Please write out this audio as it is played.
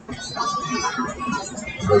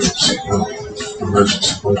Emergency warning.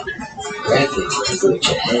 Emergency warning. Rapid approach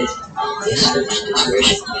ahead. Listeners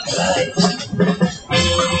discretion advised.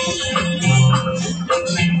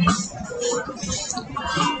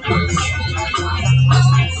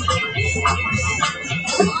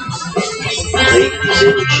 Ladies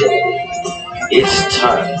and gentlemen, it's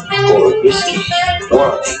time for Whiskey,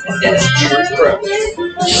 Wine, and True Crime,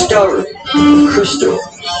 starring Crystal,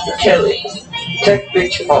 Kelly, Tech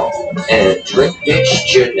Bitch Paul, and Drink Bitch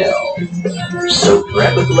Janelle. So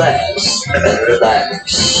grab a glass,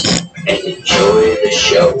 relax, and enjoy the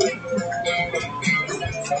show.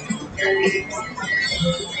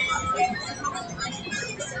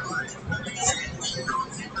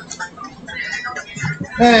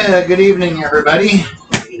 Good evening, everybody.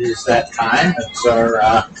 It is that time. It's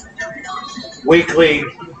our weekly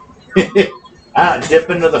dip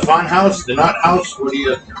into the fun house, the nut house. What do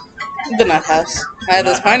you? The nut house. At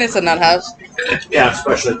its finest, a nut house. Yeah,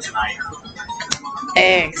 especially tonight.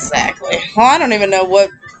 Exactly. Well, I don't even know what.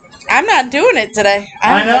 I'm not doing it today.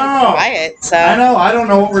 I know. I'm quiet, so. I know. I don't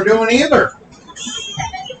know what we're doing either.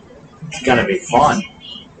 It's gonna be fun.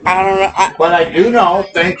 I don't know. But I do know.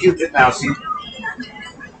 Thank you to now. See,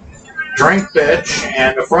 Drink Bitch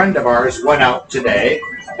and a friend of ours went out today,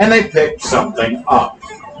 and they picked something up.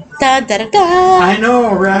 Da, da, da, da. I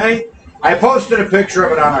know, right? I posted a picture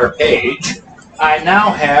of it on our page. I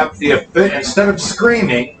now have instead of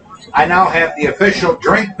screaming, I now have the official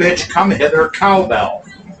Drink Bitch Come Hither cowbell.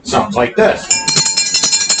 Sounds like this.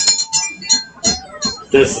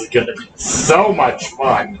 This is going to be so much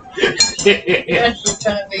fun. This is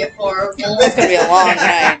going to be horrible. It's going to be a long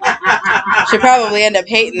night. She'll probably end up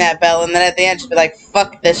hating that bell, and then at the end she'll be like,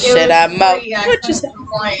 fuck this shit, I'm out.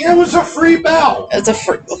 It was a free bell. It's a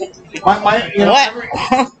free... What?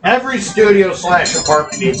 Every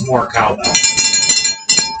studio/apartment needs more cowbell.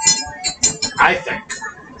 I think.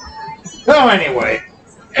 So anyway,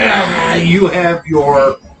 you have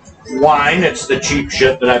your wine. It's the cheap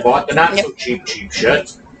shit that I bought. The not so cheap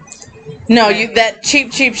shit. No, that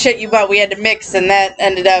cheap shit you bought, we had to mix, and that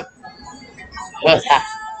ended up... What was that?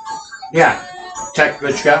 Yeah. Tech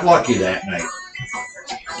Bitch got lucky that night.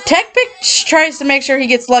 Tech Bitch tries to make sure he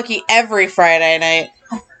gets lucky every Friday night.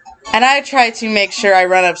 And I try to make sure I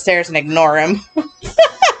run upstairs and ignore him.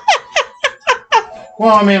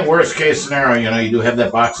 Well, I mean, worst case scenario, you do have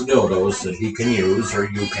that box of dildos that he can use or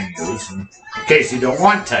you can use in case you don't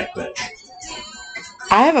want Tech Bitch.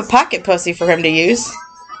 I have a pocket pussy for him to use.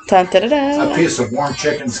 Dun, da, da, da. A piece of warm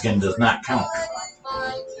chicken skin does not count.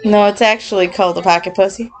 No, it's actually called a pocket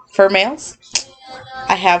pussy for males.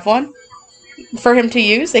 I have one for him to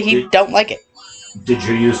use. That he don't like it. Did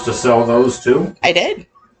you used to sell those too? I did.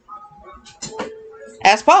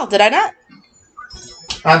 Ask Paul, did I not?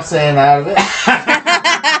 I'm saying out of it.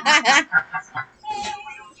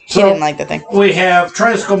 He didn't like the thing. We have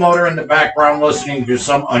Tricycle Motor in the background listening to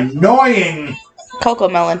some annoying... Cocoa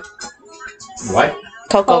melon. What?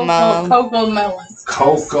 Cocoa melon. Cocoa melon.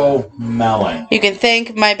 Cocoa melon. You can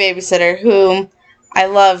thank my babysitter, whom I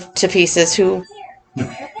love to pieces, who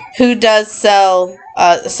does sell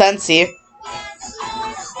Scentsy.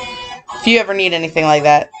 If you ever need anything like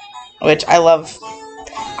that, which I love.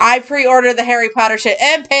 I pre-ordered the Harry Potter shit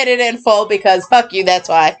and paid it in full because fuck you, that's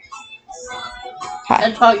why. Hi.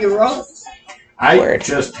 That's how you roll. I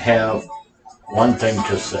just have one thing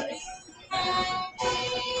to say.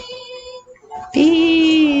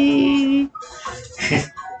 Beep.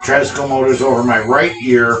 Tricycle Motor's over my right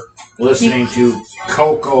ear listening to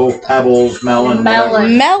Cocoa Pebbles melon.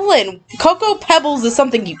 Melon. Cocoa Pebbles is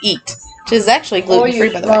something you eat, which is actually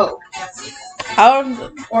gluten-free, by the way.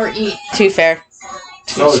 Oh, or eat. Too fair.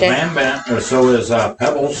 So is Bam Bam, or so is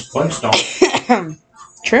Pebbles, Flintstone.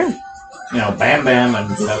 True. You know, Bam Bam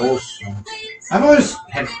and Pebbles. I've always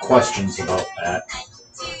had questions about that.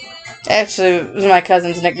 Actually, it was my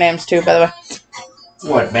cousin's nicknames too, by the way.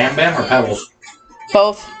 What, Bam Bam or Pebbles?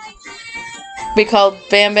 Both. We called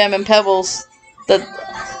Bam Bam and Pebbles.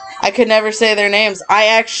 I could never say their names.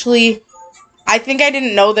 I think I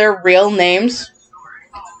didn't know their real names.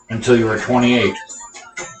 Until you were 28.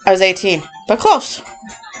 I was 18, but close.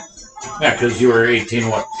 Yeah, because you were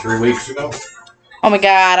 18, 3 weeks ago? Oh my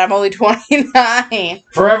god, I'm only 29.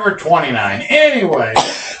 Forever 29. Anyway,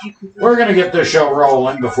 we're going to get this show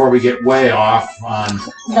rolling before we get way off on...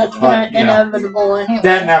 That's not inevitable anyway.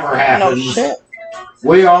 That never happens. No shit.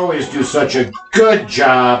 We always do such a good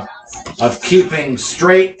job of keeping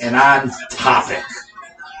straight and on topic.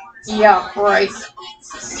 Yeah, right.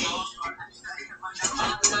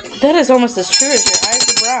 That is almost as true as your eyes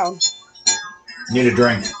are brown. Need a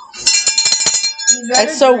drink.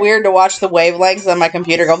 It's so weird to watch the wavelengths on my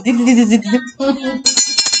computer go.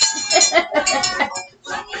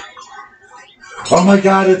 Oh my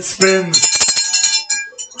god, it spins.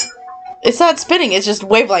 It's not spinning, it's just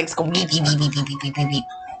wavelengths go.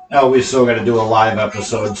 Oh, we still got to do a live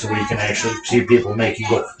episode so we can actually see people make you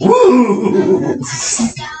go, woo!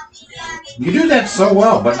 You do that so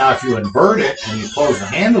well, but now if you invert it and you close the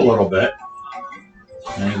hand a little bit,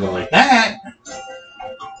 and you go like that.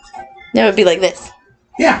 It would be like this.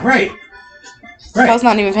 Yeah, right. I was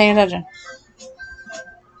not even paying attention.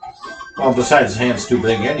 Well, besides, the hand's too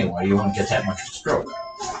big anyway. You won't get that much of a stroke.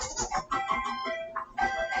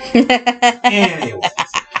 Anyway.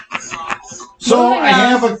 So I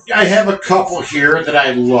have a couple here that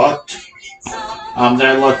I looked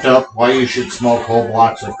up why you should smoke whole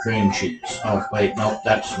blocks of cream cheese. Oh wait, nope,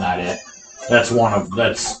 that's not it. That's one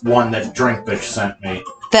that Drink Bitch sent me.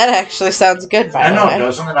 That actually sounds good, by I the know way. it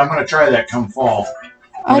doesn't, and I'm gonna try that come fall.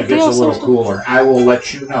 I When it gets a feel little so- cooler. I will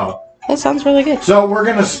let you know. That sounds really good. So we're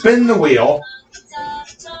gonna spin the wheel.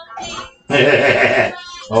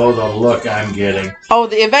 Oh, the look I'm getting. Oh,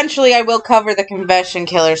 eventually I will cover the confession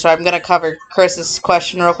killer, so I'm gonna cover Chris's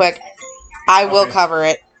question real quick. I will Okay. cover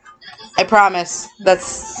it. I promise.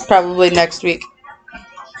 That's probably next week.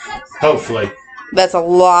 Hopefully. That's a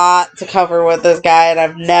lot to cover with this guy, and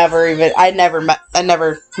I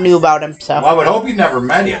never knew about him, so. Well, I would hope you never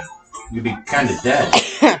met him. You'd be kind of dead.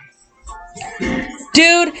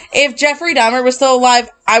 Dude, if Jeffrey Dahmer was still alive,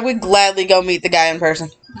 I would gladly go meet the guy in person.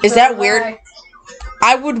 Is that weird?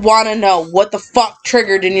 I would want to know what the fuck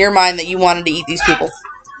triggered in your mind that you wanted to eat these people.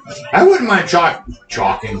 I wouldn't mind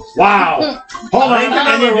chalking. Wow. Hold on.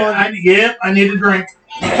 I need a drink.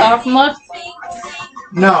 Sophomore?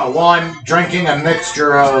 No, well, I'm drinking a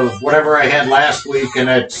mixture of whatever I had last week, and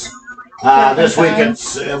it's this week.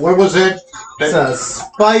 It's what was it? It's a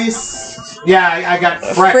spice Yeah, I got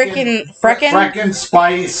frickin'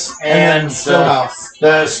 spice and Stillhouse.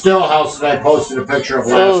 the Stillhouse that I posted a picture of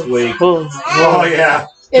last week. Oh yeah,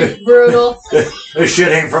 It's brutal. this shit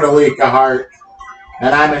ain't for the weak of heart,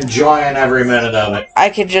 and I'm enjoying every minute of it. I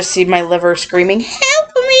could just see my liver screaming, "Help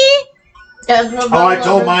me!" Oh, I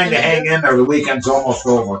told mine to hang in there. The weekend's almost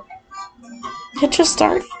over. It just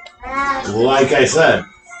started. Like I said.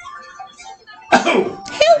 Oh.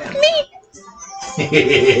 Help me!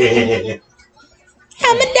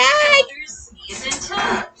 I'ma die!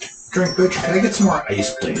 Drink, bitch. Can I get some more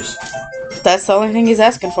ice, please? That's the only thing he's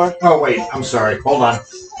asking for. Oh, wait. I'm sorry. Hold on.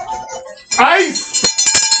 Ice!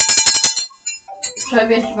 Should I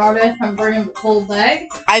be smart ass and bring him the whole bag?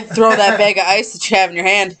 I'd throw that bag of ice that you have in your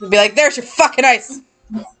hand and be like, "There's your fucking ice!"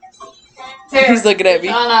 Here, He's looking at me.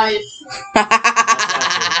 it's on ice.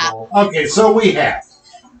 Okay, so we have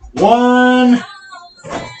 1,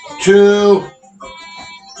 2,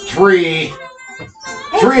 3.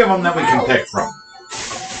 3 of them that we can pick from.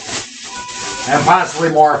 And possibly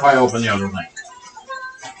more if I open the other link.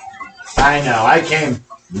 I know, I came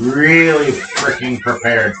really freaking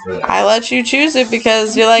prepared for that. I let you choose it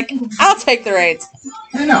because you're like, "I'll take the reins."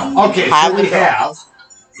 I know. Okay, so Have we the girl. have.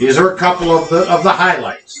 These are a couple of the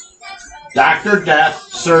highlights. Dr. Death,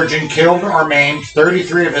 surgeon, killed or maimed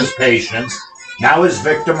 33 of his patients. Now his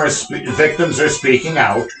victims are speaking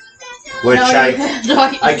out, which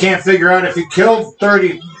I can't figure out if he killed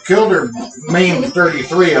or maimed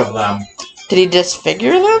 33 of them. Did he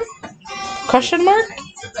disfigure them? Question mark?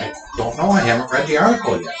 I don't know. I haven't read the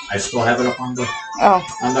article yet. I still have it up on the Oh,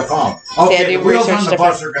 phone. I Okay, do the wheels on research the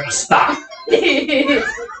bus are going to stop.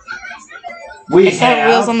 We it's not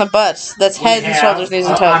wheels on the bus. That's we heads and have, shoulders, knees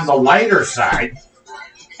and on toes. the lighter side,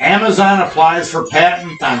 Amazon applies for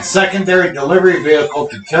patent on secondary delivery vehicle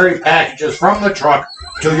to carry packages from the truck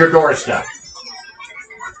to your doorstep.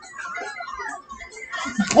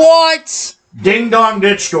 What? Ding dong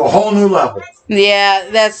ditch to a whole new level. Yeah,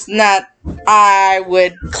 that's not. I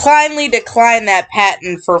would kindly decline that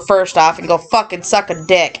patent for first off and go fucking suck a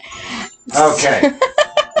dick. Okay.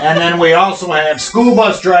 And then we also have school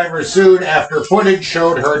bus driver sued after footage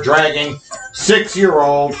showed her dragging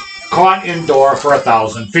 6-year-old caught indoor for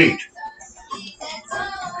 1,000 feet.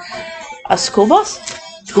 A school bus?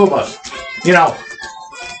 School bus. You know,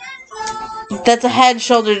 That's a head,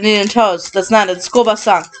 shoulders, knees, and toes. That's not a school bus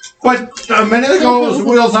song. but a minute ago it was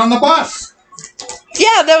wheels on the bus.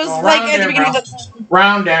 Yeah, that was Well, like round at the and beginning round. of the.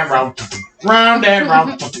 Round and round. Round and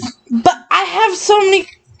round. But I have so many.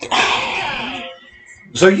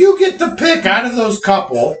 So you get the pick out of those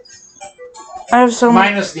couple, I have so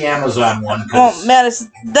many. minus the Amazon one. Oh man, it's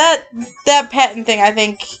that patent thing. I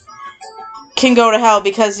think can go to hell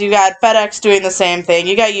because you got FedEx doing the same thing.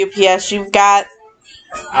 You got UPS. You've got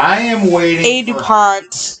I am waiting. A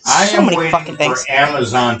DuPont. I So am many waiting fucking things. for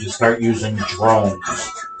Amazon to start using drones.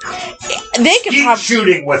 They could Keep probably,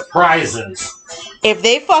 shooting with prizes. if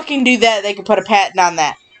they fucking do that, they could put a patent on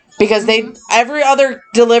that. Because every other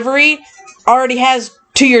delivery already has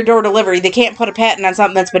to your door delivery. They can't put a patent on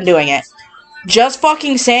something that's been doing it. Just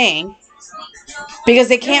fucking saying. Because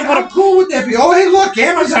they can't How put a... cool would that be? Oh, hey, look,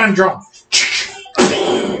 Amazon drone.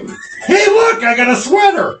 Hey, look, I got a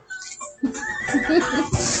sweater.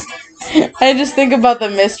 I just think about the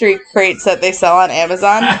mystery crates that they sell on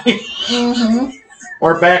Amazon. Mm-hmm.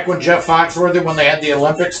 Or back when Jeff Foxworthy, when they had the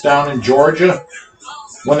Olympics down in Georgia,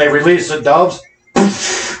 when they released the doves.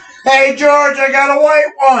 Hey, George, I got a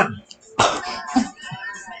white one.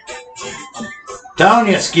 Telling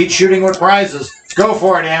you, skeet shooting with prizes. Go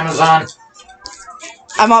for it, Amazon.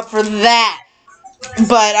 I'm up for that.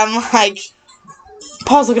 But I'm like...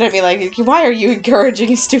 Paul's looking at me like, why are you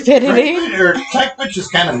encouraging stupidity? Tech Bitch is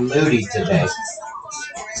kind of moody today.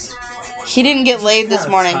 He didn't get laid this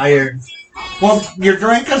Kinda morning. Tired. Well, your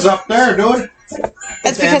drink is up there, dude.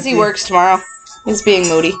 That's because he empty. works tomorrow. He's being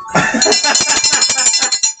moody.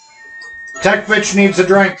 Tech Bitch needs a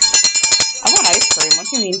drink. I want ice cream. What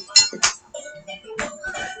do you mean?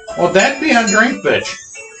 Well, that'd be on Drink Bitch.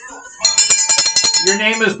 Your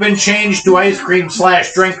name has been changed to Ice Cream /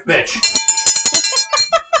 Drink Bitch.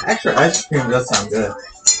 Actually, ice cream does sound good.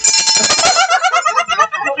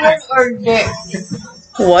 Or dick.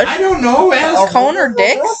 What? I don't know, ask. Cone or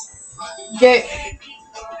dicks? Dick.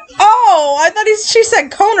 Oh, I thought she said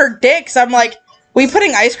cone or dicks. I'm like, we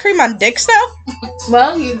putting ice cream on dicks now?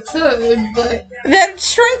 Well, you could, but Then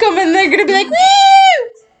shrink them and they're gonna be like,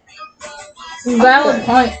 woo! valid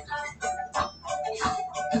point.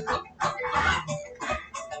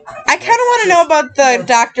 I kind of want to know about the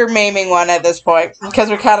Dr. Maiming one at this point because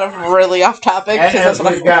we're kind of really off topic. 'cause As that's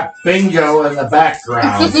what we've got bingo in the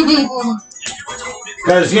background.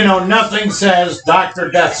 Because, you know, nothing says Dr.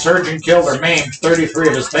 Death Surgeon killed or maimed 33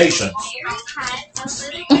 of his patients.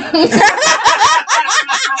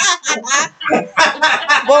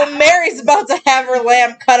 Well, Mary's about to have her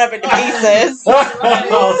lamb cut up into pieces. Who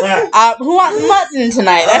wants mutton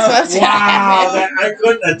tonight? That's what's gonna Wow, happen. I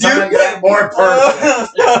couldn't have timed that more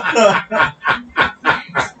perfect.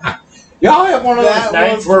 Y'all have one of those That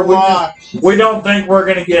nights was where rock. we don't think we're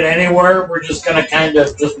going to get anywhere. We're just going to kind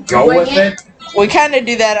of just go Wing with it. it. We kind of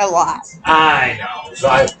do that a lot. I know. So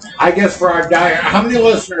I guess for our diet, how many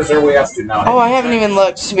listeners are we up to now? Oh, I haven't even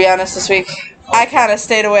looked, to be honest, this week. I kind of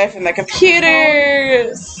stayed away from the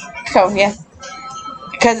computers. Cone, yeah.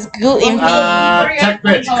 Because it's gluten free. Tech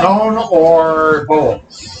Bitch, cone or bowl?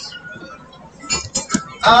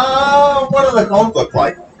 What do the cones look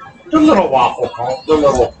like? The little waffle cone. The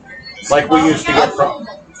little, like we used to get from.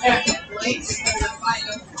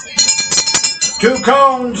 2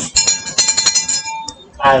 cones.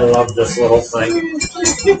 I love this little thing.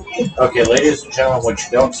 Okay, ladies and gentlemen, what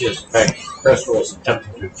you don't see is the fact that Crystal is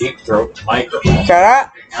attempting to deep throat the microphone Shut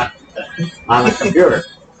up. on the computer.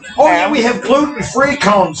 Oh yeah, we have gluten-free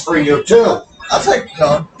cones for you too. I'll take a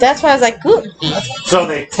cone. That's why I was like, gluten free. So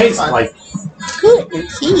they taste like Gluten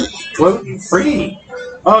free. gluten-free.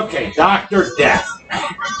 Okay, Dr. Death.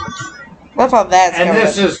 Love how that's And going.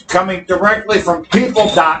 this is coming directly from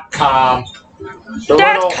people.com.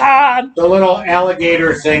 The little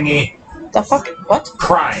alligator thingy. The fuck? What?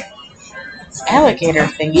 Crying. Alligator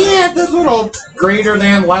thing. Yeah, the little greater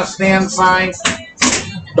than, less than sign.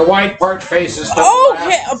 The white part faces to the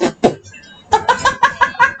left. Okay.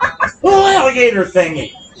 Little alligator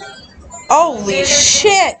thingy. Holy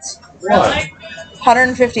shit. What?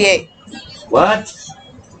 158. What?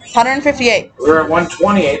 158. We were at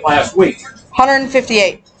 128 last week.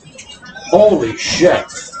 158. Holy shit.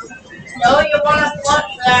 No, you want to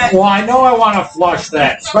flush that. Well, I know I want to flush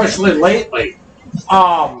that, especially lately.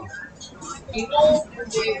 People,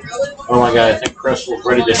 do you really want Oh my god, I think Crystal's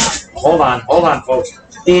ready to. Hold on, folks.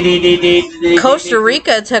 Costa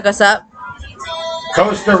Rica took us up.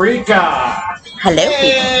 Costa Rica. Hello, people.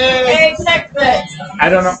 Hey, Tech Bitch. I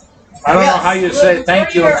don't know how you say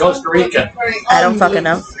thank you in Costa Rica. I don't fucking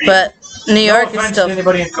know. But New No York is offense to still.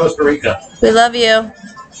 anybody in Costa Rica. We love you.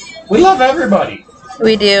 We love everybody.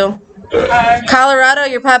 We do. Colorado,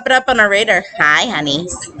 you're popping up on our radar. Hi, honey.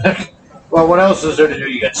 Well, what else is there to do?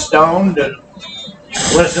 You get stoned and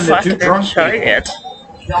listen to 2 drunk people.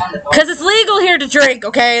 Because it's legal here to drink,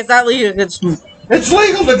 okay? It's not legal. It's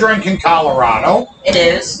legal to drink in Colorado. It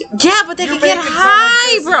is. yeah, but they can get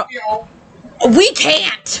high, bro. We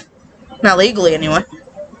can't. Not legally, anyway.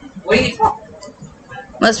 Wait.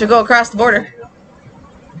 Unless we go across the border.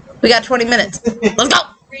 We got 20 minutes. Let's go.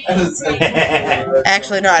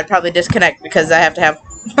 Actually, no, I'd probably disconnect because I have to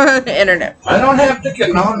have internet. I don't have to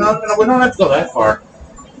get no, we don't have to go that far.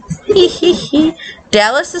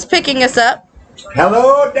 Dallas is picking us up,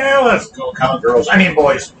 Hello, Dallas. Go count girls. I mean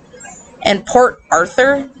boys. and Port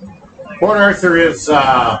Arthur. Port Arthur is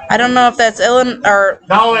I don't know if that's Illinois or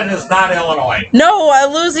no, it is not Illinois. no,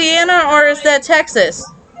 Louisiana, or is that Texas?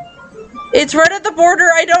 It's right at the border.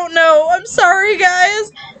 I don't know. I'm sorry,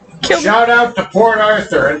 guys. Kill me. Shout out to Port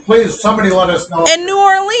Arthur, and please somebody let us know. And New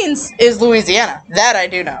Orleans is Louisiana. That I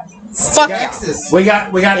do know. Fuck yeah. Texas. We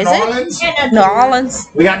got Is New it? Orleans. New Orleans.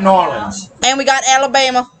 We got New Orleans. And we got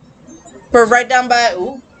Alabama. We're right down by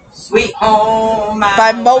Sweet home.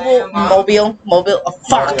 by Mobile. Oh,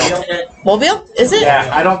 fuck. Mobile? Is it? Yeah,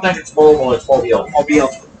 I don't think it's Mobile. It's Mobile. Mobile.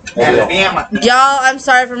 Alabama. Y'all, I'm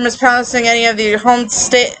sorry for mispronouncing any of the home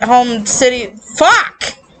city. Fuck.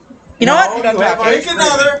 You know what? No, you have ice Take cream.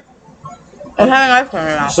 another. I'm having ice cream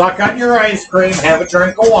right now. Suck on your ice cream. Have a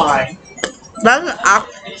drink of wine.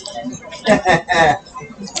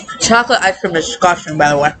 Chocolate ice cream is disgusting, by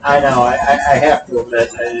the way. I know. I have to admit.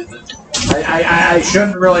 I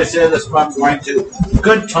shouldn't really say this, but I'm going to.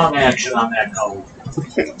 Good tongue action on that code.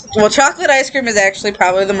 Well, chocolate ice cream is actually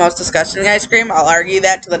probably the most disgusting ice cream. I'll argue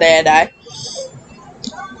that to the day I die.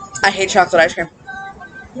 I hate chocolate ice cream.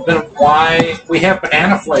 Then why we have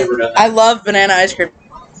banana flavored in it? I love banana ice cream.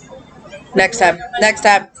 Next time. Next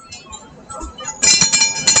time.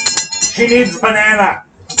 She needs banana.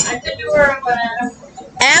 I could do her a banana.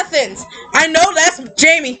 Athens. I know that's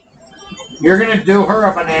Jamie. You're gonna do her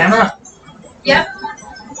a banana? Yep.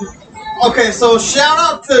 Okay, so shout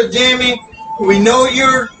out to Jamie. We know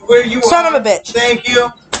you're where you Son are. of a bitch. Thank you.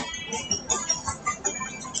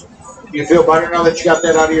 You feel better now that you got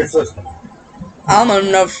that out of your system? I don't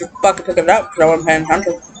even know if she fucking picked it up because I wasn't paying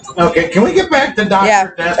attention. Okay, can we get back to Dr.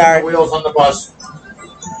 Yeah, Death sorry. and the Wheels on the Bus?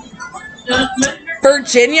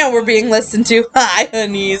 Virginia, we're being listened to. Hi,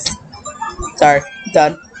 honeys. Sorry.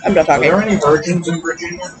 Done. I'm done Are talking. there any virgins in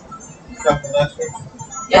Virginia?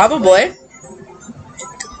 Probably.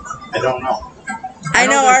 I don't know. I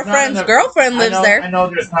know there's our none in friend's the- girlfriend lives I there. know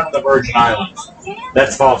there's none of the Virgin Islands.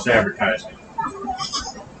 That's false advertising.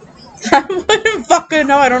 I wouldn't fucking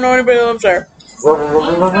know. I don't know anybody who lives there.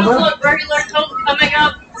 Look, regular Coke coming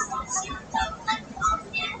up.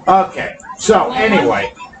 Okay, so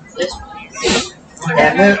anyway, This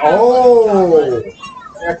and then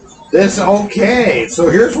okay. So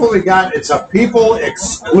here's what we got. It's a people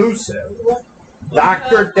exclusive.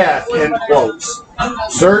 Dr. Death in quotes.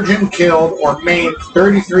 Surgeon killed or maimed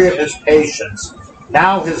 33 of his patients.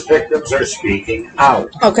 Now his victims are speaking out.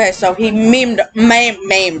 Okay, so he memed. Maimed?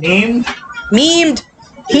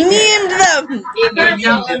 He memed them.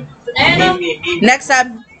 banana. Next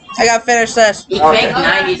time, I gotta finish this. He Okay. faked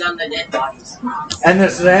 90s on the dead bodies. And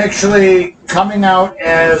this is actually coming out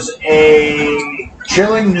as a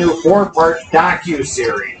chilling new 4-part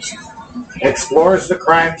docu-series. Explores the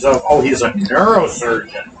crimes of, he's a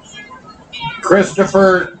neurosurgeon.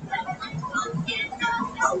 Christopher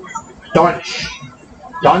Duntsch.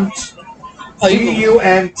 Duntsch?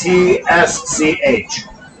 Duntsch.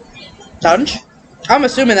 Dunch? I'm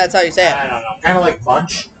assuming that's how you say I don't know. Kind of like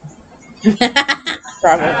Bunch. it.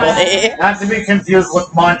 Probably. Not to be confused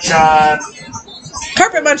with Munch on.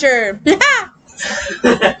 Carpet muncher.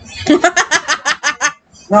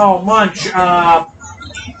 No, Munch.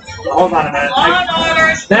 Hold on a minute. Law and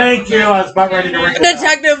Order. Thank you. I was about ready to ring it.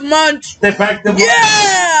 Detective Munch. Defective.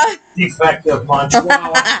 Yeah. Defective Munch.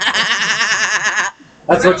 Wow.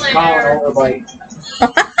 That's what you call an overbite.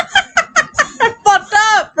 Fucked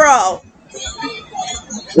up, bro.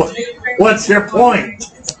 What's your point?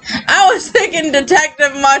 I was thinking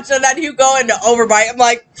Detective Munch, and then you go into overbite. I'm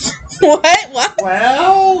like, what?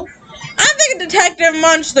 Well, I'm thinking Detective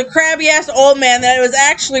Munch, the crabby ass old man that was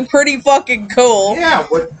actually pretty fucking cool. yeah,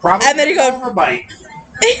 would probably And then he goes- overbite.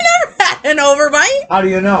 He never had an overbite. How do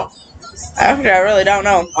you know? I really don't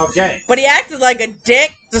know. Okay. But he acted like a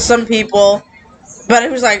dick to some people. But he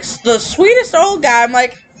was like the sweetest old guy. I'm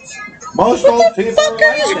like, Most old what the people fuck are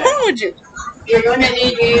are you like wrong that. with you? You're going to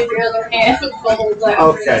need to use your other hand to hold that.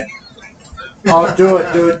 Okay. Oh, do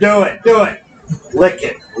it.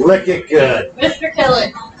 Lick it good. Mr.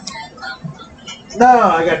 Killen. No,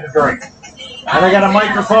 I got the drink. And I got a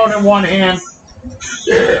microphone in one hand,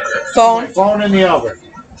 Phone. phone in the other.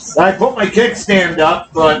 I put my kickstand up,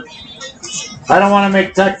 but I don't want to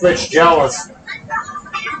make TechFitch jealous.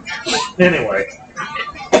 Anyway.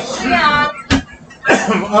 Yeah.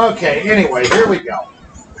 Okay, anyway, here we go.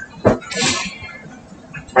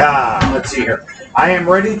 Let's see here. I am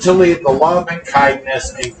ready to lead the love and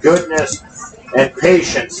kindness and goodness and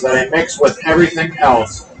patience that I mix with everything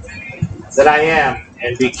else that I am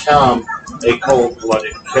and become a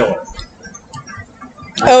cold-blooded killer.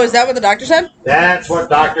 Oh, is that what the doctor said? That's what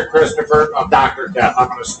Dr. Christopher, Dr. Death,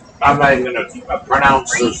 I'm not even going to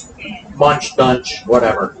pronounce this Munch Dunch,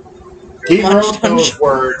 whatever. He wrote those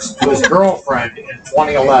words to his girlfriend in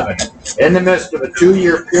 2011 in the midst of a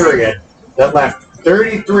 2-year period that left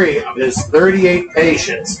 33 of his 38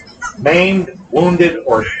 patients maimed, wounded,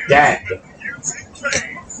 or dead.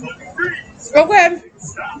 Okay.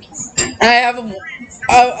 I have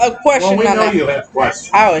a question Well, we on know that. you have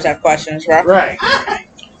questions. I always have questions, bro. Right.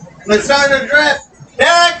 Let's start the drip.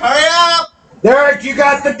 Derek, hurry up! Derek, you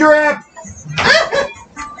got the drip!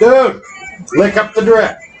 Dude, lick up the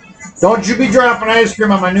drip. Don't you be dropping ice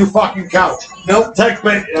cream on my new fucking couch. Nope. Tech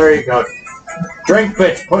bitch, there you go. Drink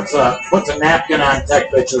bitch puts a napkin on Tech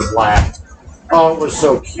bitch's lap. Oh, it was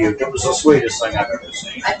so cute. It was the sweetest thing I've ever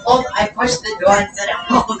seen. I pushed the door and said,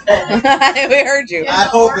 "Hold it." We heard you. I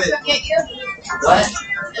hope it. Get you. What?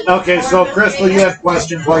 Okay, so Crystal, you have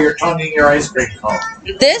questions while you're toning your ice cream cone.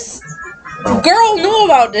 This girl knew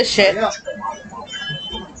about this shit. Yeah.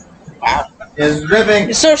 It's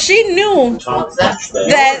dripping. So she knew What's that?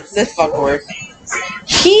 that this fuck word.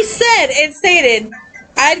 He said and stated,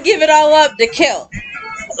 "I'd give it all up to kill."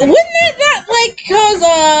 Wouldn't that not like cause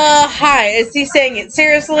hi? Is he saying it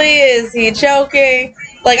seriously? Is he joking?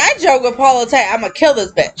 Like I joke with Paul all the time. I'm gonna kill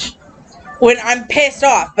this bitch when I'm pissed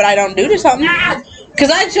off, but I don't do something. Cause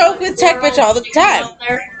I joke with Tech bitch all the time.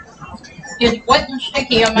 Just wet and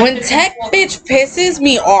sticky on my When Tech bitch pisses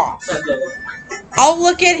me off, I'll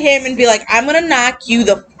look at him and be like, I'm gonna knock you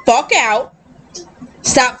the fuck out.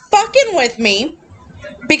 Stop fucking with me.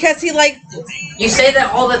 Because he like, You say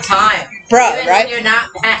that all the time. bruh, Even right? when you're not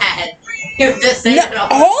mad. You just say No, it all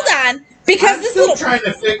the hold time. on. Because I'm this still little trying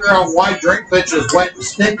to figure out why Drink Bitch is wet and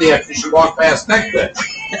sticky after she walked past Tech Bitch.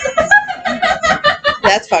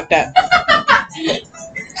 that's fucked up.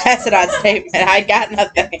 That's an odd statement. I got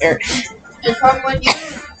nothing here. It's from when you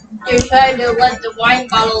decide to let the wine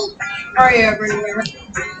bottle spray everywhere.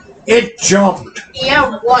 It jumped.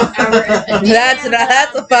 Yeah, whatever. That's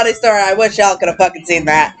a funny story. I wish y'all could have fucking seen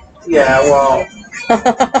that. Yeah, well,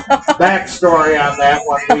 backstory on that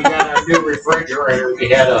one. We got a new refrigerator. We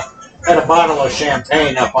had a bottle of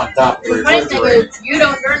champagne up on top of the The funny thing refrigerator. is, you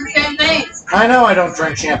don't drink champagne. I know I don't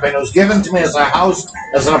drink champagne. It was given to me as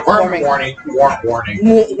an apartment warning. Warning.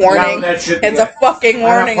 No, that should be It's a fucking an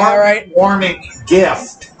warning, alright? apartment warning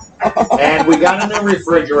gift. And we got a new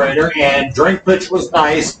refrigerator, and Drink Bitch was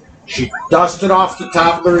nice. She dusted off the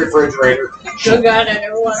top of the refrigerator. So God, I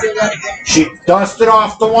never want to do that again. She dusted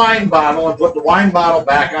off the wine bottle and put the wine bottle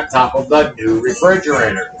back on top of the new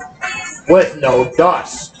refrigerator with no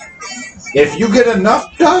dust. If you get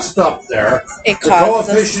enough dust up there, It the causes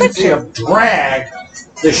a coefficient suction. of drag,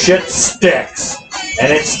 the shit sticks.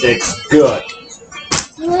 And it sticks good.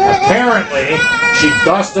 Apparently, she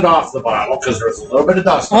dusted off the bottle because there was a little bit of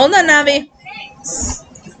dust. Hold on, Navi.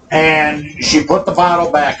 And she put the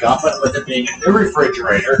bottle back up, and with it being a new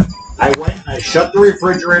refrigerator, I went and I shut the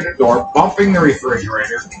refrigerator door, bumping the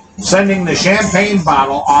refrigerator, sending the champagne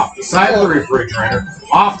bottle off the side of the refrigerator,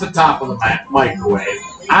 off the top of the microwave,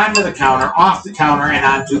 onto the counter, off the counter, and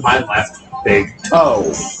onto my left big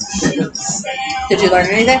toe. Did you learn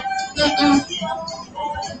anything?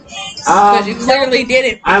 Because you clearly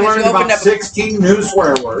didn't. I because learned you opened about 16 new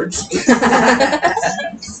swear words,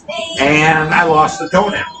 and I lost the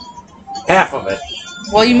toenail. Half of it.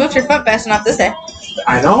 Well, you moved your foot fast enough this day.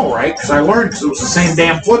 I know, right? Because I learned because it was the same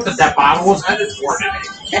damn foot that bottle was headed for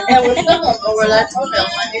today. And we still don't know where that toenail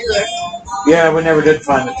went either. Yeah, we never did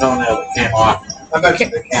find the toenail that came off. I bet you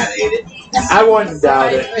the cat ate it. I wouldn't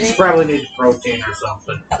doubt it. She probably needed protein or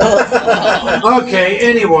something. Okay,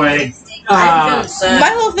 anyway. I'm concerned. My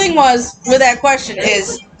whole thing was with that question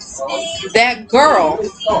is that girl.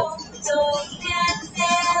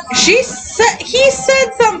 He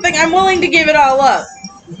said something. I'm willing to give it all up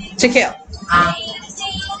to kill.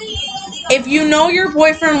 If you know your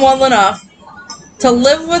boyfriend well enough to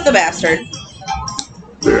live with the bastard,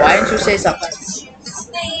 why didn't you say something?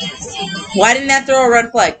 Why didn't that throw a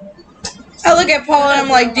red flag? I look at Paul and I'm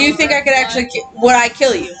like, do you think I could actually, would I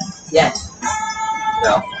kill you? Yes.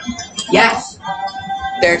 No. Yes.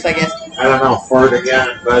 There's, I guess. I don't know. Fart again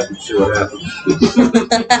in bed and see what happens.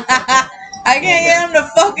 I can't get him to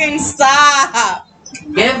fucking stop.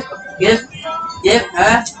 Give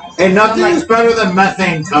her. Hey, nothing is better than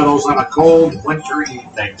methane cuddles on a cold winter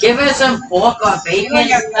evening. Give her some pork or bacon.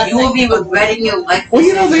 You will be regretting your life. Well,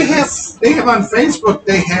 you know they have on Facebook.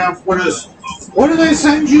 They have what do they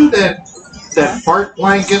send you that fart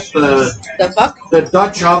blanket, The fuck? the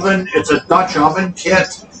Dutch oven. It's a Dutch oven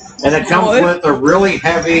kit, and it comes What? with a really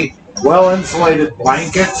heavy well-insulated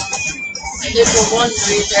blanket, Just one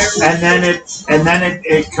right there. and then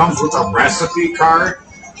it comes with a recipe card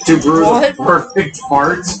to brew the perfect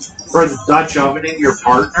farts for the Dutch oven in your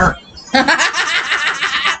partner.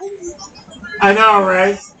 I know,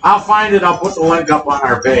 right? I'll find it. I'll put the link up on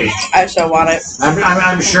our page. I so want it.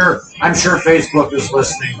 I'm sure Facebook is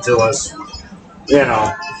listening to us. You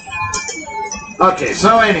know. Okay,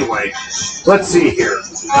 so anyway, let's see here.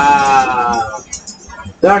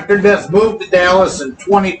 Dr. Death moved to Dallas in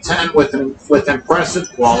 2010 with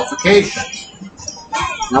impressive qualifications.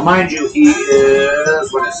 Now, mind you, he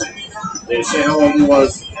is, what is it? Did they say how old he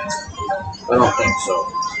was? I don't think so.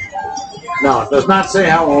 No, it does not say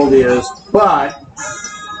how old he is, but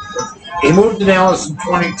he moved to Dallas in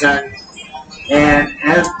 2010, and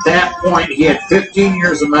at that point, he had 15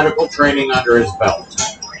 years of medical training under his belt.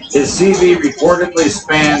 His CV reportedly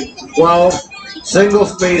spanned 12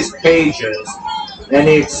 single-spaced pages, and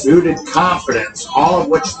he exuded confidence, all of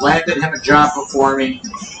which landed him a job performing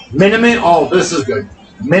minimally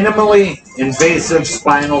invasive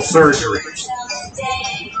spinal surgeries.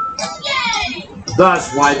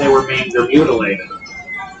 Thus, why they were maimed or mutilated.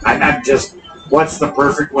 I'm just, what's the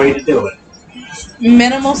perfect way to do it?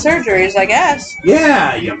 Minimal surgeries, I guess.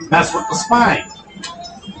 Yeah, you mess with the spine.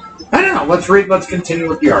 I don't know. Let's continue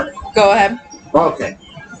with the article. Go ahead. Okay.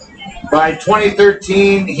 By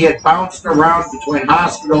 2013, he had bounced around between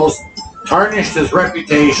hospitals, tarnished his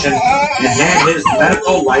reputation, and had his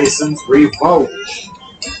medical license revoked.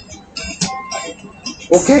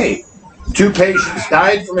 Okay. 2 patients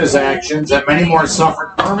died from his actions, and many more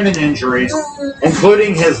suffered permanent injuries,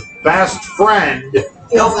 including his best friend,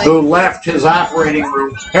 who left his operating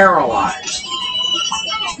room paralyzed.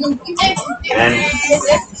 And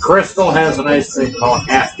Crystal has a nice thing called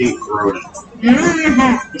half-deep throated.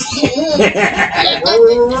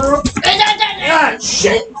 Ah,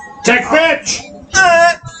 shit! Tech bitch!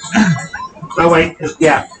 Oh, wait.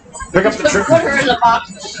 Yeah. Pick up the Put her in the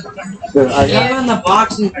box. Shove her in the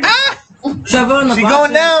box and shove her in the box. She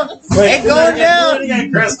going down. Hey, going down. Do it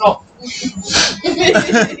again, Crystal.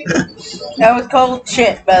 That was called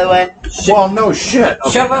shit, by the way. Well, no shit.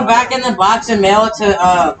 Okay. Shove her back in the box and mail it to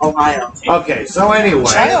Ohio. Okay, so anyway,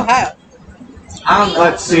 Ohio. I don't know.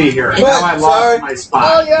 let's see here. What? Now I Sorry. lost my Oh,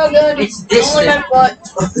 spot. you're all good. It's this Only thing. that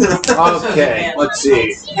butt. Okay, let's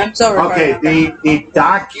see. I'm so Okay, retarded. the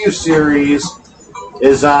docu-series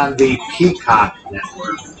is on the Peacock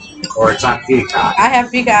network. Or it's on Peacock. I have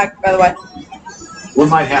Peacock, by the way. We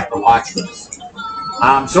might have to watch this.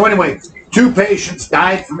 So anyway, 2 patients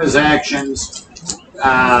died from his actions.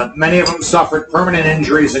 Many of them suffered permanent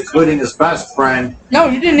injuries, including his best friend, No,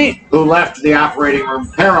 you didn't eat. who left the operating room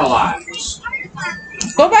paralyzed.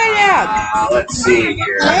 Go buy now. Let's see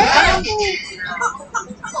here.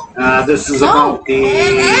 This is about the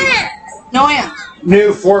No ants.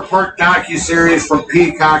 new 4-part docu-series from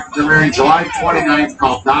Peacock premiering July 29th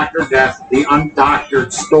called Dr. Death, The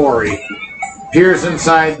Undoctored Story. Peers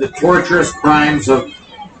inside the torturous crimes of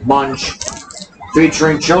Munch,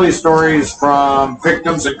 featuring chilly stories from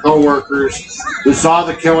victims and co-workers who saw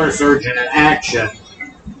the killer surgeon in action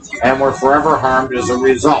and were forever harmed as a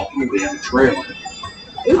result. We have a trailer.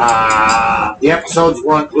 The episodes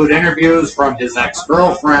will include interviews from his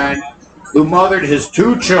ex-girlfriend, who mothered his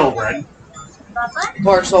 2 children,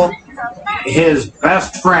 Poor soul. his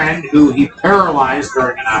best friend, who he paralyzed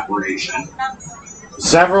during an operation,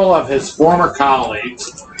 several of his former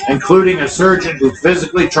colleagues, including a surgeon who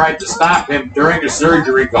physically tried to stop him during a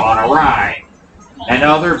surgery gone awry, and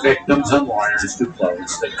other victims and lawyers who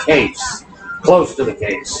close to the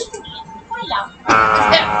case.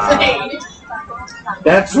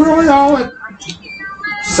 That's really all it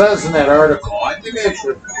says in that article. I think I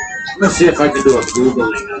should. Let's see if I can do a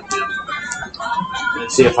Googling of him.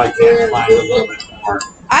 Let's see if I can find a little bit more.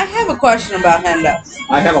 I have a question about him, though.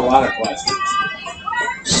 I have a lot of questions.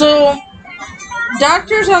 So,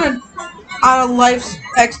 doctors on a life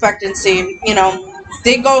expectancy, you know,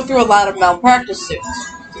 they go through a lot of malpractice suits.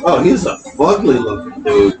 Oh, he's a fugly looking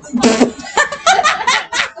dude.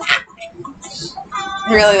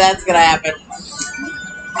 Really, that's gonna happen.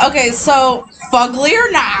 Okay, so, fugly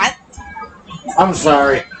or not, I'm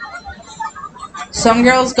sorry. some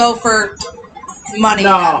girls go for money,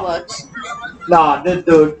 No. not looks. No, this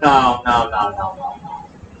dude, no.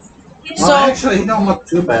 So, Well, actually, he don't look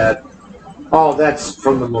too bad. Oh, that's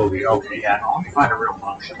from the movie. Okay, yeah, no, let me find a real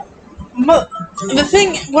motion. but the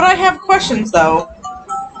thing, what I have questions, though,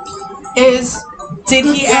 is, did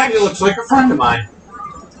he This guy actually... looks like a friend of mine.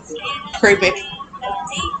 Creepy.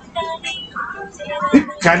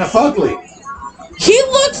 Kind of fugly. He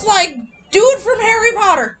looks like dude from Harry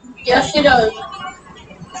Potter. Yes, she does.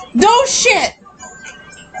 No shit!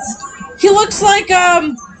 He looks like,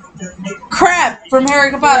 Crab from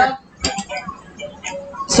Harry Potter.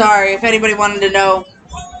 Sorry, if anybody wanted to know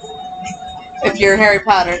if you're Harry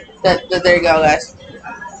Potter, that there you go, guys.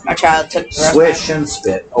 My child took the rest. Swish and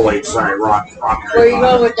spit. Oh wait, sorry, wrong. Where you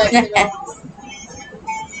go with that?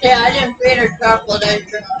 Yeah, I didn't feed her chocolate. I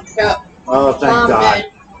just got Oh, thank Mom God.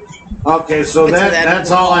 did. Okay, so that's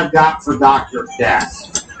all I've got for Dr.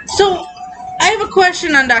 Death. So, I have a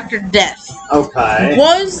question on Dr. Death. Okay.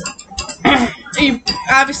 Was,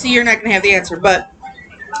 obviously you're not going to have the answer, but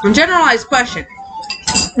a generalized question.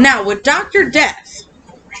 Now, with Dr. Death,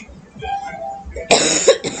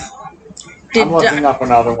 I'm looking up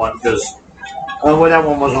another one because well, that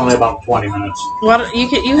one was only about 20 minutes. What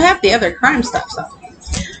you have the other crime stuff, so.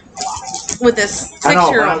 With this I know,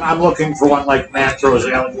 but 6-year-old. I'm looking for one like man throws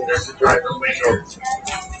alien in the driver window.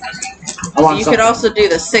 I want You something. could also do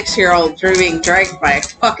the 6-year-old being dragged by a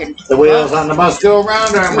fucking The wheels on the bus go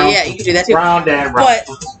round and round. Yeah, you could do that too. Round and round.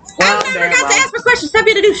 But I Round never and got to ask my question. Stop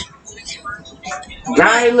being a douche.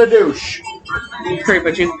 Guy LaDouche. Pretty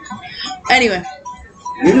much you. Anyway,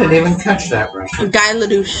 You didn't even catch that right. Guy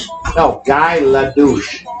LaDouche. No, Guy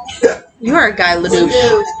LaDouche. You are a Guy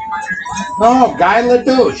LaDouche. No, Guy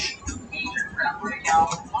LaDouche.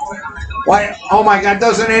 Why? Oh my God!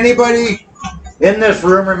 Doesn't anybody in this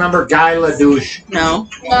room remember Guy LaDouche? No.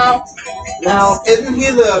 No. No. Isn't he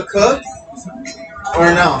the cook?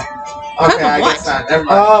 Or no? Cook Okay, of I what? guess not. Never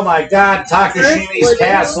mind. Oh my God! Takashimi's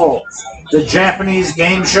Castle, the Japanese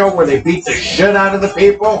game show where they beat the shit out of the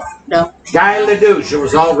people. No. Guy LaDouche. It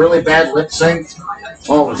was all really bad lip sync.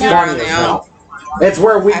 Oh, it was Yeah, funny as they hell. It's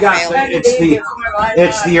where we I got failed. the.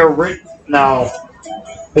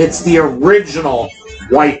 It's the original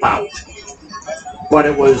Wipeout, but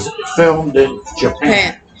it was filmed in Japan,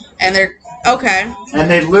 Okay. And they're okay. and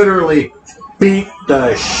they literally beat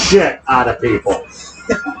the shit out of people.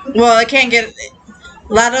 Well, I can't get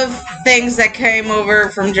a lot of things that came over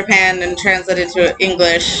from Japan and translated to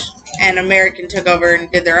English, and American took over and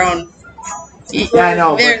did their own. Yeah, I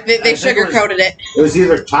know. They but I think it was- sugarcoated it. It was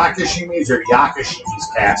either Takashimi's or Yakashimi's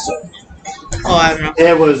Castle. Oh, I don't know.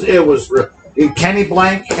 It was Kenny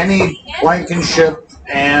Blankenship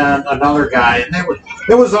and another guy, and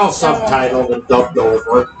it was all subtitled and dubbed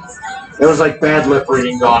over. It was like bad lip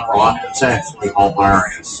reading gone wrong. It's actually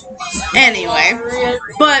hilarious. Anyway,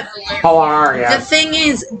 but the Hilarious. thing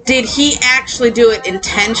is, did he actually do it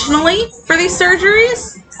intentionally for these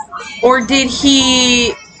surgeries, or did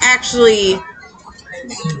he actually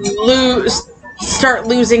start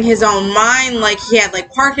losing his own mind, like he had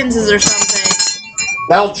like Parkinson's or something?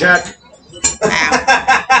 Bell check.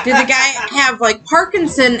 Ow. Did the guy have like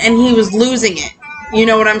Parkinson and he was losing it? You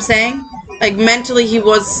know what I'm saying? Like mentally, he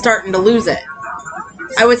was starting to lose it.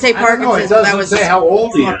 I would say I don't know. It Parkinson's. But that doesn't was say how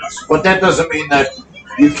old he is, but that doesn't mean that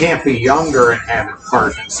you can't be younger and having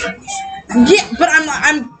Parkinson's. yeah. But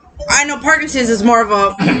I know Parkinson's is more of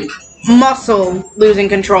a muscle losing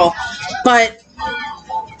control, but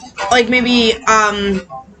like maybe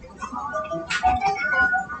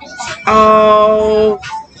oh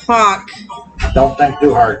fuck. Don't think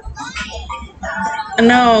too hard.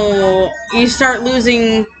 No, you start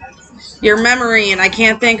losing your memory, and I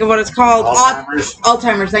can't think of what it's called. Alzheimer's.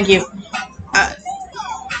 Alzheimer's, thank you.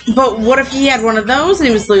 But what if he had one of those and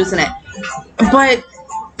he was losing it? But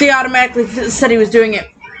they automatically said he was doing it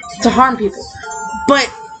to harm people.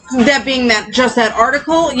 But that being just that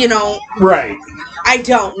article, you know, Right. I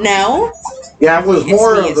don't know. Yeah, it was It's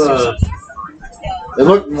more me, of it's a. It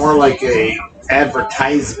looked more like a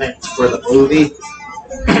advertisement for the movie,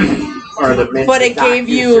 or the. But it gave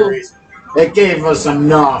you- docuseries. It gave us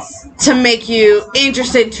enough. To make you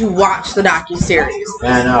interested to watch the docuseries.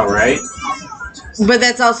 I know, right? But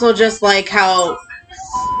that's also just like how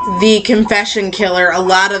the Confession Killer, a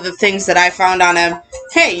lot of the things that I found on him,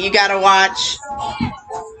 hey, you gotta watch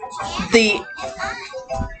the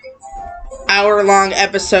hour-long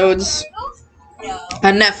episodes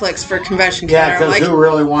on Netflix for Confession Killer. Yeah, I'm because like, who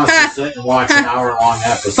really wants to sit and watch an hour-long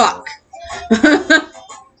episode? fuck.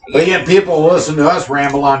 But yet people listen to us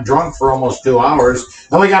ramble on drunk for almost 2 hours,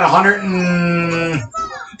 and we got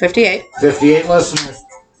 158 58. listeners.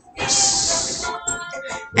 Yes.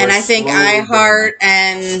 And We're I think slowly iHeart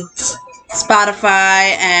and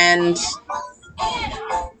Spotify and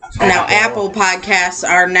now Apple Podcasts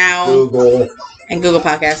are now... Google. And Google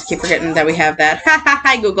Podcasts. Keep forgetting that we have that.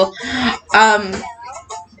 Hi, Google.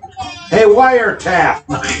 Hey, wiretap.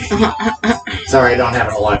 Sorry, I don't have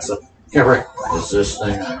an Alexa. Yeah, right. Is this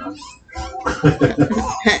thing on?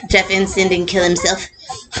 Jeff Instant didn't kill himself.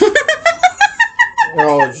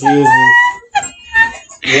 Oh, Jesus.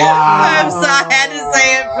 Wow. I'm so I had to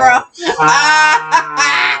say it, bro.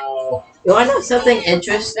 Wow. You want to know something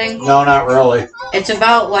interesting? No, not really. It's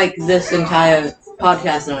about like this entire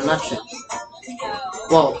podcast in a nutshell.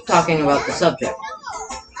 Well, talking about the subject.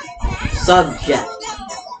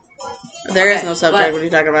 There is no subject. But- What are you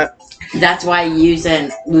talking about? That's why you use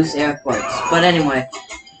in loose air quotes. But anyway,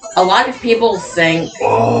 a lot of people think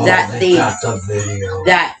Oh, That they the- got the video.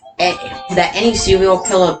 that any serial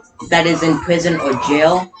killer that is in prison or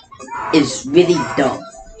jail is really dumb.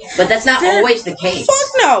 But that's not They're- always the case.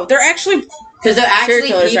 Fuck no. They're actually. Because they're actually,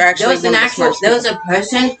 killers are actually there was one an of the actual, smartest there was a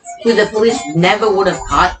person who the police never would have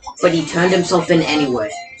caught, but he turned himself in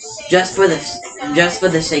anyway, just for the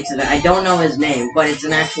sakes of it. I don't know his name, but it's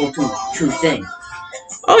an actual true thing.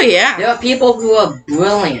 Oh yeah. There are people who are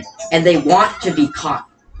brilliant and they want to be caught.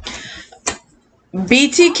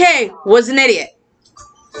 BTK was an idiot.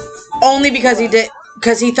 Only because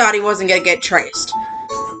he thought he wasn't gonna get traced.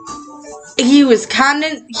 He was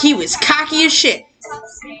cocky as shit.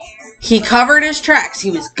 He covered his tracks. He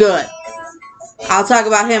was good. I'll talk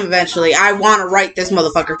about him eventually. I want to write this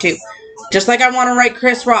motherfucker too. Just like I want to write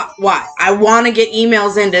Chris Rock. Why? I want to get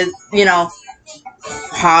emails into,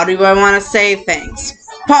 how do I want to say things?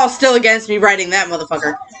 Paul's still against me writing that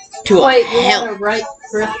motherfucker to a Wait, you hell. want to write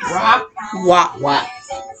Chris Rock? What?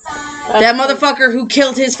 That motherfucker who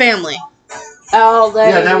killed his family. Oh, there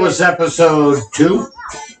Yeah, that he was is. episode 2,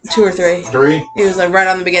 2 or 3. 3. He was like right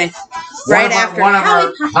on the beginning. Right after. One of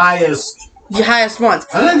our highest. The highest ones.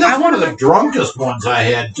 I think that's one of the drunkest ones I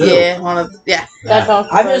had too. Yeah, That's awesome.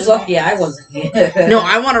 I'm just lucky I wasn't here. No,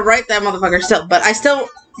 I want to write that motherfucker still, but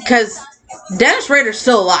because Dennis Rader's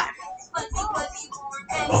still alive.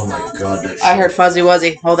 Oh my god, that I heard Fuzzy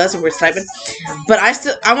Wuzzy. Oh, that's what we're typing. But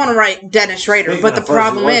I want to write Dennis Rader, but the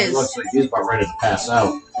problem is, looks like he's about ready to pass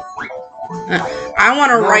out. I want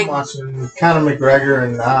to Now I'm write. watching Conor McGregor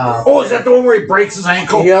and Oh, is that the one where he breaks his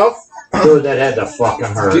ankle? Yep. Dude, that had to fucking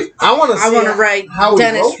hurt. I want to see I want to write how he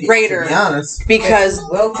Dennis wrote it, Rader to be honest. because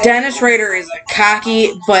Well, Dennis Rader is a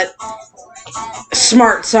cocky but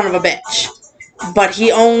smart son of a bitch. But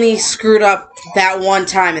he only screwed up that one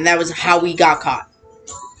time, and that was how we got caught.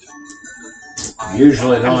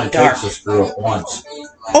 Usually it only Dark. takes a screw up once.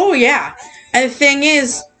 Oh, yeah. And the thing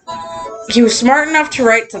is, he was smart enough to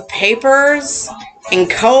write the papers and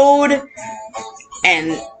code,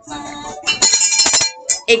 and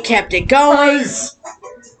it kept it going.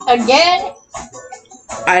 Again,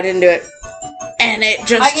 I didn't do it. And it I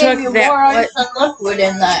just gave you took more that. ice than liquid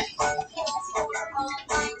in that.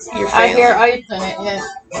 You're I failing. hear ice in it, yeah.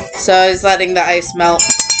 So he's letting the ice melt.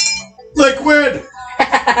 Liquid!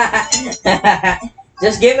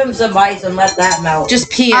 just give him some ice and let that melt. Just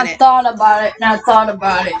pee in I it. thought about it, and I thought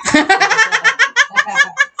about it.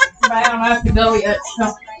 But I don't have to go yet,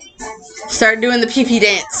 so. Start doing the pee-pee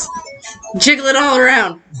dance. Jiggle it all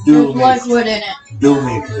around. Do There's me. liquid in it. Do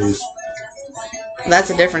me, please. That's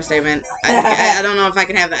a different statement. I don't know if I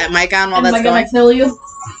can have that mic on while Am I that's gonna going. kill you?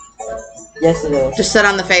 Yes, it is. Just sit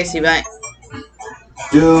on the face, you might.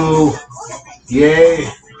 Do. Yay.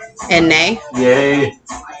 And nay. Yay.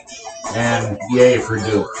 And yay for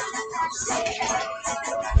do.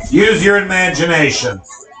 Use your imagination.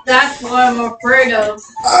 That's what I'm afraid of.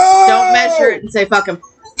 Don't measure it and say fuck him.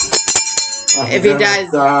 I'm If he gonna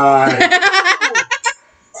dies. die.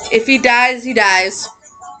 If he dies, he dies.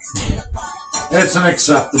 It's an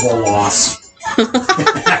acceptable loss.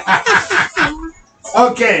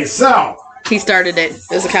 Okay, so He started it. It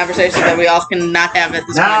was a conversation that we all can not have at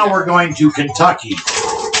this now point. we're going to Kentucky.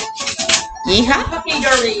 Yeehaw. Fucking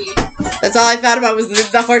dirty. That's all I thought about was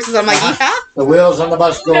the horses. I'm like, yeehaw. The wheels on the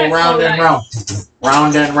bus go That's round so and nice.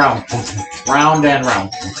 round. Round and round. Round and round.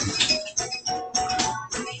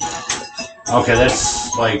 Okay,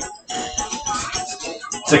 that's like...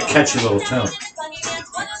 It's a catchy little tune.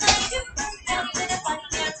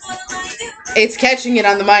 It's catching it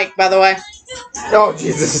on the mic, by the way. Oh,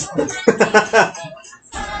 Jesus.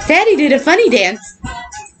 Daddy did a funny dance.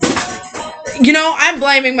 You know, I'm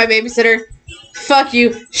blaming my babysitter. Fuck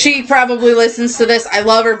you. She probably listens to this. I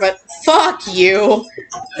love her, but fuck you.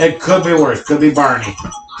 It could be worse. Could be Barney.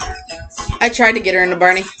 I tried to get her into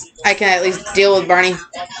Barney. I can at least deal with Barney.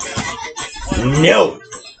 No.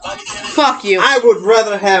 Fuck you. I would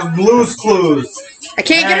rather have Blue's Clues. I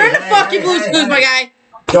can't get her into fucking Blue's Clues, my guy.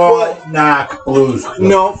 Don't knock Blues Clues.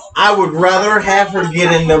 No, I would rather have her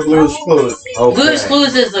get into Blue's Clues. Okay. Blue's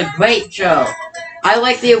Clues is a great show. I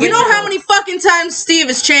like the original. You know how many fucking times Steve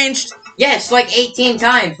has changed? Yes, like 18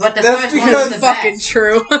 times, but the That's first one because was the Fucking best.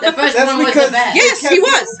 true. The first That's one was because the best. Yes, it kept he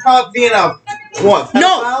was. Caught being a What?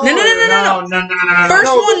 No. First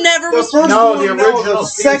No, one never the was. first No, one, the no, original the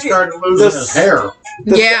Steve second- started losing the his hair.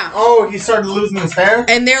 Yeah. Oh, he started losing his hair?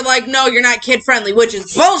 And they're like, no, you're not kid friendly, which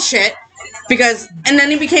is bullshit. Because and then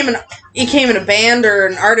he became in a band or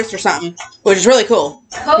an artist or something, which is really cool.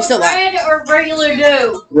 Code still Red or regular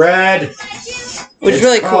do? Red. Which is It's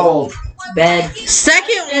really cool. cold. Bed.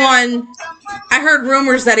 Second one, I heard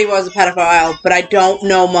rumors that he was a pedophile, but I don't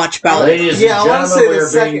know much about it. Ladies Yeah, I and wanna gentlemen, say we the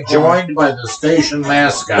are being second one. joined by the station The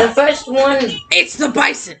mascot. first one. It's the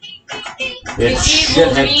bison. It's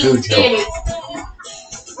Shithead Cujo.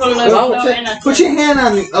 Put your hand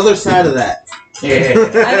on the other side of that. Yeah.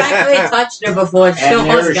 I've actually touched her before. She And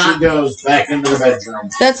almost there she got me. goes back into the bedroom.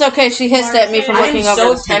 That's okay. She hissed at me from I'm looking over.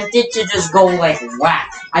 so the screen. tempted to just go like whack.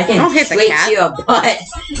 I can Don't hit the straight cat. to your butt.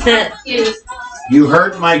 Kitty. You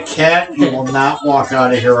hurt my cat, you will not walk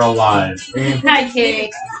out of here alive. Hi,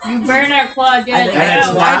 Kitty. You better not claw Dad think And it's I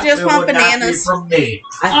out. not, just it want would not be bananas. from me.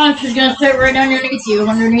 Oh, she's gonna sit right underneath you,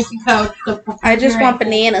 underneath the couch. I just want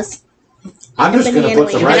bananas. I'm just going to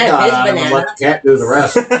put the You red can have dot his on him and banana. let the cat do the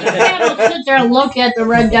rest. The cat will sit there and look at the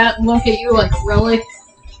red dot and look at you like, really?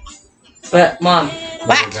 But mom,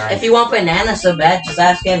 Whack. if you want banana so bad, just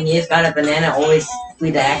ask him. He's got a banana always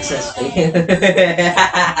free to access for you.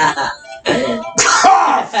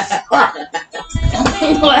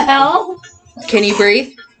 Well, Can you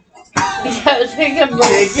breathe? because he can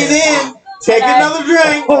Take it in. Take another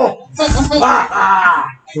drink.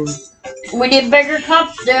 We need bigger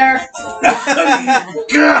cups there.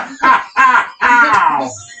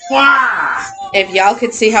 If y'all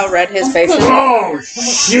could see how red his face is. Oh,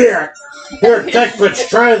 shit. Here, Tech Bitch,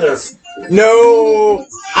 try this. No,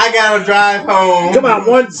 I gotta drive home. Come on,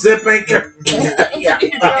 one sip ain't good.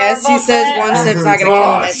 As he says, one sip's not gonna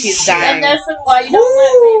kill him as he's And dying. this is why you don't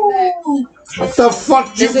let me What the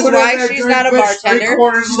fuck This is why she's not a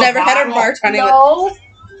bartender. She's never had a pick. bartender. No,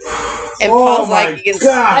 And Oh Paul's my like, it's-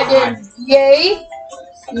 I God. did yay,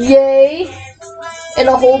 yay, and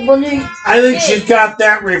a whole bunch of I think she's got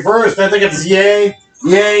that reversed. I think it's yay,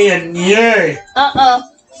 yay, and yay.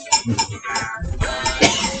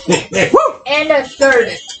 and I stirred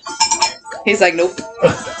it. he's like, nope.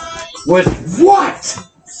 With what?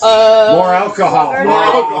 More alcohol. butter- More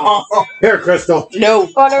alcohol. Here, Crystal. No.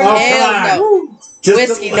 butter- Oh, Hell come no. Just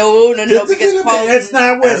Whiskey, a- no, just a because little Paul. bit. It's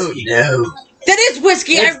not whiskey. No. That is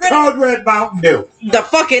whiskey. I It's read Code Red Mountain Dew. it. The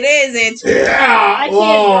fuck it is. It's Yeah. I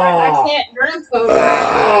Oh. can't drink Code Red.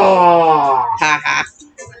 Oh. haha.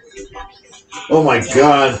 Oh my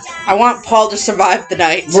God. I want Paul to survive the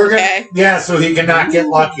night. We're gonna, Okay. yeah, so he cannot get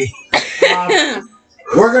lucky.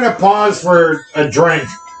 We're gonna pause for a drink.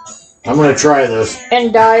 I'm gonna try this.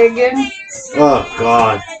 And die again. Oh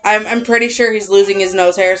God. I'm pretty sure he's losing his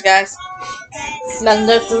nose hairs, guys. Then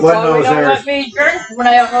this is What why we nose don't hairs? let me drink when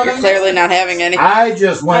I don't know You're them. clearly not having any. I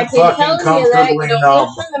just I went can fucking tell you that. comfortably You numb.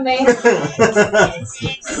 don't listen to me.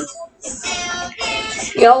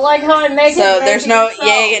 You don't like how I make it? So make there's it no yourself.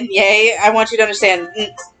 yay and yay. I want you to understand.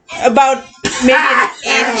 About maybe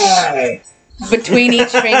an inch between each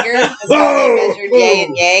finger is how they measured yay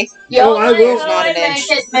and yay. You don't Oh, I like will. how Not I an inch.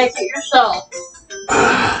 make it yourself.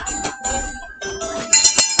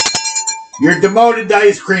 You're demoted to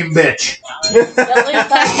ice cream, bitch. At least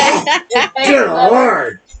I can. Good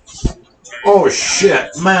Lord. Oh shit,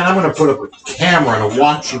 man! I'm gonna put up a camera to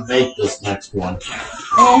watch you make this next one.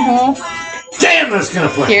 Damn, that's gonna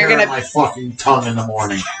put You're hair gonna- on my fucking tongue in the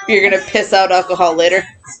morning. You're gonna piss out alcohol later.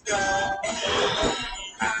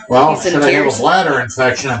 Well, He's in should I have tears. a bladder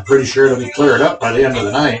infection? I'm pretty sure it'll be cleared up by the end of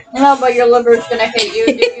the night. No, but your liver's gonna hate you.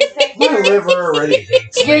 Did you take My your, liver already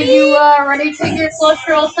hates me. did you already take your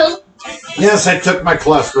cholesterol pill? Yes, I took my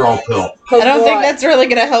cholesterol pill. I don't think that's really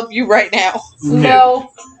gonna help you right now.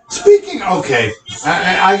 No. Speaking, okay,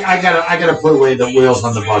 I gotta put away the wheels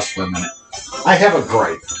on the bus for a minute. I have a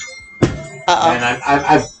gripe, and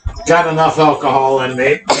I've got enough alcohol in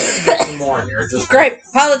me. Get some more here. Just Great.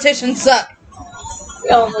 Politicians suck. We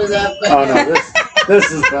all knew that, but Oh no,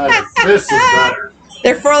 this is better. This is better.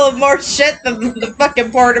 They're full of more shit than the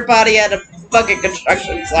fucking porta potty at a fucking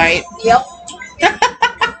construction site. yep.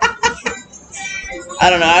 I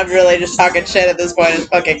don't know. I'm really just talking shit at this point. It's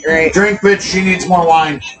fucking great. Drink, bitch. She needs more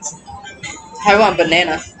wine. I want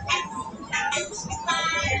banana.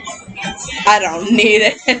 I don't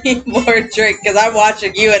need any more drink because I'm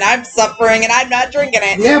watching you and I'm suffering and I'm not drinking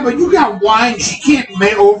it. Yeah, but you got wine. She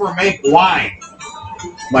can't overmake wine.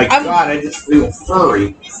 My God, I just feel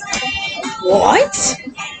furry. What?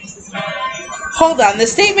 Hold on. The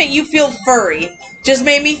statement "you feel furry" just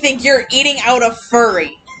made me think you're eating out a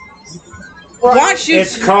furry. Watch you.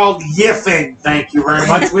 It's called yiffing. Thank you very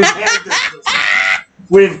much. We've had this.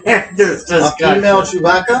 We've had this A female discussion.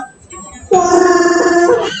 Chewbacca?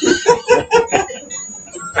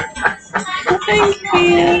 I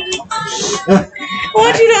can't. I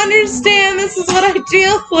want you to understand this is what I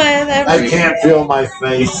deal with. I can't feel my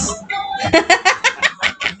face.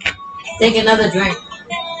 Take another drink.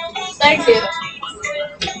 Thank you.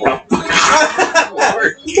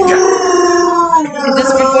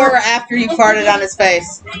 Just before or after you farted on his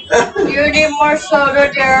face. You need more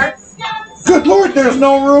soda, Derek. Good Lord, there's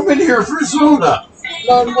no room in here for soda.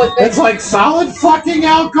 No, It's like solid fucking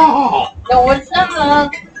alcohol. no, it's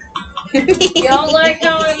not. You don't like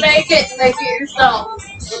how I make it yourself.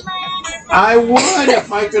 I would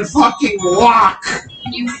if I could fucking walk.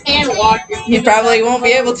 You can walk. You probably won't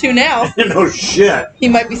be able to now. No shit. You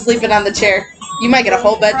might be sleeping on the chair. You might get a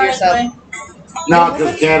whole bed to yourself. No,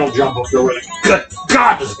 because Cat will jump up there with it. Good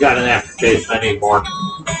God, this got an aftertaste. I need more.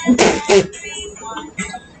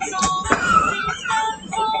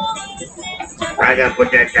 I gotta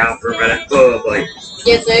put that down for a minute. Oh boy.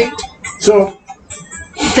 You think? So,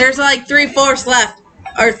 There's like 3/4 left.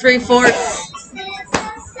 Or 3/4.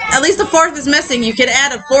 At least a fourth is missing. You could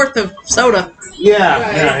add a fourth of soda.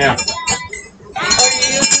 yeah.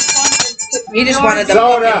 You just wanted the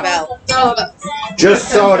Soda. fucking bell. Soda. Just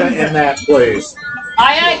soda in that, please.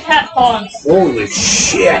 I had cat pawns. Holy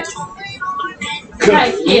shit.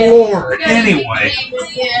 Good Yeah. Lord. Anyway,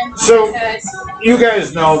 so you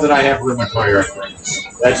guys know that I have rheumatoid arthritis.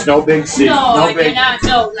 That's no big secret. No, I No big. did not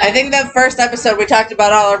know that. I think that first episode we talked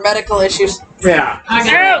about all our medical issues. Yeah. I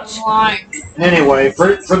got it wrong. Anyway,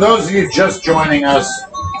 for those of you just joining us,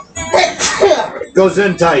 goes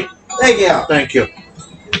in tight. Thank you. Thank you.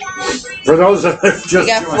 For those of us We just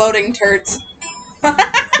got joining, floating turds.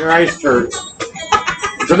 they're ice turds.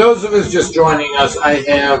 For those of us just joining us, I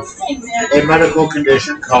have a medical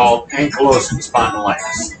condition called ankylosing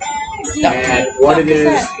spondylitis. And what it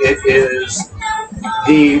is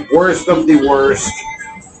the worst of the worst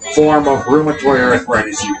form of rheumatoid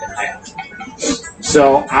arthritis you can have.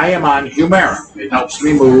 So I am on Humira. It helps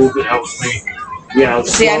me move. It helps me,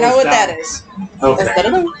 See, I know slows what down. that is.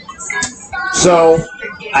 Okay. So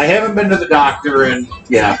I haven't been to the doctor in,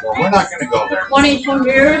 well, we're not going to go there. 22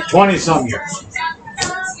 years. 20 some years.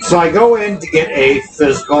 So I go in to get a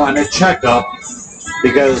physical and a checkup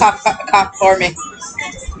because Cough for me.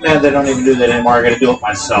 they don't even do that anymore. I got to do it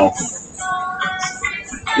myself.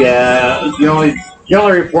 Yeah, you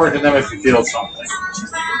only report to them if you feel something.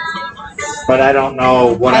 But I don't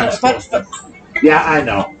know what I'm supposed to. Yeah, I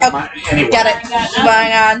know. Oh, Anyway. Got it.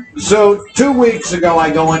 Bang on. So 2 weeks ago, I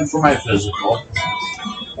go in for my physical,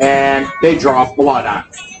 and they draw blood on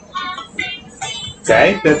me.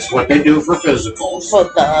 Okay, that's what they do for physicals.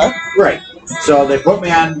 What the? Right. So they put me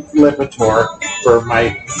on Lipitor for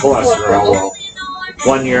my cholesterol. Well,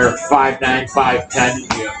 1 year, 5'9",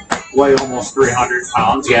 5'10", you weigh almost 300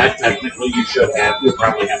 pounds. Yeah, technically you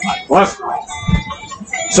probably have high cholesterol.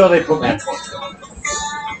 So they put me on cholesterol.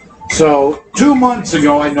 So 2 months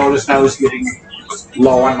ago, I noticed I was getting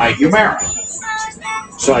low on my Humira.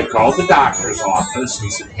 So I called the doctor's office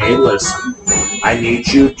and said, "Hey, listen, I need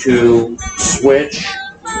you to switch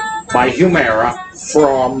my Humira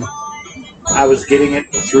from I was getting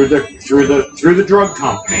it through the drug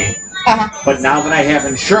company, but now that I have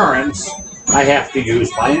insurance, I have to use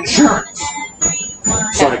my insurance."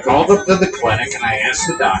 So I called up to the clinic and I asked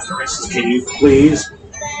the doctor, I said, "Can you please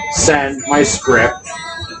send my script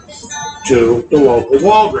to the local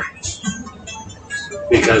Walgreens?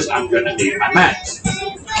 Because I'm going to need my meds."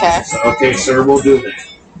 Okay. So, "Okay, sir, we'll do that."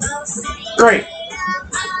 Great.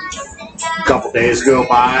 A couple days go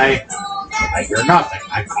by, I hear nothing.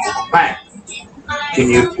 I call them back. "Can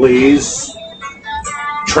you please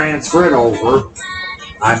transfer it over?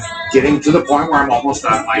 I'm getting to the point where I'm almost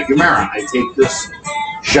out of my Humira. I take this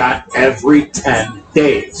shot every 10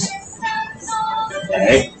 days.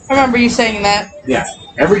 Okay? I remember you saying that. Yeah.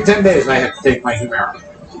 Every 10 days I have to take my Humira."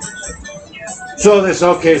 So they say,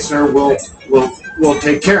 "Okay, sir, we'll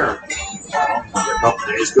take care of it." Well, another couple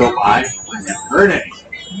days go by, I haven't heard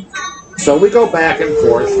anything. So we go back and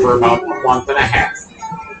forth for about a month and a half.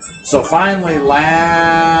 So finally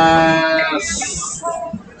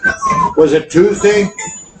was it Tuesday,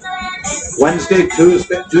 Wednesday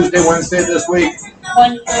this week?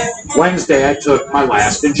 Wednesday I took my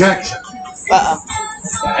last injection.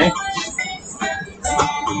 Okay?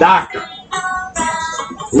 "Doctor,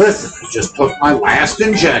 listen, I just took my last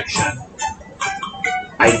injection.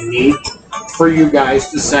 I need for you guys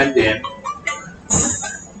to send in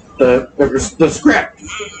the script."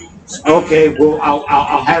 "Okay, well,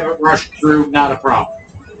 I'll have it rushed through, not a problem."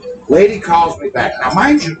 Lady calls me back. Now,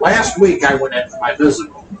 mind you, last week I went in for my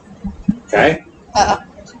physical. Okay?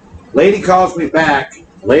 Lady calls me back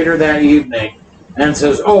later that evening and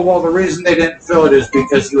says, oh, well, the reason they didn't fill it is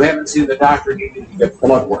because you haven't seen the doctor and you need to get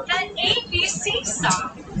blood work. An ABC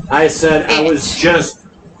song. I said I was just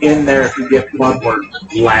in there to get blood work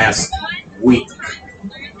last week.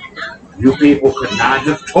 You people could not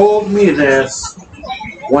have told me this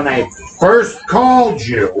when I first called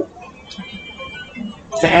you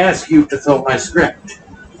to ask you to fill my script.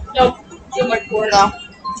 Nope. Too much work. No.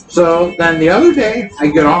 So then the other day, I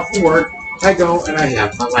get off of work, I go and I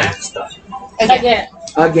have my labs done. Again.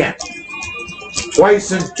 Again.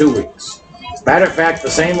 Twice in 2 weeks. Matter of fact, the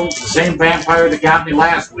same vampire that got me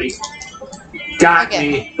last week got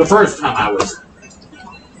me the first time I was there.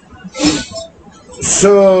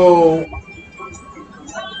 So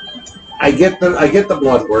I get the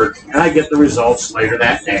blood work and I get the results later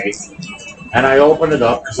that day. And I open it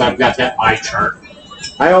up because I've got that eye chart.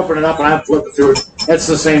 I open it up and I'm flipping through it. It's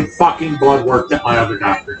the same fucking blood work that my other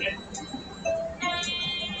doctor did.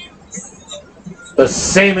 The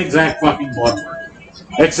same exact fucking blood work.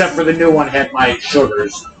 Except for the new one had my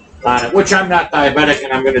sugars on it, which I'm not diabetic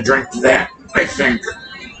and I'm going to drink that, I think.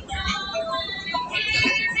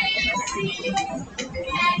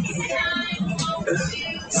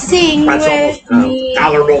 Sing That's with almost me.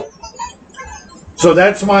 tolerable. So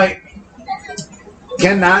that's my...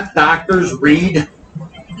 Cannot doctors read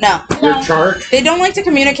No. your chart? They don't like to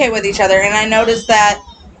communicate with each other, and I noticed that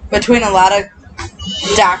between a lot of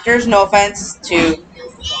doctors, no offense to...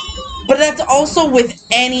 But that's also with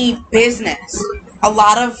any business. A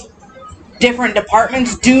lot of different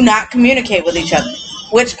departments do not communicate with each other,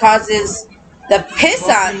 which causes the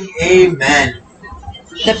piss-on... Amen.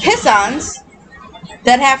 The piss-ons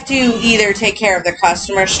that have to either take care of the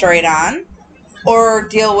customer straight on or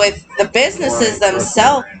deal with the businesses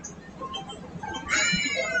themselves.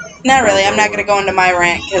 Not really. I'm not going to go into my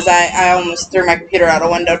rant because I almost threw my computer out a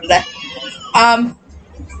window today.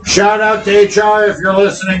 Shout out to HR if you're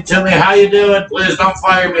listening to me. How you doing? Please don't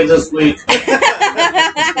fire me this week.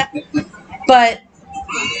 But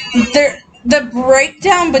the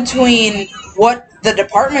breakdown between what the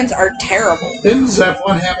departments are terrible. Didn't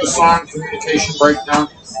Zeppelin have a song, Communication Breakdown?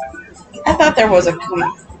 I thought there was a...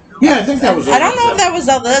 Yeah, I think that was. I don't know if that was...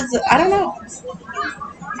 I don't know.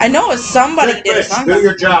 I know it was somebody Rick did a Fish, song. do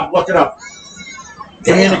your job. Look it up.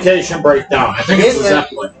 Communication Breakdown. I think it's a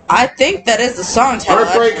Zeppelin. I think that is the song title.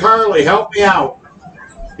 Heartbreak Harley, help me out.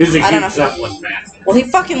 He's a I don't huge know. Zeppelin fan. Well, he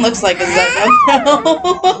fucking looks like a Zeppelin.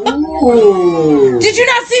 Ooh. Did you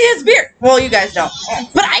not see his beard? Well, you guys don't.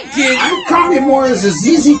 But I did. I'm probably more as a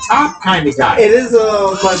ZZ Top kind of guy. It is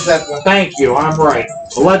a Led Zeppelin. Thank you, I'm right.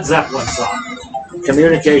 It's a Led Zeppelin song.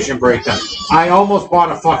 Communication Breakdown. I almost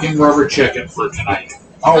bought a fucking rubber chicken for tonight.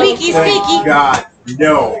 Oh, Squeaky, thank squeaky. God,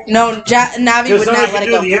 no. No, Navi Because would then I not let could it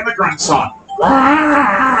do go. the immigrant song.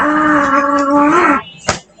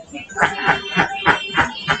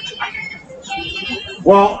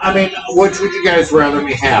 Well, I mean, which would you guys rather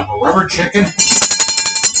me have? A rubber chicken?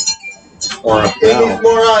 Or a It needs bell?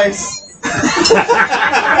 more ice.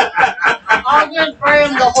 I'll just bring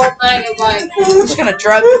him the whole thing of like. I'm just gonna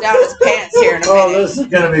drug down his pants here in a Oh, minute. this is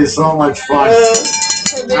going to be so much fun.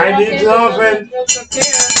 I need nothing.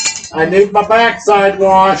 I need my backside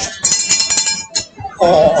washed.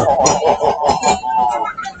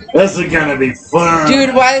 This is going to be fun.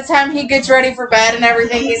 Dude, by the time he gets ready for bed and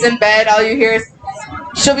everything, he's in bed, all you hear is,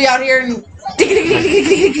 she'll be out here and, I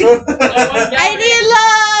need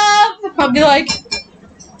love! I'll be like,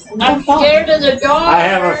 I'm scared of the dog. I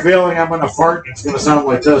have a feeling I'm going to fart and it's going to sound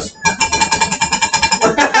like this.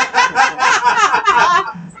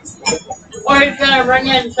 Or he's gonna ring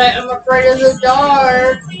in and say, I'm afraid of the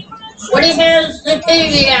dark. When he has the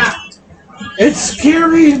TV out. It's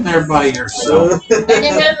scary in there by yourself. And he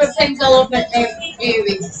has a pink elephant named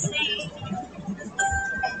Stevie.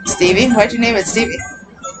 Stevie? Why'd you name it Stevie?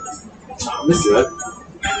 Sounds good.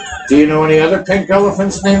 Do you know any other pink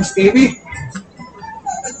elephants named Stevie?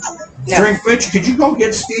 No. Drink bitch, could you go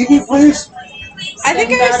get Stevie, please? I think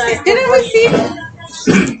didn't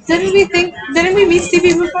we meet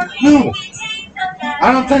Stevie before? No.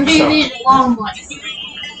 I don't think so. Stevie's long one.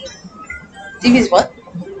 Stevie's what?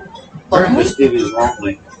 Apparently Stevie's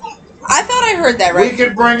lonely. I thought I heard that We right.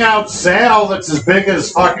 could bring out Sal that's as big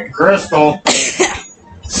as fucking Crystal.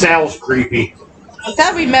 Sal's creepy. I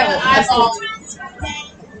thought we met with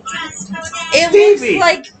It Stevie. looks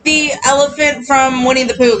like the elephant from Winnie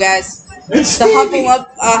the Pooh, guys. It's The Stevie.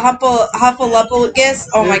 Hufflepuffalus.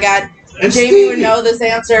 Oh my god. It's Jamie would Stevie. know this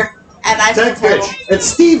answer, and I feel Tech terrible. bitch. It's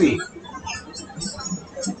Stevie.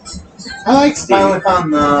 I like Stevie. Finally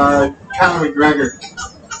found Conor McGregor.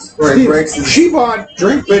 Where he breaks his...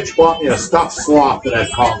 Drink Bitch bought me a stuffed sloth that I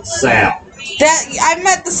called Sal. That I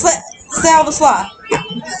met the Sal the Sloth.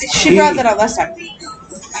 She brought that up last time.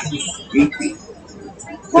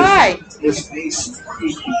 Why? His face.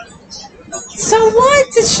 So what?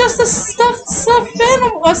 It's just a stuffed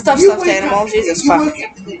animal. A stuffed animal. Jesus fuck.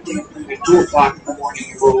 2 o'clock in the morning,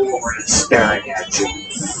 you roll over and it's staring at you.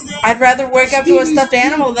 I'd rather wake up to a stuffed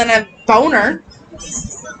animal than a boner.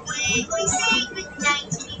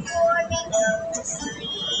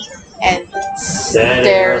 And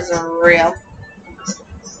there's a real.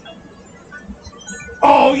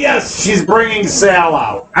 Oh yes, she's bringing Sal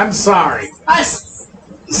out. I'm sorry.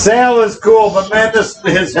 Sal is cool, but man,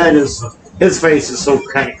 his face is so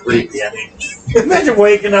kind of creepy. I mean, imagine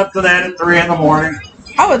waking up to that at 3 in the morning.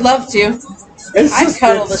 I would love to. I'd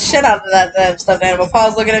cuddle the shit out of that stuffed animal.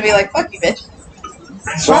 Paul's looking at me like, fuck you, bitch.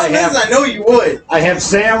 So I know you would. I have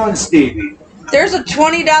Sal and Stevie. There's a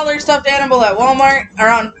 $20 stuffed animal at Walmart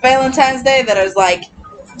around Valentine's Day that is like...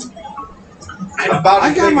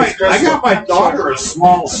 I got my daughter a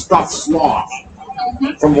small stuffed sloth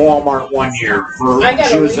from Walmart one year for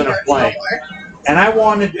she was in a play. And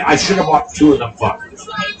I should have bought 2 of them fuckers.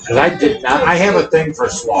 Because I did not, I have a thing for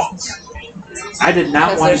sloths. I did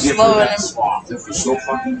not want to give her that sloth. It was so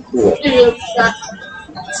fucking cool.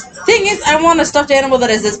 Thing is, I want a stuffed animal that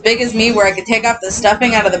is as big as me where I could take off the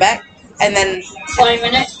stuffing out of the back and then climb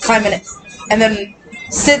in it. And then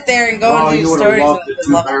sit there and go into you would stories. have loved the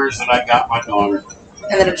 2 bears that I got my daughter.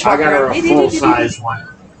 And then I got her a full-size one.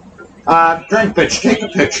 Drink Bitch, take a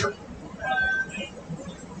picture.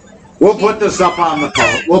 We'll put this up on the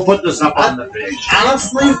phone. We'll put this up on the page.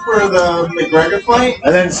 Honestly, for the McGregor fight,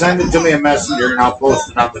 and then send it to me in Messenger, and I'll post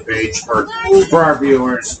it on the page for our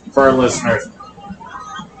viewers, for our listeners.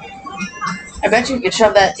 I bet you could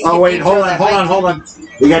shove that. Oh wait, hold on.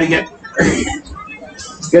 We gotta get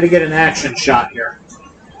an action shot here.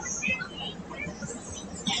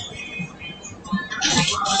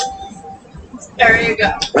 There you go.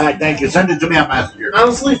 All right, thank you. Send it to me on Messenger.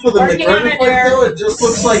 honestly, for the McGregor fight, though, it just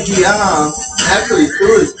looks like he, after he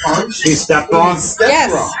threw his punch, He stepped wrong,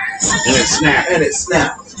 Yes. wrong, and it snapped. and it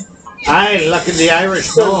snapped. Aye, luck in the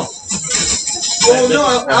Irish bull. Well,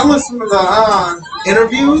 no, I listened to the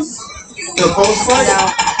interviews, the post-fight,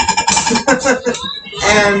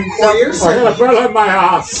 and Poirier I said, got a bell in my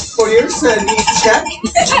house. he checked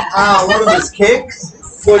one of his kicks,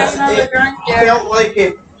 which it felt like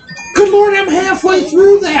it. Good Lord, I'm halfway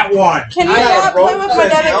through that one. Can you I not have play broke with my my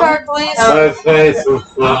debit nail. card, please? My face was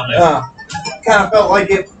funny. Kind of felt like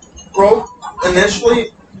it broke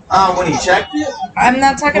initially when he checked it. I'm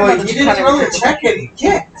not talking Well, about the he didn't really check any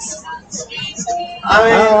kicks. I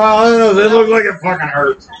mean, It looked like it fucking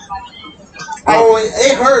hurt. oh,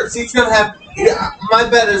 it hurts. He's gonna have. My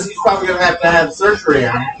bet is he's probably gonna have to have surgery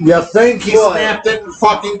on it. You think he What? snapped it in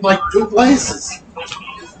fucking like 2 places?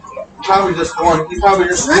 Probably just one. He probably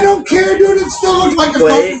just. I don't care, dude. It still looks like a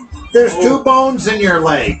fucking. There's 2 bones in your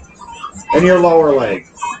leg, in your lower leg.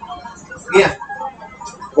 Yeah.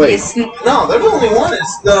 Wait, No, there's only one.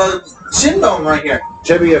 It's the shin bone right here.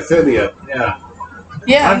 tibia, fibia. Yeah.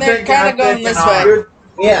 Yeah, I'm and they're thinking- kind I'm of going thinking, this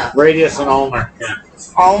way. Yeah. Radius and ulnar. Yeah.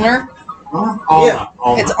 Ulnar? Ulnar.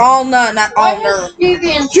 Ulnar. It's ulna, not ulnar.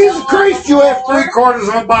 Jesus Christ, you have 3/4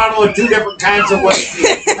 of a bottle of 2 different kinds of whiskey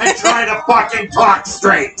and try to fucking talk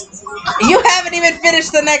straight. You haven't even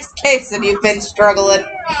finished the next case and you've been struggling.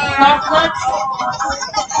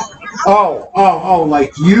 Oh,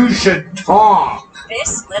 like you should talk.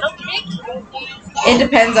 This little pig. It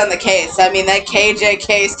depends on the case. I mean, that KJ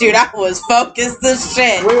case, dude, I was focused as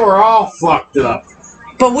shit. We were all fucked up.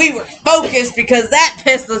 But we were focused because that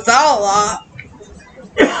pissed us all off.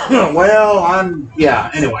 Well,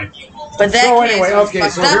 anyway. But that So case anyway, was okay,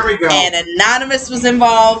 fucked so here up, we go. and Anonymous was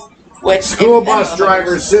involved, which... School bus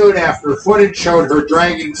driver sued after footage showed her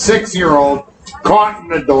dragging 6-year-old caught in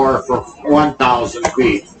the door for 1,000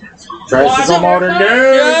 feet. Tries to come out and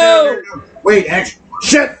No. Wait, actually,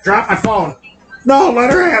 shit, drop my phone. No,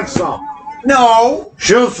 let her have some. No.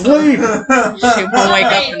 She'll sleep. She won't wake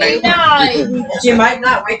up tonight. She might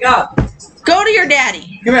not wake up. Go to your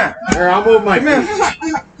daddy. Come here. Here, I'll move my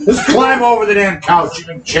feet. Just climb over the damn couch. You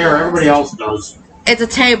can chair. Everybody else does. It's a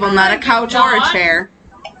table, not a couch or a chair.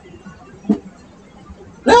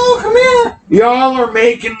 No, come here. Y'all are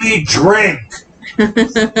making me drink.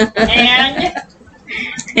 And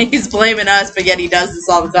He's blaming us, but yet he does this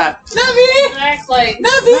all the time. exactly.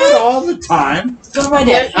 Not all the time. Go to my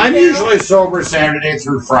dad. I'm usually sober Saturday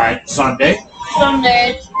through Friday, Sunday. Some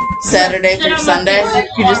days. Saturday through Sunday.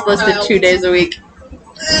 You just listed 2 days a week.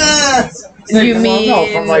 You Well,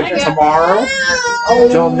 no, from like mean tomorrow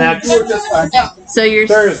till next You were just fine. so you're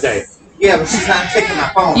Thursday. Yeah, but she's not taking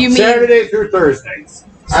my phone. you mean Saturday through Thursday.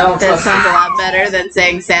 I don't that trust sounds a lot better than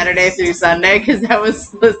saying Saturday through Sunday because that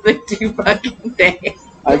was listening to fucking day.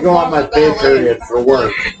 I go on my pay period for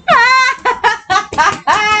work.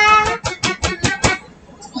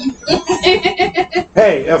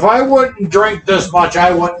 Hey, if I wouldn't drink this much,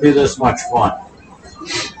 I wouldn't be this much fun.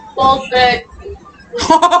 Bullshit.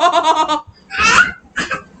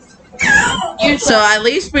 You So at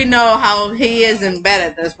least we know how he is in bed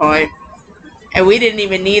at this point. And we didn't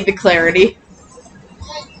even need the clarity.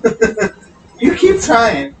 You keep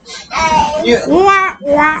trying. You, Wah,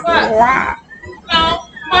 wah, wah. no,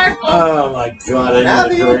 Marco. Oh my god, I Now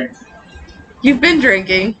need a you- drink. You've been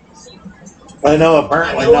drinking. I know,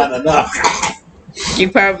 apparently not enough.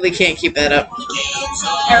 You probably can't keep that up.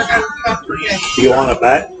 Do you want to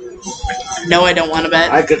bet? No, I don't want to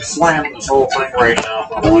bet. I could slam this whole thing right now.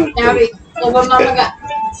 if I wanted to. Abby, look what Mama got.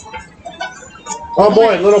 Oh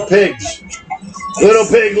boy, little pigs. Little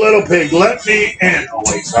pig, let me in. Oh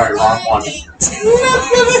wait, sorry, wrong one.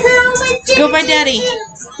 Go by Daddy.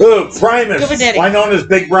 Ooh, Primus, Go with Daddy. why known as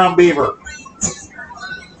Big Brown Beaver.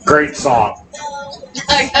 Great song.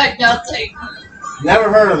 I got nothing.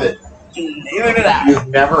 never heard of it. Neither did I. You've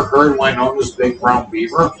never heard why known as Big Brown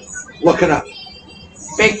Beaver? Look it up.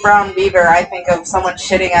 Big brown beaver, I think of someone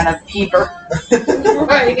shitting on a beaver.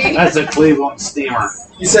 Right. That's a Cleveland steamer.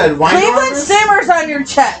 You said wine Cleveland orders? Steamer's on your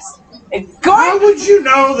chest. How would you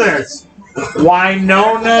know this? Why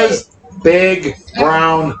known as Big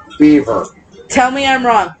Brown Beaver? Tell me I'm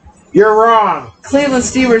wrong. You're wrong. Cleveland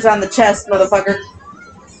Steamer's on the chest, motherfucker.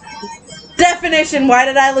 Definition, why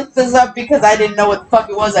did I look this up? Because I didn't know what the fuck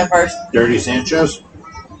it was at first. Dirty Sanchez?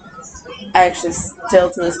 I actually still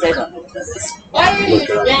to this day don't know what this is. Why are you Look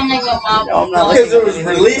it up. standing up? No, I'm not Because looking it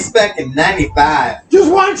was released back in '95.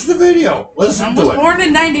 Just watch the video. Listen I to was it. born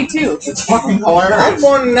in 92. It's fucking I'm hilarious.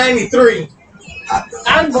 born in '93.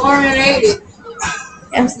 I'm born in 80.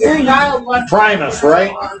 I'm 30. Child one. Primus,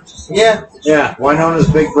 right? Yeah. Yeah, why known as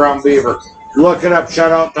Big Brown Beaver. Look it up.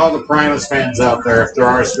 Shout out to all the Primus fans out there if there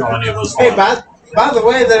are still any of us. Hey, left. by the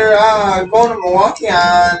way, they're going to Milwaukee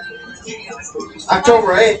on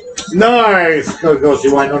October 8th. Nice. Go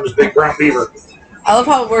see why known as Big Brown Beaver. I love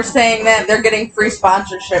how we're saying that they're getting free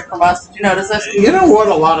sponsorship from us. Did you notice this? You know what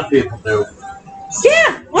a lot of people do?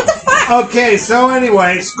 Yeah, what the fuck? Okay, so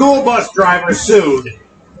anyway, school bus driver sued.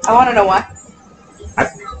 I want to know why.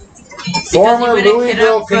 Former you didn't Louisville,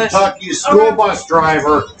 get up, Chris. Kentucky school bus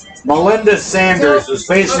driver Melinda Sanders is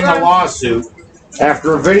facing a lawsuit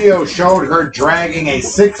after a video showed her dragging a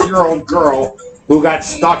 6-year-old girl who got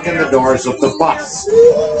stuck in the doors of the bus.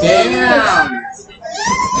 Damn.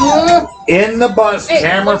 In the bus,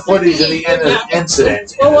 camera footage of the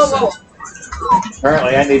incident. Whoa, whoa, whoa.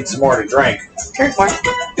 Apparently, I need some more to drink. Drink more.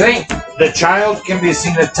 Drink. The child can be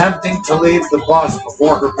seen attempting to leave the bus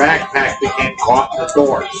before her backpack became caught in the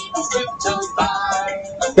doors.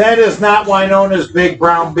 That is not why known as Big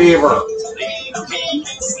Brown Beaver.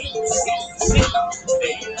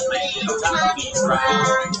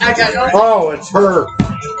 I got no. Oh, it's her.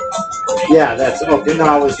 Yeah, that's okay. No,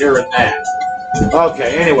 I was hearing that.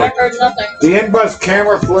 Okay, I anyway. heard nothing. The in-bus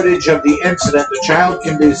camera footage of the incident, the child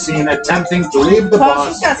can be seen attempting to leave the Well,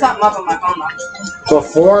 she's bus got something up on my phone now.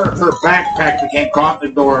 before her backpack became caught in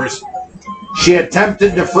the doors. She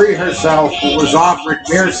attempted to free herself, but was offered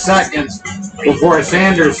mere seconds before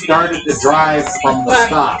Sanders started to drive from the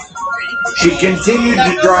stop. She continued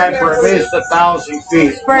to drive for at least 1,000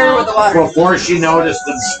 feet Spray her with the water. before she noticed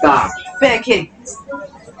and stopped. Bad kitty.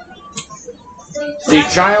 The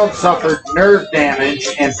child suffered nerve damage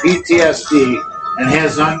and PTSD and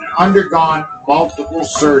has undergone multiple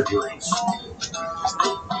surgeries.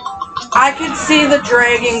 I could see the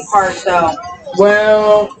dragging part though.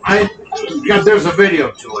 Well, there's a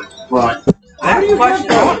video to it, but I have a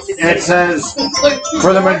question. I want to see the it says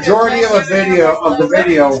for the majority of the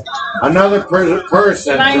video, another person,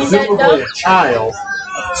 presumably a child,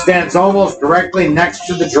 stands almost directly next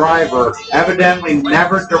to the driver, evidently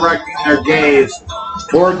never directing their gaze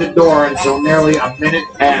toward the door until nearly a minute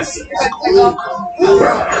passes.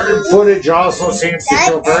 Footage also seems to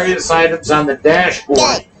show various items on the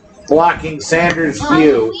dashboard blocking Sanders'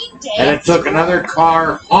 view, and it took another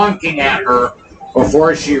car honking at her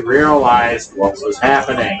before she realized what was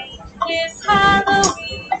happening.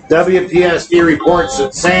 WPSD reports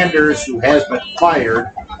that Sanders, who has been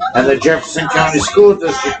fired, and the Jefferson County School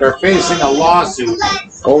District are facing a lawsuit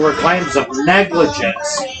over claims of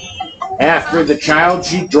negligence after the child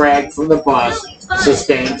she dragged from the bus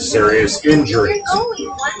sustained serious injuries.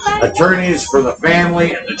 Attorneys for the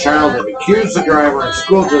family and the child have accused the driver and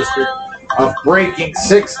school district of breaking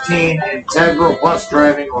 16 integral bus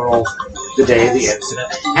driving rules the day the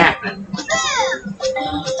incident happened.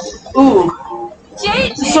 Ooh.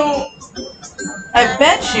 So, I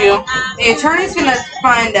bet you the attorney's gonna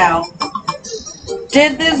find out,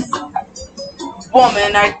 did this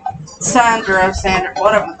woman, Sandra,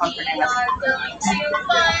 whatever the fuck her name is,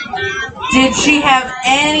 did she have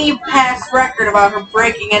any past record about her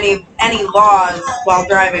breaking any laws while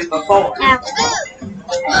driving before?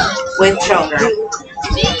 With children.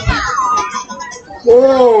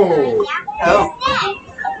 Whoa! Oh.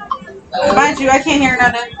 Mind you, I can't hear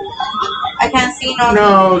nothing. I can't see nothing.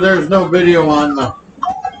 No, there's no video on the...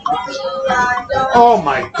 Oh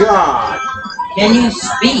my god! Can you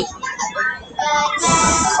speak?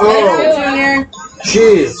 Oh, Junior.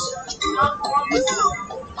 jeez.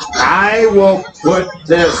 I will put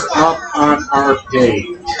this up on our page.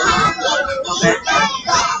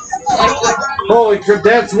 Holy crap,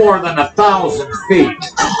 that's more than 1,000 feet.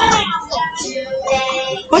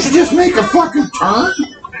 Let's just make a fucking turn.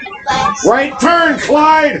 Right turn,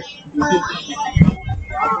 Clyde!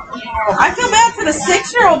 I feel bad for the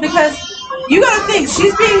 6-year-old because you gotta think,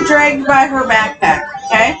 she's being dragged by her backpack,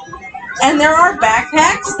 okay? And there are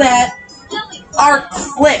backpacks that are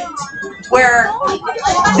clipped, where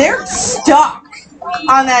they're stuck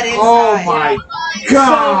on that inside. Oh my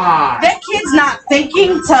god! So, that kid's not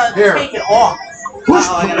thinking to Here. take it off. Push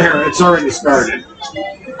there, it's already started.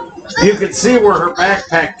 You can see where her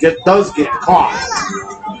backpack does get caught.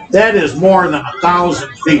 That is more than 1,000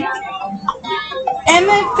 feet. And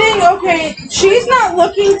the thing, okay, she's not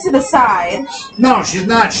looking to the side. No, she's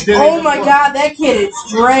not. She didn't Oh even my look. god, that kid is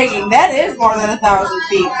dragging. That is more than 1,000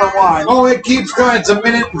 feet for one. Oh, it keeps going. It's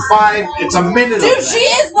 1:05. It's a minute. Dude, of she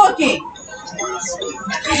is looking.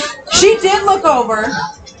 She did look over.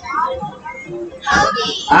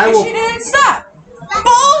 I And will. she didn't stop.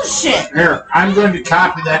 Bullshit. Here, I'm going to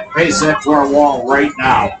copy that and paste that to our wall right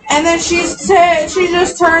now. And then she's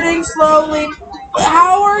just turning slowly.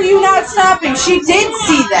 How are you not stopping? She did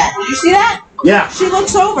see that. Did you see that? Yeah. She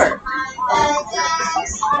looks over.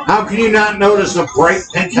 How can you not notice a bright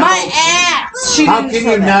pink? My ass. She How didn't can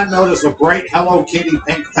see you that. not notice a bright Hello Kitty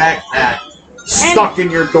pink backpack stuck in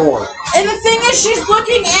your door? And the thing is, she's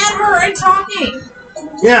looking at her and talking.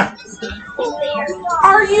 Yeah.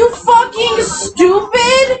 Are you fucking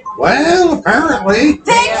stupid? Well, apparently.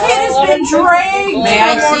 That kid has been dragged. May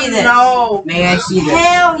I see this? No. May I see this?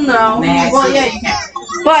 Hell no. May I Well, see yeah, this? you can.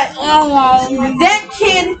 But that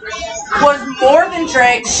kid was more than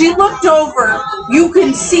dragged. She looked over. You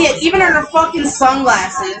can see it, even in her fucking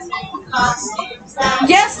sunglasses.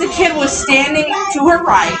 Yes, the kid was standing to her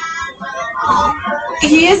right.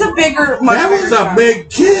 He is a much That bigger was a child. big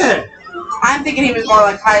kid. I'm thinking he was more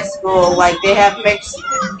like high school, like they have mixed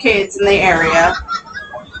kids in the area.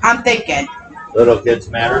 I'm thinking. Little kids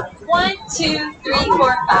matter. 1, 2, 3, 4,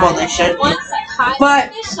 5. Well, they should. Once I caught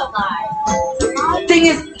But- initialized. Thing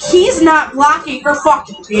is, he's not blocking her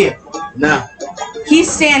fucking view. No. He's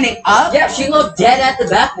standing up. Yeah, she looked dead at the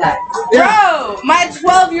backpack. Bro, my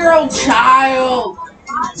 12-year-old child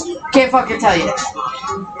can't fucking tell you that.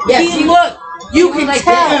 Yeah, He look, you she can was like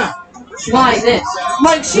tell. Yeah. She went like this.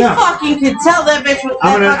 Like she Yeah. fucking could tell that bitch was.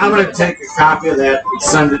 I'm gonna take a copy of that and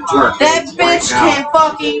send it to her. That bitch can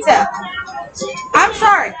fucking tell. I'm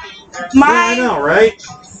sorry. Yeah, I My know, right?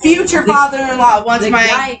 future father-in-law, once The my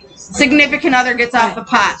guy, significant other gets off the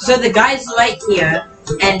pot. so the guy's right here,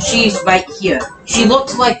 and she's right here. She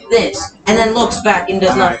looks like this, and then looks back and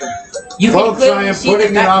does Alright. nothing. You Folks, can I clearly am see the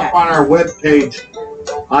putting it up backpack. on our webpage,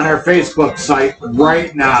 on our Facebook site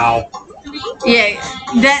right now. Yeah,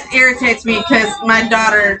 that irritates me because my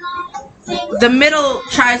daughter, the middle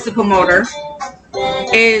tricycle motor,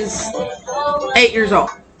 is 8 years old.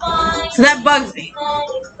 So that bugs me.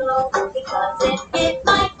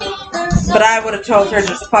 But I would have told her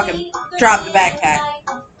just fucking drop the backpack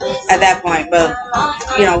at that point. But,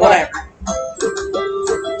 you know, whatever.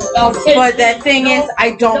 No, kids, But that thing is,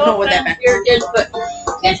 I don't know what that offense backpack to your kids,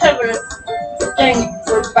 but kids have a thing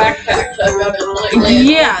for backpacks. I've noticed lately.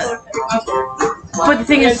 Yeah. But the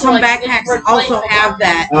thing is, some backpacks also have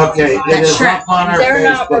that. Okay, it That's is true. up on our They're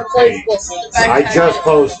not Facebook page. replaceable. I just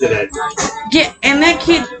posted it. Yeah, and that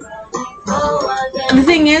kid. The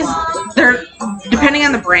thing is, they're depending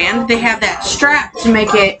on the brand, they have that strap to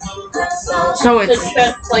make it so The it's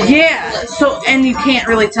chest plate. yeah. So and you can't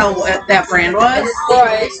really tell what that brand was.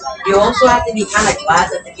 Right. You also have to be kind of glad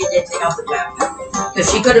that the kid didn't take off the backpack.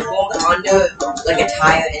 Because she could have walked under like a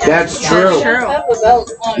tire. And That's everything. true. True. Have a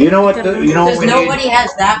belt on. You know what? You know what Because we need? nobody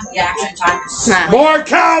has that reaction time. Nah. More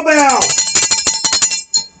cowbell.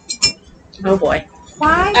 Oh boy.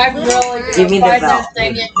 Why? I'm really Give me the find belt. this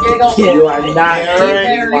thing and jiggle. You are not Eric,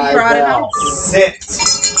 taking my brought it bell. Sit. You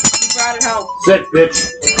brought it home. Sit, bitch.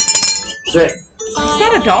 Sit. It's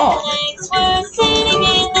not a doll.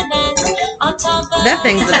 That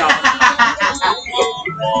thing's a doll.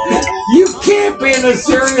 You can't be in a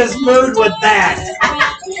serious mood with that.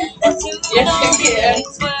 Yes, you can.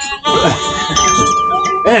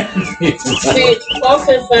 She's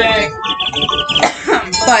focusing.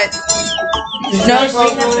 But no,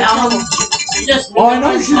 Just Oh, I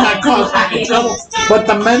know she's not causing any trouble, but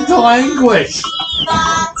the mental anguish.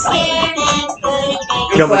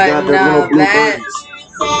 Oh my God, they're little blue that- birdies.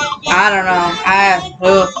 I don't know.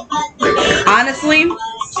 Honestly,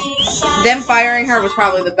 them firing her was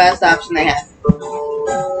probably the best option they had.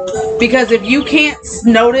 Because if you can't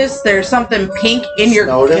notice there's something pink in your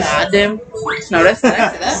Snotus? goddamn Snotus, did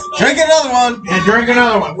I say that? Drink another one. And drink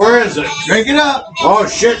another one. Where is it? Drink it up. Oh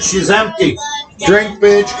shit, she's empty. Drink,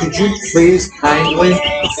 bitch. Could you please kindly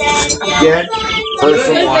get her some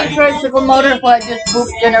This wine? tricycle motorcycle just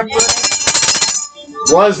booped in her foot.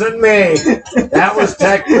 Wasn't me. That was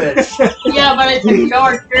Tech Bitch. Yeah, but it's in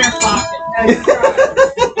George Fair pocket.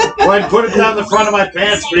 Well, I'd put it down the front of my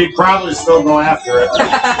pants, but he'd probably still go after it.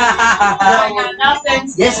 I got nothing.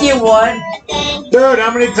 Yes, you would. Dude, how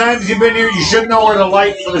many times you been here? You should know where the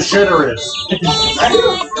light for the shitter is.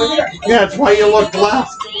 Yeah, that's why you look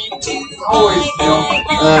left.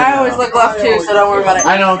 I always look left too, so don't worry about it.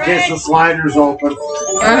 I know in case the slider's open.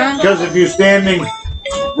 Uh-huh. Because if you're standing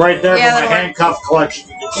right there Yeah, with my that handcuff clutch, you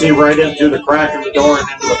can see right into the crack in the door and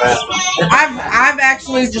into the bathroom. I've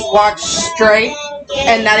actually just walked straight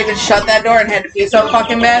and not even shut that door and had to pee so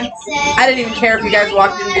fucking bad. I didn't even care if you guys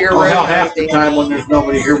walked into your Well, room. hell, or half the anything. time when there's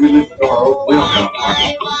nobody here, we leave the door open. We don't have a car.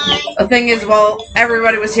 The thing is, well,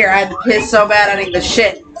 everybody was here. I had to piss so bad I needed the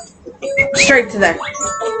shit. Straight to there.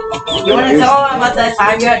 You want to tell them about that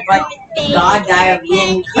time you had like God diarrhea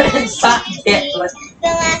and you couldn't stop it, but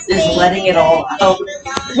just letting it all out.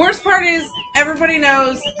 Worst part is, everybody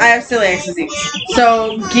knows I have celiac disease.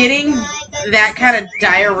 So getting that kind of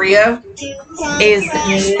diarrhea is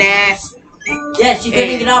nasty. Yeah, she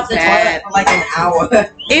couldn't get off the Bad. toilet for like an hour.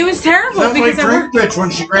 It was terrible Sounds like because I Drink Bitch when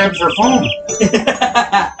she grabs her phone.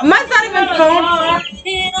 mine's not even phone.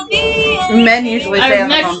 Men usually stay I on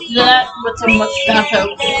the phone. mixed that with some Moscato.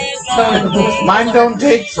 Mine don't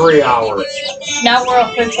take 3 hours. Now we're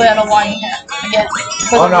officially out of wine again.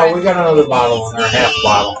 Oh no, we got another bottle in there, half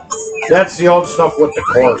bottle. That's the old stuff with the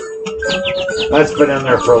cork. That's been in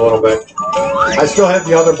there for a little bit. I still have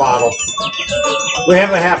the other bottle. We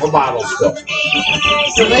have a half a bottle still.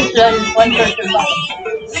 So this is one person box.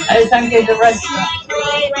 I just emptied the red stuff.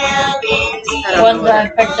 Ones that I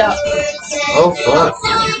picked up. Oh fuck.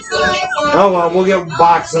 Oh well, we'll get a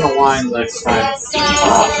box and a wine next time.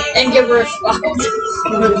 And give her a spot.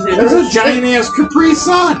 There's a giant ass Capri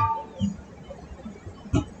Sun.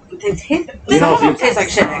 They taste, You know, some of them taste like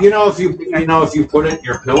shit. You know if you put it in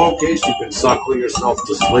your pillowcase, you can suckle yourself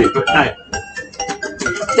to sleep at night.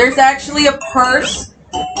 There's actually a purse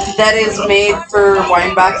that is made for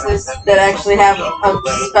wine boxes that actually have a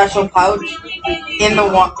special pouch in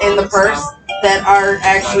the purse that are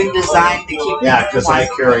actually designed to keep. Yeah, because I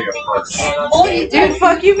carry a purse. Dude,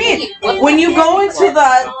 fuck you mean? When you go into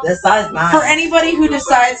the This size mine. for anybody who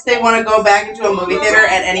decides they want to go back into a movie theater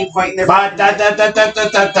at any point in their But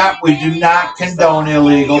we do not condone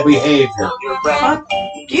illegal behavior.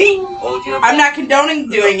 I'm not condoning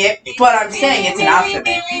doing it, but I'm saying it's an option.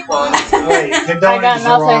 Wait, condoning is the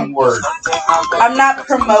wrong word. I'm not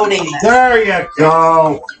promoting that. There you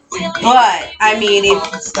go. But I mean, if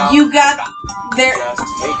you got there,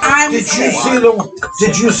 I'm Did you saying.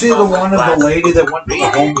 see the one of the lady that went to the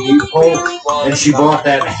Home Depot and she bought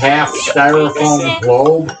that half styrofoam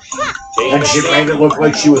globe and she made it look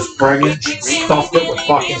like she was pregnant? She stuffed it with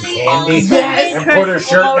fucking candy and put her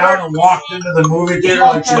shirt down and walked into the movie theater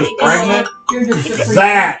like she was pregnant.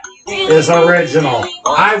 That is original.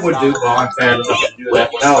 I would do. Well, I'm fat enough to do that.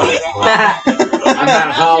 No, I'm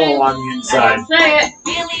not hollow on the inside. Say it.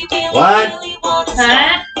 What?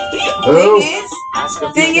 Huh? Who?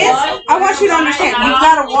 Thing is, I want you to understand, you've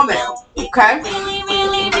got a woman, okay?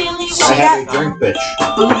 She I have got a drink bitch.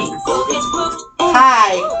 booties.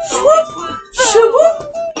 Hi. Swoop. Swoop.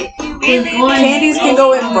 Candies can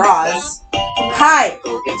go in bras. Hi.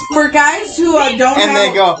 For guys who don't And have...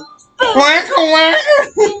 they go, wacka wacka.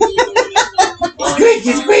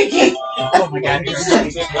 Squeaky, squeaky. Oh my god.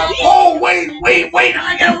 Oh, wait Wait.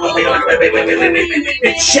 I got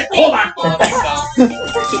wait. Shit, hold on.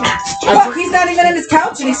 Oh, he's not even in his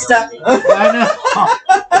couch and he's stuck. I know.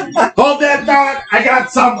 Hold that thought. I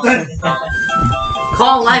got something.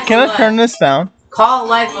 Call Life Can I Alert. turn this down? Call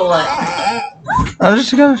Life Alert. I'm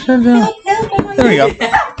just gonna turn it down. There we go.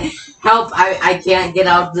 Help! I can't get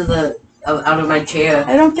out of my chair.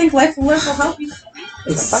 I don't think Life Alert will help you.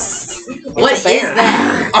 What is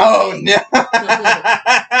that? Oh no!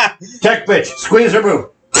 Tech bitch, squeeze her boob.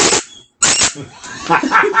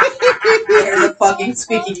 Here's a fucking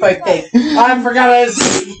squeaky toy pig. I forgot his.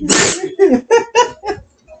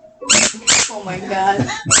 Oh my god.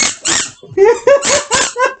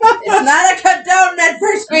 It's not a condone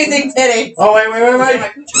for squeezing titty. Oh wait.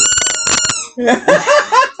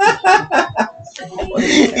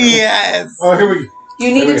 Yes. Oh, here we go.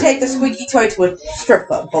 You need to take the squeaky toy to a strip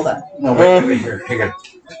club. Hold on. No, wait here. Hang on.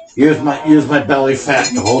 Use my belly fat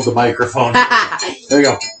to hold the microphone. There you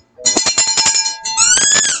go.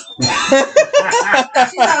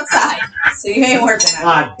 She's outside, so you ain't working on it.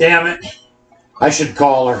 Ah, damn it. I should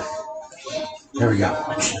call her. There we go.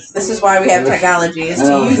 This is why we have technology, is I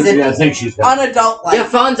know, to use it I think she's got. unadult Your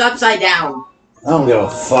like. phone's upside down. I don't give a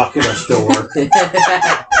fuck. It'll still work.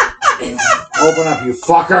 Open up, you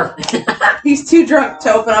fucker. He's too drunk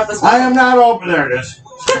to open up his I am not open. There it is.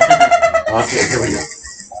 Okay, here we go.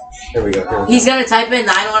 Here we go. He's gonna type in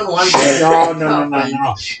 911.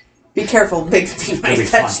 No. Be careful, big feet It'll might be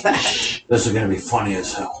touch fun. that. This is gonna be funny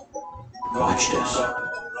as hell. Watch this.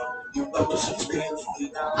 Put this on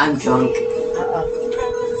speakerphone. I'm drunk.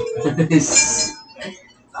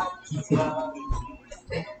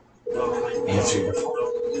 Answer your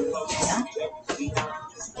phone.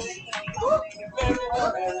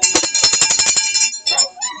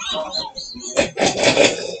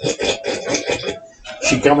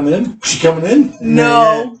 She coming in? She coming in?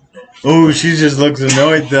 No. Oh, she just looks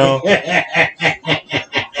annoyed though.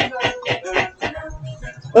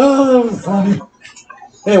 Oh, that was funny.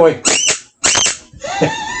 Anyway.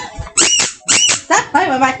 Stop playing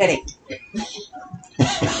with my titty.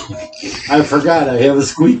 I forgot I have a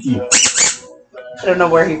squeaky. I don't know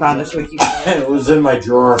where he found the squeaky toy. It was in my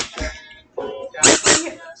drawer.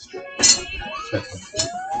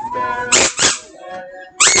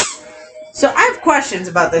 So I have questions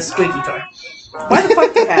about this squeaky toy. Why the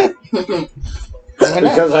fuck do you have it?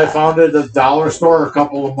 Because I found it at the dollar store a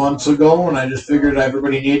couple of months ago, and I just figured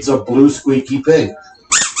everybody needs a blue squeaky pig.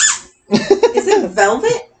 Is it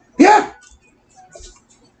velvet? Yeah.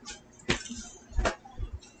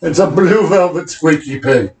 It's a blue velvet squeaky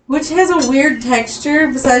pig. Which has a weird texture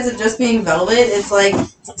besides it just being velvet. It's like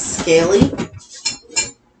scaly.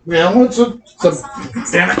 Yeah, what's a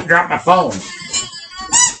damn it, drop my phone.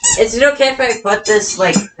 Is it okay if I put this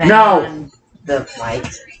like thing No. on the mic?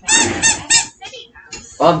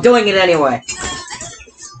 Well, I'm doing it anyway.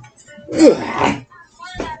 I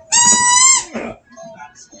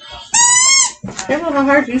don't know how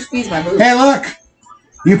hard you squeeze my boob. Hey, look!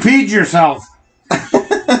 You peed yourself.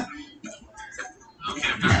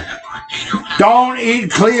 Don't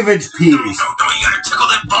eat cleavage peas.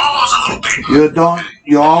 You don't.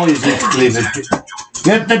 You always eat cleavage peas.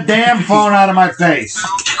 Get the damn phone out of my face.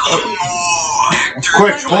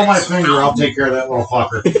 Quick, pull my finger. I'll take care of that little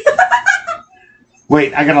fucker.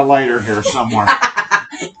 Wait, I got a lighter here somewhere.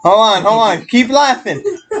 Hold on. Keep laughing.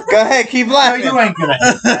 Go ahead, keep No, laughing. you ain't gonna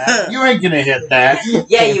hit that. You ain't gonna hit that.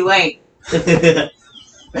 Yeah, you ain't.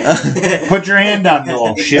 Put your hand down, you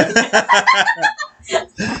little shit.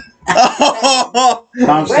 Oh,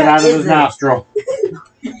 Bounced it out of his nostril.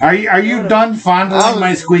 Are you done fondling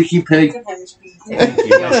my squeaky pig? Thank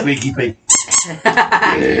you, my squeaky pig.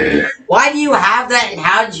 Why do you have that and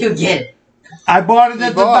how did you get it? I bought it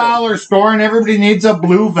at the dollar store, and everybody needs a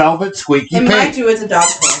blue velvet squeaky And mind pig. you, it's a dog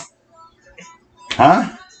toy. Huh?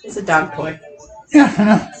 It's a dog toy. Yeah, I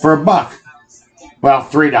know. For $1. Well,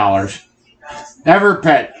 $3.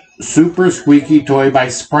 Everpet Super Squeaky Toy by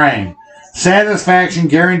Sprang. Satisfaction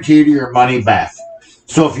guaranteed or your money back.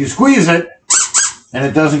 So if you squeeze it and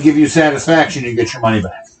it doesn't give you satisfaction, you get your money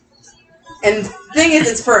back. And the thing is,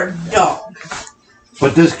 it's for a dog.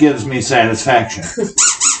 But this gives me satisfaction.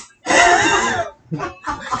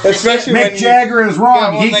 especially when Mick Jagger is got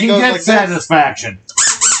wrong. one He that can goes get like this. satisfaction.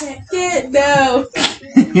 No.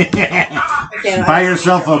 I can't. Buy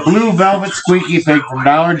yourself a blue velvet squeaky pig from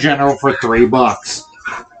Dollar General for $3.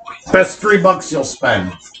 Best $3 you'll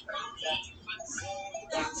spend.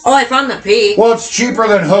 Oh, I found the pee. Well, it's cheaper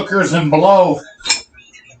than hookers and blow.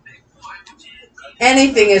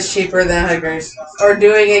 Anything is cheaper than hookers. Or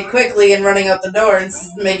doing it quickly and running out the door and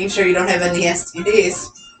making sure you don't have any STDs.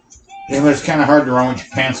 Yeah, but it's kind of hard to run with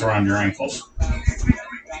your pants around your ankles.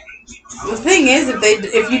 The thing is,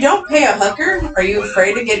 if you don't pay a hooker, are you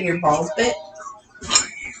afraid of getting your balls bit?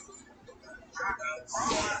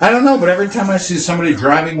 I don't know, but every time I see somebody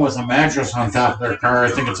driving with a mattress on top of their car, I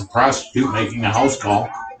think it's a prostitute making a house call.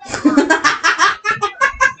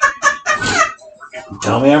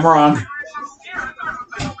 Tell me I'm wrong.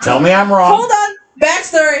 Tell me I'm wrong. Hold on.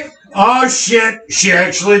 Backstory. Oh, shit. She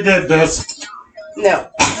actually did this. No.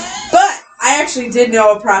 But I actually did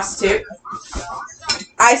know a prostitute.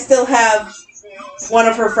 I still have one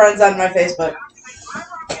of her friends on my Facebook.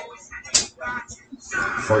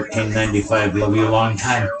 $14.95. Love you a long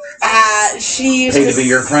time. She used Pay to be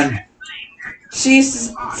your friend. She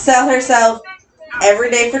used to sell herself every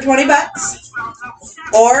day for $20.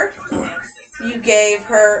 Or you gave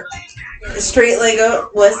her street legal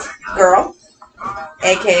with girl,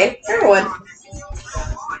 aka heroin.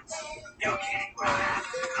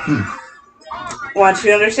 Want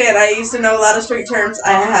you to understand, I used to know a lot of street terms.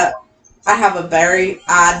 I have a very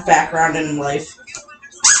odd background in life.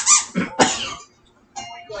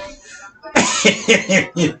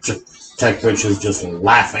 Tech bitch is just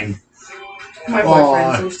laughing. My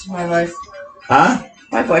boyfriend's used to my life. Huh?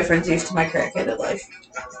 My boyfriend's used to my crackheaded life.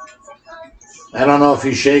 I don't know if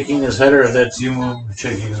he's shaking his head or if that's you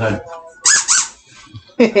shaking his head.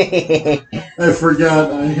 I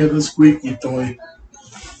forgot I had a squeaky toy.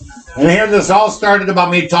 And here this all started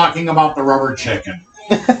about me talking about the rubber chicken.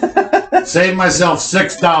 Saved myself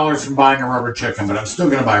 $6 from buying a rubber chicken, but I'm still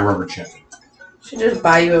going to buy a rubber chicken. Should just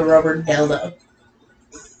buy you a rubber dildo.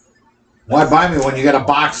 Why buy me when you got a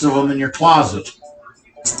box of them in your closet?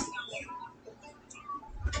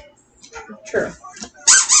 True.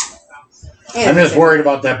 I'm just worried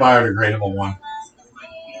about that biodegradable one.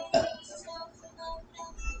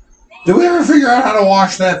 Did we ever figure out how to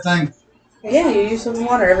wash that thing? Yeah, you use some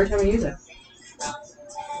water every time you use it.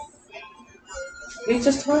 We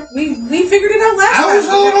figured it out last time. I was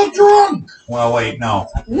a little drunk. Well, wait, no.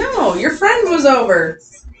 No, your friend was over.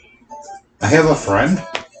 I have a friend.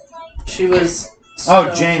 She was. Oh,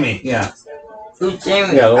 stoned. Jamie. Yeah. Who's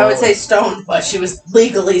Jamie? Yeah. I would say stoned, but she was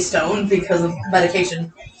legally stoned because of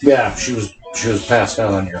medication. Yeah, she was passed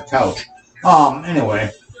out on your couch.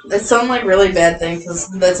 Anyway. That sounds like really bad thing because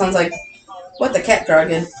that sounds like what the cat drug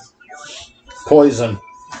did. Poison.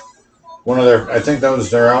 One of their, I think that was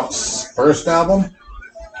their first album.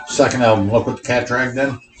 Second album. Look what the cat dragged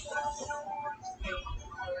in.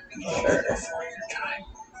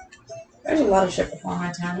 There's a lot of shit before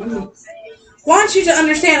my time. Want you to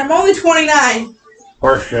understand, I'm only 29.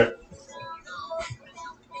 Horse shit.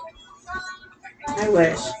 I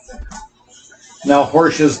wish. Now,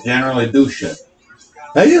 horses generally do shit.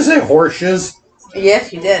 Did you say horses?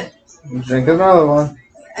 Yes, you did. Drink another one.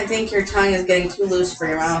 I think your tongue is getting too loose for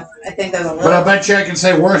your mouth. I think that's a little. But I bet you I can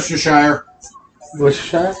say Worcestershire.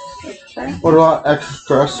 Worcestershire? Sorry? What about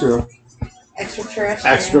extraterrestrial?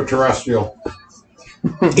 Extraterrestrial. Extraterrestrial.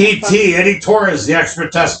 E.T. Eddie Torres, the extra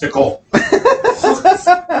testicle.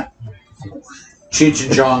 Cheech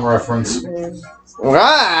and Chong reference.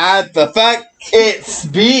 What the fuck? It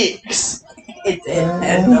speaks. It did.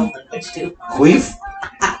 I don't know which too. Queef?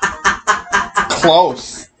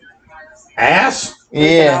 Close. Ass?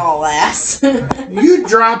 Yeah. All ass. You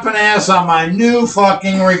drop an ass on my new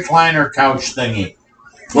fucking recliner couch thingy.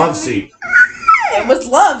 Love seat. It was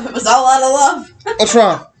love. It was all out of love. What's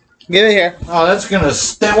wrong? Get it here. Oh, that's gonna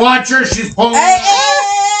watch her. She's pulling.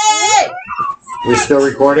 Hey! We're still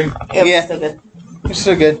recording? Yeah. It's so good. You're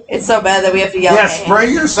so good. It's so bad that we have to yell. Yeah, at spray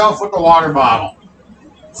yourself with the water bottle.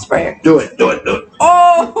 Sprayer. Do it, do it, do it.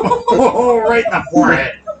 Oh! Oh, right in the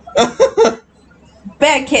forehead.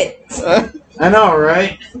 Bad kid. I know,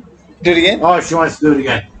 right? Do it again. Oh, she wants to do it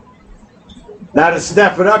again. Now to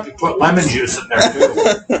step it up, you put lemon juice in there, too.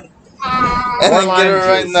 And then Or get her lime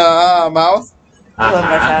right in the mouth. I love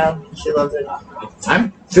my Uh-huh. child. She loves it.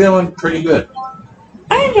 I'm feeling pretty good.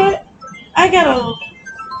 I enjoy it. I got a.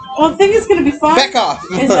 One thing that's gonna be fun Back off.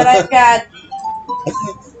 is that I've got.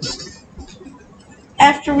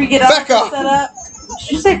 After we get all Back off. set up.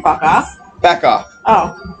 Did you say fuck off? Back off.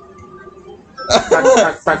 Oh.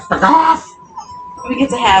 Back off! We get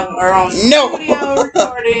to have our own No. studio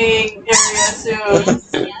recording area soon.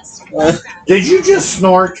 Did you just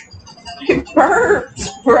snort? You burped,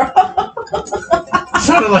 bro.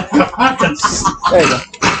 Sounded like a fucking. There you go.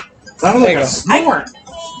 Sounded There like you a go. snort.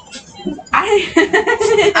 I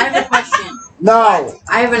have a question. No.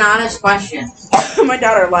 I have an honest question. My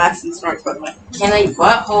daughter laughs and snorts, by the way. Can a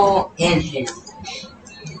butthole inhale?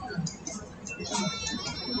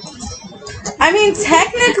 I mean,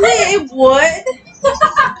 technically it would.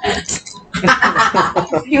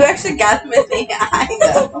 You actually got him in the eye,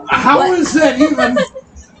 though. How is that even?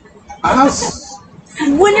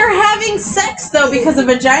 When you're having sex, though, because the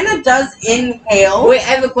vagina does inhale Wait,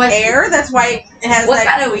 I have a question. air, that's why it has What that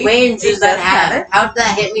kind of squeak. range does It that does have? How did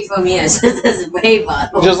that hit me from here? This way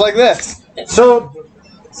bottle. Just like this. So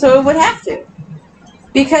So it would have to.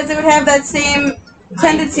 Because it would have that same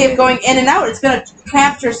tendency of going in and out. It's going to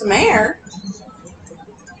capture some air.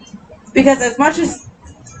 Because as much as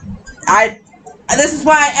this is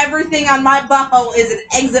why everything on my butthole is an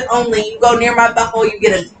exit only. You go near my butthole, you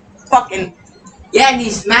get a fucking Yeah, and he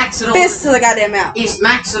smacks it all. fist to the goddamn mouth. He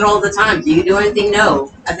smacks it all the time. Do you do anything?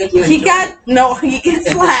 No. I think you. He enjoy got he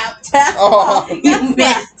gets slapped. That's Oh. all. He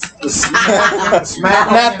got You slapped.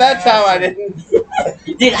 smack. Not that time I didn't.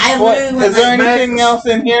 it. Dude, I What? literally Is there was like, anything else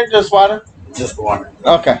in here? Just water? Just water.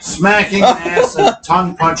 Okay. Smacking an ass and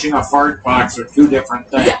tongue punching a fart box are two different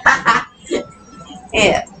things.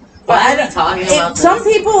 Yeah. Why I are we don't- talking about this? Some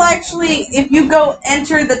people actually, if you go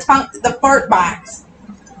enter the fart box,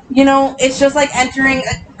 it's just like entering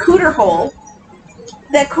a cooter hole.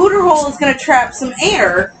 That cooter hole is going to trap some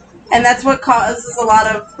air, and that's what causes a lot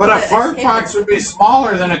of. But a the fart escape box air. would be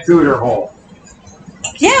smaller than a cooter hole.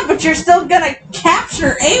 Yeah, but you're still going to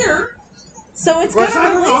capture air, so it's Of going course, to I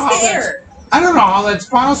don't know release how the that's- air. I don't know how that's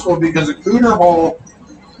possible because a cooter hole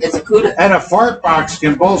It's a cooter. and a fart box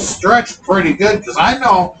can both stretch pretty good. Because I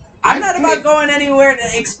know. I'm not about going anywhere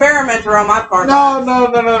to experiment around my fart box.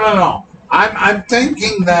 No. I'm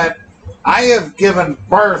thinking that I have given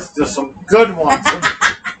birth to some good ones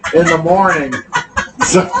in the morning.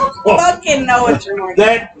 So Fucking know what you're doing.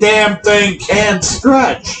 that damn thing can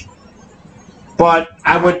stretch. But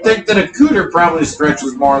I would think that a cooter probably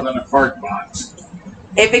stretches more than a fart box.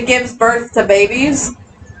 If it gives birth to babies,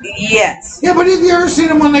 yes. Yeah, but have you ever seen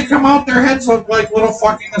them when they come out? Their heads look like little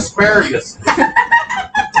fucking asparagus.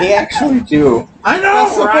 They actually do. I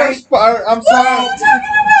That's know, the right? worst part. I'm What are sorry. you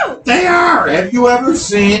talking about? They are. Have you ever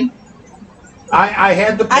seen? I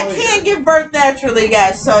had the. I can't give birth naturally,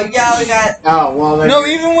 guys. So y'all got. Oh well. Then, No,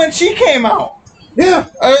 even when she came out, Yeah.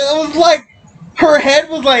 it was like her head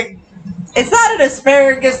was like It's not an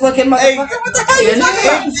asparagus-looking Hey, motherfucker. What the hell are you talking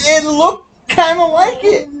about? it looked kind of like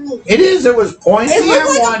it. It is. It was pointy It looked at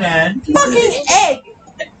like one end. Fucking egg.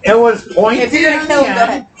 It was pointy If you're gonna at kill the him, go end,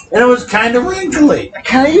 ahead. and it was kind of wrinkly.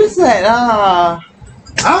 Can I use that? I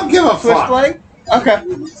don't give a fuck. Switchblade? Okay.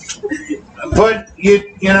 But you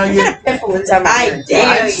know I you. got a pimple inside my I ear.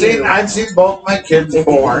 dare you. I'd seen both my kids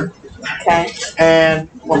born, Okay. and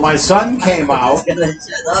when my son came out,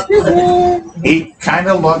 he kind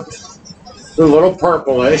of looked a little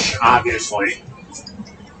purplish, obviously,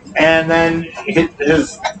 and then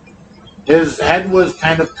his head was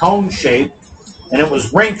kind of cone shaped, and it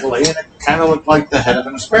was wrinkly, and it kind of looked like the head of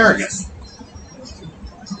an asparagus.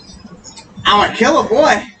 I'm a killer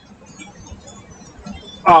boy.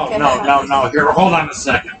 Oh no! Here, hold on a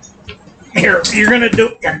second. Here, you're gonna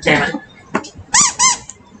do. God damn it!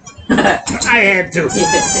 I had to.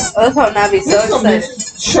 Oh, Nabi, so There's some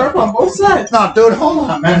excited. sharp on both sides. No, dude, hold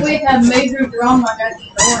on, man. We have major drama at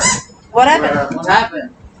the store. What happened? What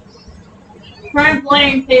happened? Trying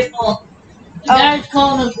playing people. The Oh. guy's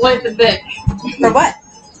calling his wife a bitch. For what?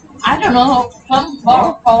 I don't know. Some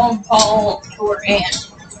bar call to her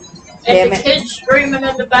aunt. Damn And the it. kid's screaming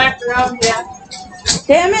in the background. Yeah.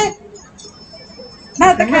 Damn it.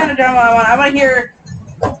 Not the kind of drama I want. I want to hear,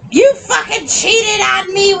 you fucking cheated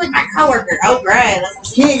on me with my coworker. Oh, great.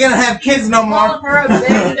 He ain't gonna have kids no more. Calling her a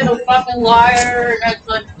bitch and a fucking liar. And that's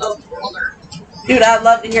like so brother. Dude, I'd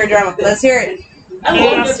love to hear drama. Let's hear it. I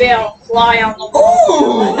love to be able to fly on the wall.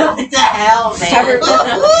 Ooh! What the hell, man?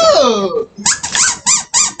 Ooh!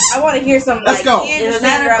 I want to hear some Let's like go. Is interesting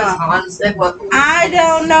that a drama. concept? What? I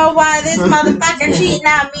don't know why this motherfucker cheating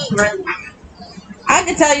on me. I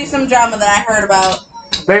can tell you some drama that I heard about.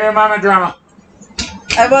 Baby mama drama.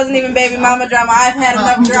 It wasn't even baby mama drama. I've had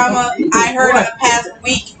enough drama I heard in the past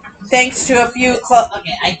week, thanks to a few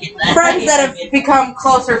Okay, I get that. friends that have become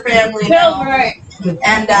closer family Feels now. right.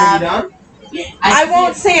 And Are you done? I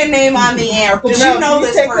won't say a name on the air, but you Janelle, know can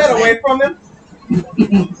this take that person. away from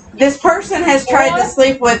him? This person has tried to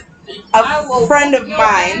sleep with a friend of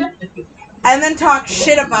mine and then talk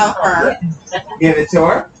shit about her. Give it to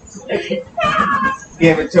her.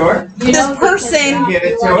 Give it to her. You This know, person Give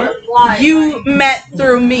it to her. Fly. you met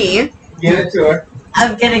through me. Give it to her.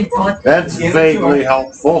 I'm getting told. That's Give it to vaguely her.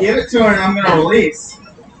 helpful. Give it to her and I'm gonna release.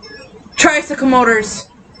 Tricycle motors.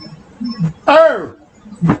 Oh.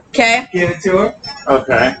 Okay? Give it to her.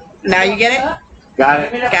 Okay. Now you get it? Got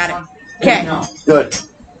it. Got it. Okay. No. Good.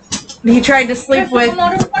 He tried to sleep with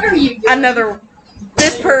What are you doing? another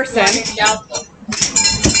this person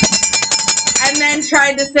and then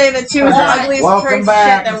tried to say that she was the ugliest Welcome piece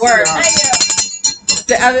back. of shit that worked.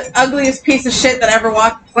 The ugliest piece of shit that ever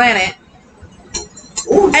walked the planet.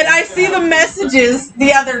 And I see the messages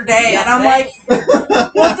the other day, and I'm like,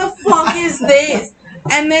 what the fuck is this?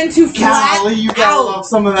 And then to flat Golly, you gotta out, love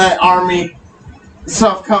some of that army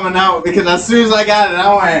stuff coming out because as soon as I got it,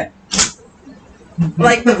 I went.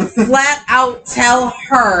 like, flat out tell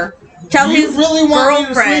You his really want me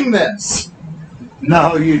to swing girlfriend this?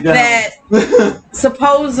 No, you don't. that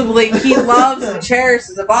supposedly he loves and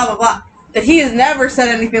cherishes and blah blah blah. That he has never said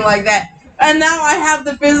anything like that. And now I have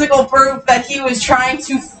the physical proof that he was trying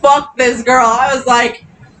to fuck this girl. I was like,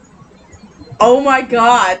 oh my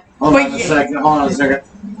god. Hold But on a second.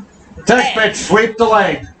 Tech bitch, sweep the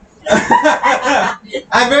leg.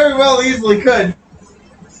 I very well easily could.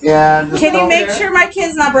 Yeah. Just Can you don't- make sure my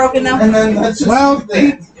kid's not broken though? And then that's just Well,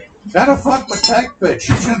 gotta fuck with tech bitch.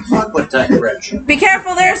 You shouldn't fuck with tech bitch. Be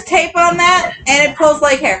careful, there's tape on that, and it pulls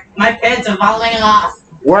like hair. My pants are falling off.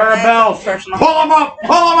 Wear a belt. Personal. Pull him up.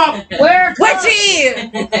 Pull him up. Where?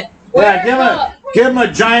 Witchy! Yeah, give him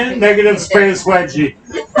a giant negative space wedgie.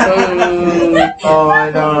 Oh,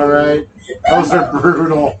 I know, right? Those are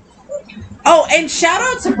brutal. Oh, and shout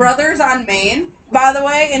out to Brothers on Main, by the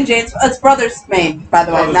way, in Janesville. It's Brothers Main, by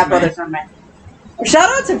the way, Brothers not Main. Brothers on Main. Shout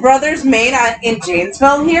out to Brothers Main in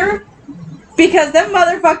Janesville here, because them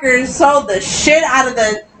motherfuckers sold the shit out of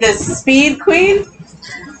the Speed Queen.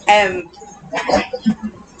 And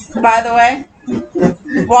by the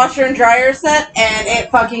way, washer and dryer set, and it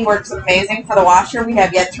fucking works amazing for the washer. We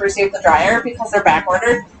have yet to receive the dryer because they're back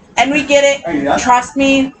ordered, and we get it. Are you done? Trust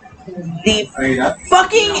me, the Are you done?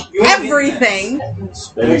 fucking You won't get everything.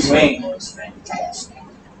 Space.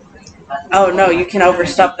 Oh no, you can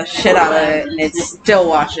overstuff the shit out of it and it still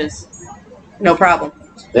washes. No problem.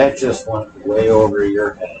 That just went way over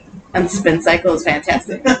your head. And spin cycle is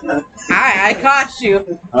fantastic. I caught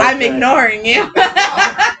you. I'm Okay. ignoring you.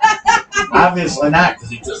 Obviously not, because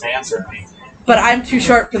he just answered me. But I'm too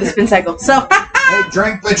short for the spin cycle. So Hey,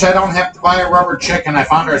 drink bitch, I don't have to buy a rubber chicken. I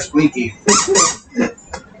found her squeaky.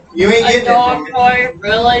 You ain't A getting dog it. toy?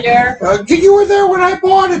 Really, there? You were there when I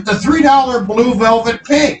bought it, the $3 blue velvet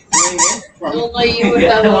pig. Only you would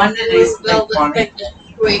have One a of these blue velvet funny. pick this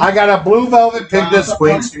week. I got a blue velvet pig that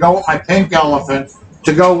squeaks to go with my pink elephant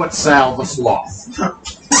to go with Sal the sloth.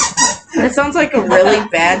 it sounds like a really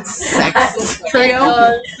bad sex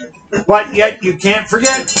trio. But yet you can't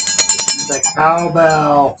forget the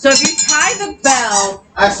cowbell. So if you tie the bell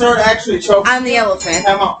I started actually choking. on the elephant,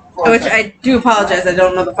 Time out. for a which second. I do apologize, I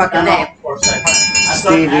don't know the fucking Time name. out for a second. I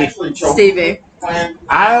started Stevie. actually choking. Stevie. And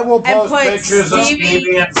I will And post put pictures of Stevie-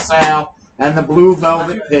 Stevie and Sal and the blue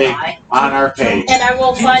velvet pig on our page. And I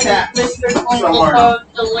will find Tap. Mr. Somewhere. Twinkle,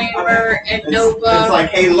 the Lemur, and it's Nova. like,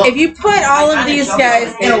 hey, look. If you put all of these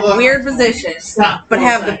guys in a weird position, Stop. but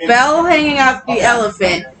have the bell hanging off the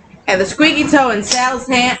elephant and the squeaky toe in Sal's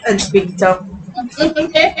hand, squeaky toe,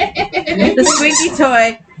 the squeaky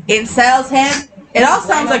toy in Sal's hand, it all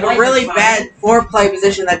sounds like a really bad foreplay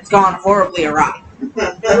position that's gone horribly awry.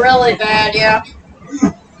 Really bad, yeah.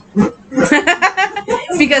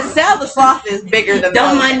 Because Sal the sloth is bigger than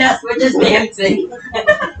Don't the mind us, we're just dancing.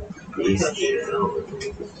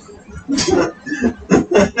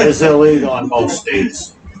 It's illegal in most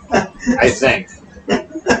states, I think.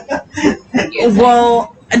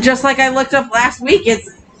 Well, just like I looked up last week, it's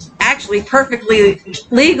actually perfectly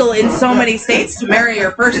legal in so many states to marry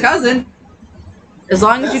your first cousin, as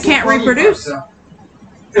long as you can't reproduce.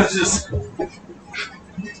 It's just.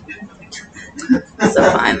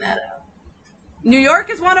 So find that out. New York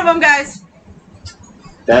is one of them, guys,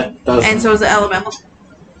 That doesn't. and so is Alabama.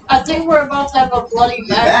 I think we're about to have a bloody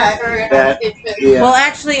massacre in our That- kitchen. yeah. Well,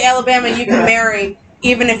 actually, Alabama, you can marry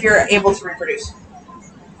even if you're able to reproduce.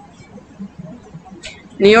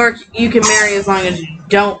 New York, you can marry as long as you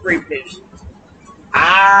don't reproduce.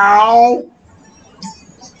 Ow!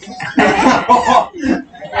 That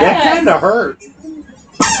kind of hurt.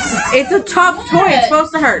 It's a tough toy. It's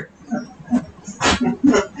supposed to hurt.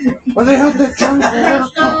 What the hell did John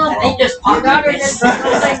There's no- They just You popped got it. it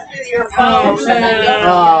through your phone. Oh, man.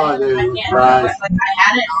 Oh, dude, Christ. Like, I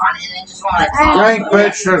had it on and it just wanted to Drink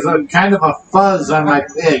bitch, there's a kind of a fuzz on my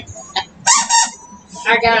pig.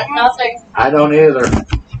 I got nothing. I don't either.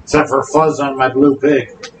 Except for fuzz on my blue pig.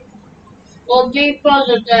 Well, defuzz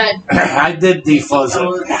it then. I did defuzz it.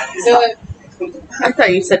 Do it. I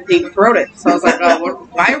thought you said deep throated, so I was like, oh,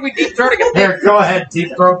 why are we deep throating a pig? Here, go ahead,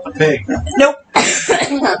 deep throat the pig. Nope.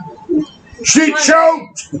 She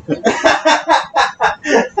choked!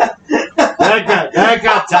 that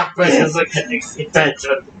got tech bitches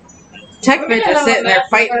attention. Tech bitch is sitting there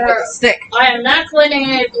fighting with a stick. I am not cleaning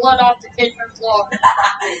any blood off the kitchen floor.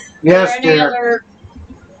 Yes, or any dear. other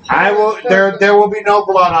I will. There will be no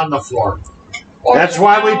blood on the floor. or That's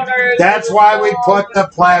why we. counters That's or why we floor. put the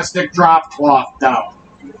plastic drop cloth down.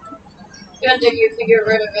 Good that you can get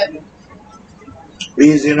rid of it.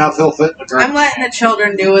 Easy enough. He'll fit in the I'm drink. letting the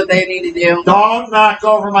children do what they need to do. Don't knock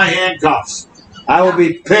over my handcuffs. I will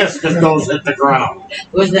be pissed if those hit the ground.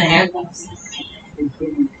 Who's the handcuffs?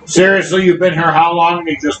 Seriously, you've been here how long and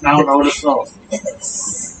you just now noticed those?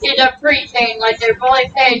 He's a preteen, like they're really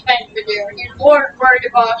paying attention to you. He's more worried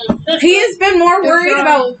about his sister. He has been more worried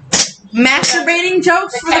about masturbating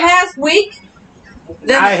jokes for the past week.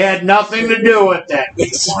 I had nothing to do with that.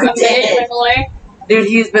 Amazingly. Dude,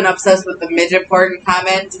 he's been obsessed with the midget porn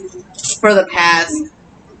comment for the past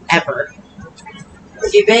ever.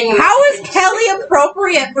 You bang How is Kelly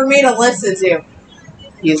appropriate for me to listen to?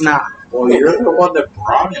 He's not. Well, you're the one that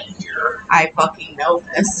brought him here. I fucking know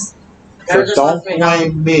this. So don't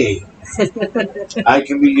blame me. I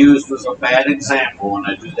can be used as a bad example, and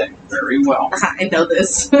I do that very well. I know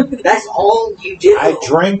this. That's all you do. I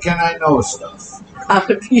drink and I know stuff. How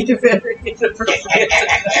to be very inappropriate.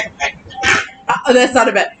 That's not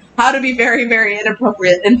a bit. How to be very, very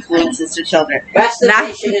inappropriate influences to children.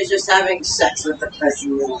 Masturbation is just having sex with the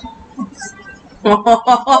person you want.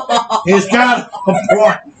 He's got a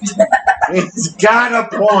point. He's got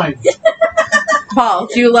a point. Paul,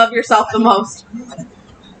 do you love yourself the most?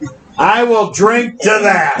 I will drink to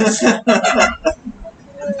that.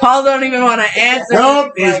 Paul don't even want to answer.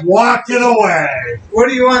 Nope, he's walking away. What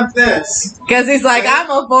do you want this? Because he's like, I'm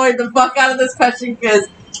going to avoid the fuck out of this question because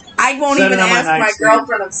I won't Set even it on my ask my nightstand.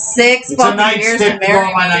 girlfriend of 6 It's a fucking years to nightstick to go marry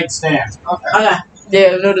on my me. nightstand. Okay.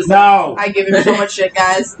 Yeah, notice that. No. I give him so much shit,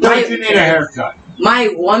 guys. Don't you need a haircut? My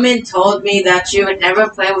woman told me that she would never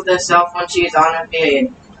play with herself when she was on her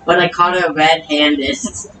period, but I caught her red-handed.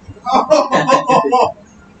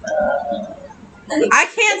 I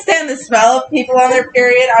can't stand the smell of people on their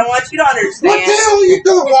period. I want you to What the understand. hell are you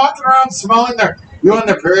doing walking around smelling their... You on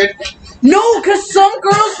their period? No, because some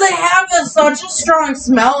girls, they have such a strong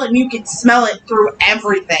smell and you can smell it through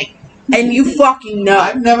everything. And you fucking know.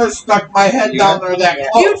 I've never stuck my head down there that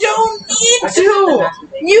close. You don't need to.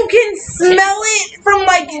 You can smell it from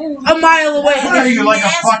like a mile away. What are you, like a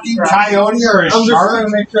fucking coyote or a I'm just trying shark?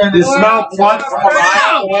 to make sure I You smell blood from a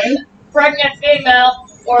mile away? Pregnant female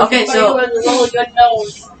or Okay, somebody so- who has a really good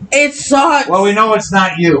nose. It sucks. Well, we know it's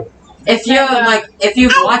not you. If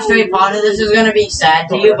you've watched Harry Potter, this is gonna be sad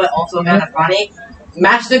to you, but also kind of funny.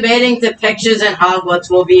 Masturbating to pictures in Hogwarts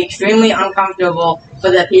will be extremely uncomfortable for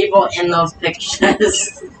the people in those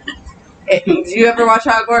pictures. Do you ever watch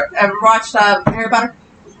Hogwarts? Ever watched Harry Potter?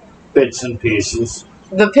 Bits and pieces.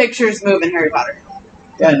 The pictures move in Harry Potter.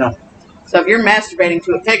 Yeah, I know. So if you're masturbating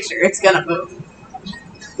to a picture, it's gonna move.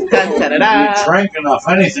 Dun, da, da, You da. drink enough,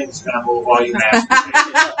 anything's gonna move while you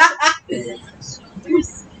masturbate.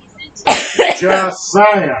 Just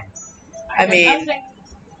saying. I mean,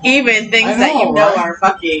 even things I that you know, know right? are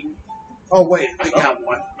fucking. Oh wait, I got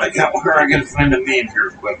one. I gotta find a meme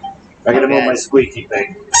here quick. I gotta move my squeaky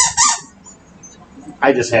thing.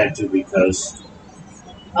 I just had to because.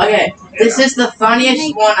 Okay, this is the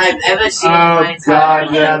funniest one I've ever seen in my Oh entire God,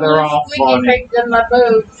 life. yeah, they're all Squeaky funny. pigs in my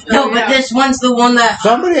boots. No, but this one's the one that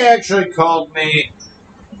Somebody actually called me.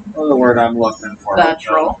 What's the word I'm looking for? The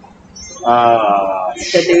troll.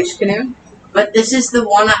 The douche canoe. But this is the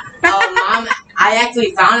one Mom. I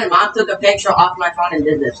actually found it. Mom took a picture off my phone and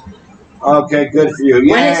did this. Okay, good for you. When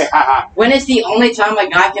Yeah, is- haha. When is the only time a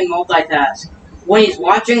guy can multitask? When he's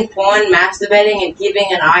watching porn, masturbating, and keeping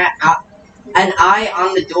an eye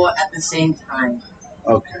on the door at the same time.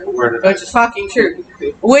 Okay, where did I? Which is fucking true.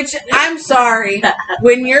 Which, I'm sorry,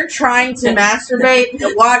 when you're trying to masturbate,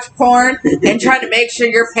 to watch porn, and trying to make sure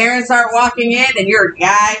your parents aren't walking in and you're a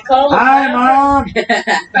guy. Call the Hi, Mom.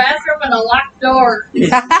 bathroom and a locked door.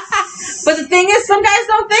 But the thing is, some guys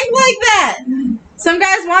don't think like that. Some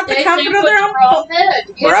guys want the They comfort think of with their the own. wrong head.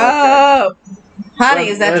 Yeah. Bro. Honey,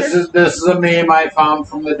 is that this true? this is a meme I found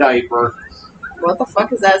from the diaper, What the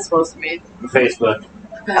fuck is that supposed to mean? Facebook,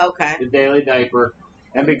 Okay. the Daily Diaper,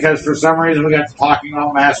 and because for some reason we got to talking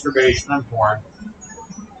about masturbation and porn,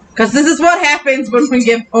 Because this is what happens when we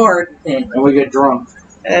get bored. and we get drunk.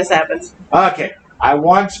 This happens. Okay, I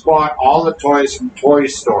once bought all the toys from Toy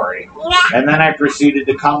Story, and then I proceeded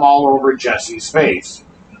to come all over Jessie's face.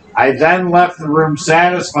 I then left the room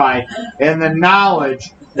satisfied in the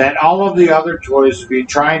knowledge that all of the other toys would be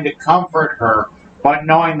trying to comfort her, but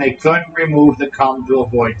knowing they couldn't remove the cum to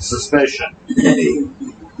avoid suspicion.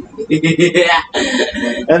 Yeah.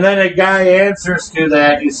 And And then a guy answers to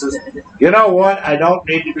that. He says, "You know what? I don't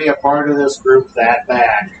need to be a part of this group that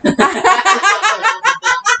bad."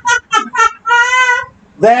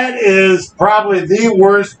 That is probably the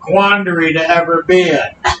worst quandary to ever be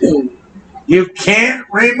in. You can't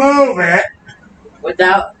remove it.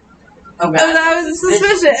 Without. Oh, that was a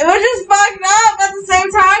suspicion. It was just fucked up at the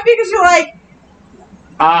same time because you're like,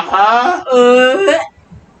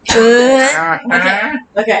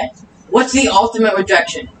 Okay. What's the ultimate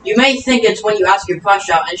rejection? You may think it's when you ask your crush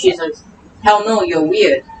out and she says, "Hell no, you're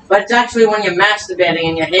weird." But it's actually when you're masturbating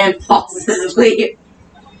and your hand falls asleep.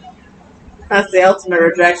 That's the ultimate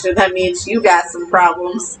rejection. That means you got some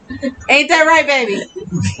problems. Ain't that right, baby?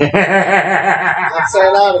 Let's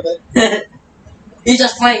start out of it. He's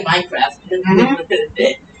just playing Minecraft.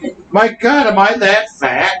 My God, am I that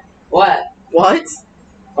fat? What? What?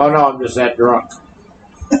 Oh no, I'm just that drunk.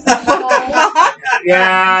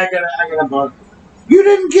 Yeah, I got a bug. You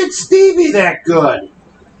didn't get Stevie that good.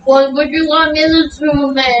 Well, would you want me to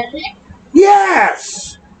zoom in?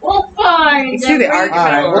 Yes. Well, fine. You see the then argument.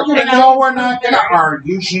 All right, we're not gonna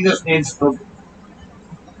argue. She just needs to.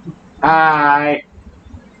 Hi.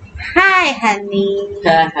 Hi, honey.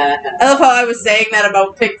 I love how I was saying that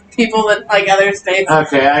about people in like other states.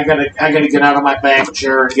 Okay, I gotta get out of my back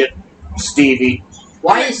chair and get Stevie.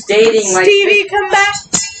 Why is dating like Stevie, come back.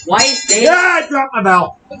 Why is dating? Yeah, I dropped my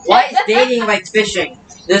bell. Why is dating like fishing?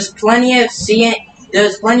 There's plenty of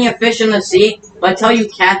fish in the sea, but until you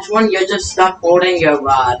catch one, you're just stuck holding your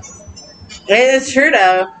rod. It's true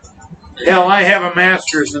though. Hell, I have a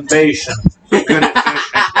master's in Bayesian.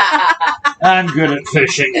 I'm good at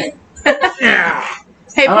fishing. Yeah.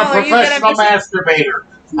 Hey, Paul, I'm a are you good at professional fishing? masturbator.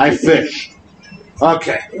 I fish.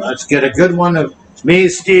 Okay, let's get a good one of me,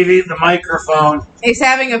 Stevie, the microphone. He's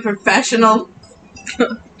having a professional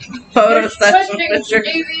photo session with your.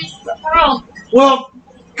 Stevie's trunk. Well,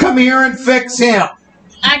 come here and fix him.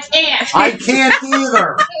 I can't. I can't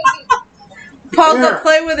either. Paul, Here. to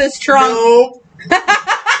play with his trunk. Nope.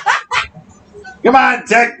 Come on,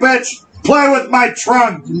 tech bitch. Play with my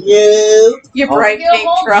trunk. No. Your bright You pink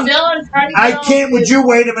hold trunk. still and try to I get on can't. Would the- you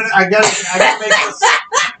wait a minute? I gotta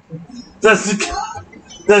make this.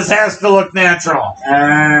 This has to look natural.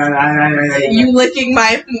 You licking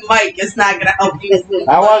my mic is not gonna help you.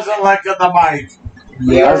 I wasn't licking the mic.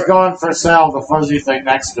 Yeah. I was going for Sal, the fuzzy thing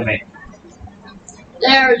next to me.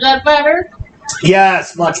 There, is that better?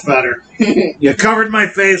 Yes, much better. You covered my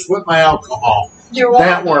face with my alcohol. You're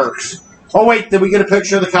That welcome. works. Oh wait, did we get a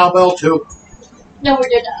picture of the cowbell too? No, we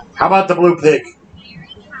did not. How about the blue pig?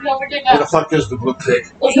 No, we did Where the not. fuck is the blue pig?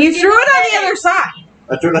 He threw it on the other side.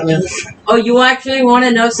 I threw it on the other side. Oh, you actually want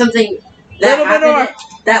to know something that Little bit happened?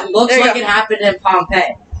 That looks There you like go. it happened in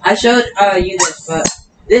Pompeii. I showed you this, but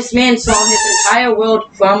this man saw his entire world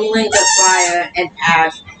crumbling to fire and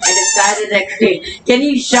ash, and decided to create. Can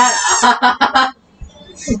you shut up?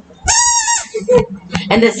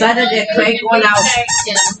 And decided to crank one out.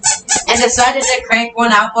 And decided to crank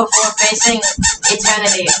one out before facing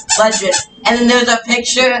eternity. Legend. And then there's a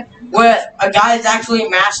picture where a guy is actually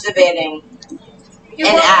masturbating. You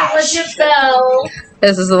And want ash. to let your bell.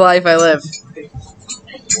 This is the life I live. You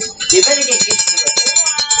better get used to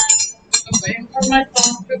it. I'm waiting for my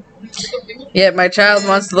phone to. Yeah, my child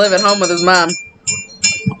wants to live at home with his mom.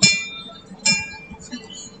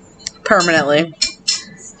 Permanently.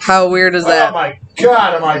 How weird is Oh that? my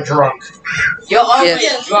God, am I drunk? You're always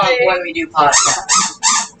Yes. drunk when we do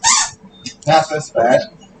podcasts. Not this bad.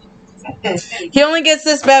 He only gets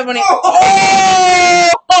this bad when he.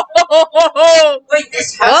 Wait,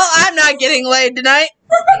 this Well, I'm not getting laid tonight.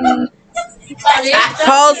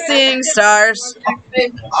 Paul's seeing stars.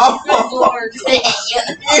 Oh, you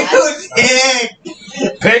dick.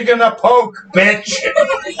 Pig in a poke, bitch.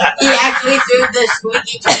 He actually threw the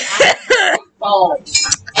squeaky toy.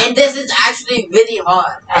 And this is actually really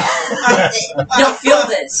hard. Don't feel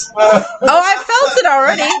this. Oh, I felt it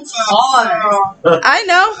already. Hard. I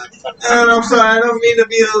know. And I'm sorry, I don't mean to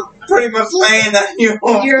be pretty much laying on you.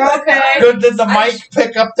 You're okay. Good, did the mic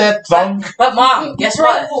pick up that thunk? But mom, guess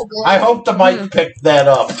what? I hope the mic picked that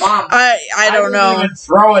up. Mom, I don't didn't know. even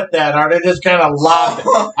throw it that hard. I just kind of lobbed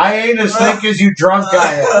it. I ain't as thick as you drunk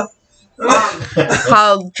I am.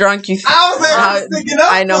 How drunk you I was actually sticking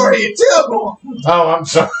up I know. for you, too. Oh, I'm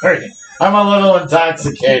sorry. I'm a little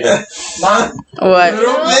intoxicated. mom, A What?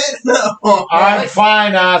 little bit? No. I'm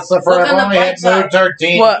fine, Asa, for Look I've on the only had bright side. mood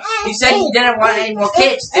 13. What? you said you didn't want any more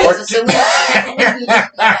kids. There's a solution.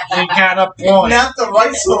 You got a point. Not the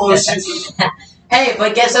right solution. Hey,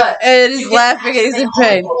 but guess what? And You he's can laughing and he's in actually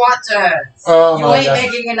pain. hold on to her. Oh You my ain't God.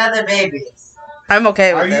 making another baby. I'm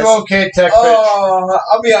okay with Are this. you okay, Tech Bitch? Oh,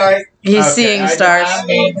 I'll be alright. He's Okay, seeing I did stars. not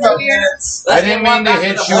mean- Couple minutes. I didn't mean to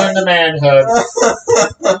hit you in the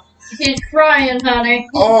manhood. He's crying, honey.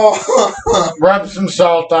 Oh. Rub some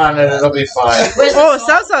salt on it, it'll be fine. Where's the Oh,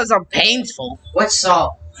 salt? sounds so painful. What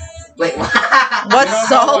salt? Wait, what? What You don't know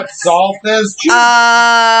salt? what salt is?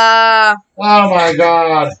 Uh, Oh my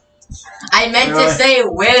god. I meant Really? to say,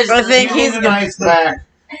 where's I the think You he's need an ice pack.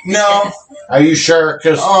 No. Are you sure?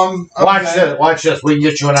 Because watch okay. this. Watch this. We can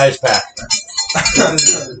get you an ice pack.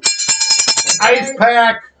 Ice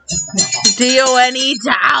pack. D-O-N-E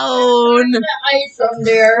down. The ice on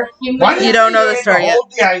there. Why didn't You don't know the story yet.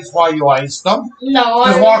 Hold the ice while you ice them. No,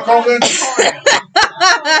 Just I walk over and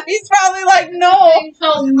He's probably like, no. He's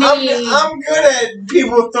so mean. I'm good at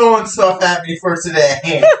people throwing stuff at me for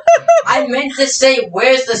today. I meant to say,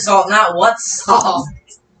 where's the salt, not what salt.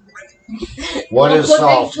 What is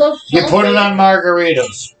salt? So You put it on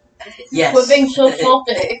margaritas. Yes. Quit being so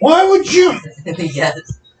salty. Why would you?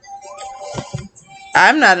 Yes.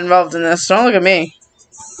 I'm not involved in this. Don't look at me.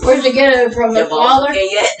 Where'd you get it from? The Your balls father? okay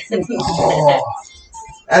yet? Oh.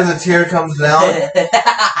 As a tear comes down.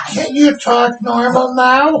 Can you talk normal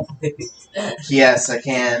now? Yes, I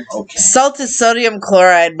can. Okay. Salt is sodium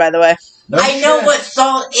chloride, by the way. No I know shit. what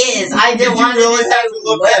salt is. I Did didn't you want really to have to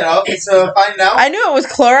look that up to find out? I knew it was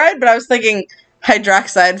chloride, but I was thinking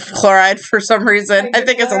hydroxide chloride for some reason. I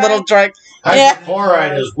think it's a little drug. Yeah.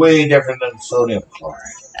 Hydrochloride is way different than sodium chloride.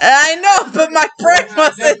 I know, but my brain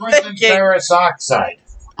wasn't Different than thinking. ferrous oxide.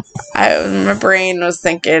 My brain was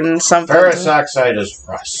thinking something. Ferrous oxide is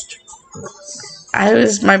rust.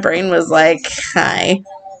 My brain was like, hi.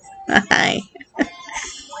 Hi.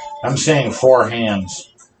 I'm saying 4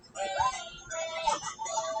 hands.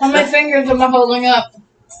 How many fingers am I holding up?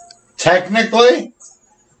 Technically,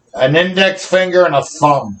 an index finger and a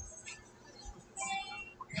thumb.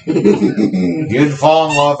 You'd fall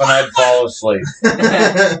in love and I'd fall asleep.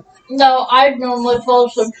 No, I'd normally fall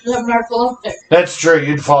asleep because I'm narcoleptic. That's true.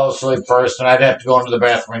 You'd fall asleep first, and I'd have to go into the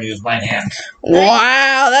bathroom and use my hand.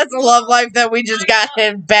 Wow, that's a love life that we just got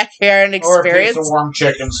him back here and Or a piece experienced. of warm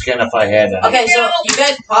chicken skin if I had it. Okay, so you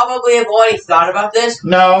guys probably have already thought about this,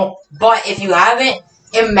 No. but if you haven't,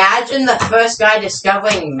 imagine the first guy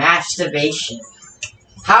discovering masturbation.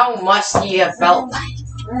 How much do you have felt like?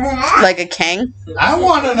 Like a king. I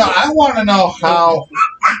want to know how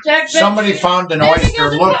Jack, somebody found an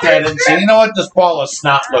oyster, looked at it, and said, "You know what? This ball of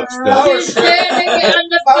snot looks good." he's standing on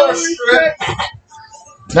the Power power strip.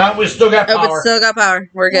 Now we still got Oh, but power, still got power.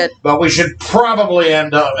 We're good. but we should probably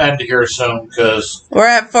end here soon because We're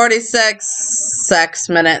at 46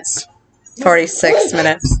 minutes. 46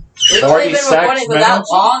 minutes. We've only been 46 recording for that minutes?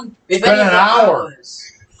 long. We've It's been here an for hour. hours.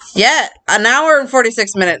 Yeah, an hour and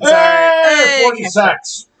 46 minutes. All right. hey,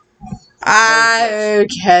 46. I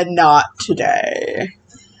cannot today.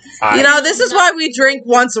 You know, this is why we drink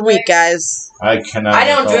once a week, guys. I cannot. I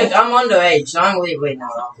don't recall. drink. I'm underage, so I'm legally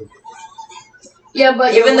not allowed to. Yeah,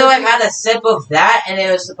 but Even though I've had a sip of that and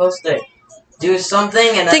it was supposed to do something,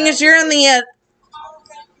 and Thing is, you're in the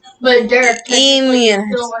But Derek, technically, Alien.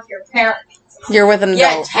 you're still with your parents. you're with an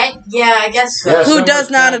yeah, adult. I guess so. Yes. Who some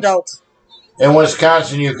does not adult? In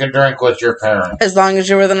Wisconsin, you can drink with your parents. As long as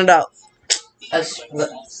you're with an adult. A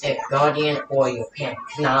guardian or your parent,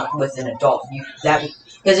 not with an adult.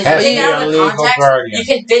 Because if you Has to take be it out a of legal context, guardian. you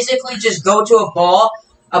can physically just go to a bar.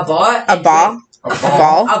 A ball? A ball? A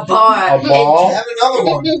bar. A ball? Have another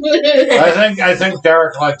one. I think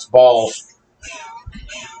Derek likes balls.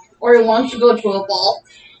 Or he wants to go to a ball.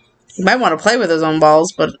 He might want to play with his own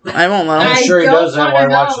balls, but I won't let him. I'm I sure he don't does that while he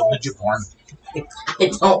wanna watches know. midget porn. I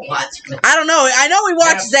don't watch it. I don't know. I know he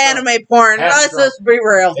watches Half anime porn. Half Let's stroke. just be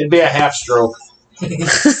real. It'd be a half stroke. You're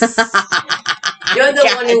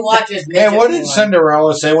the one who watches Hey, midget what did porn.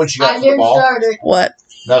 Cinderella say when she got I to the didn't ball? start it. What?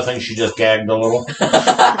 Nothing, she just gagged a little.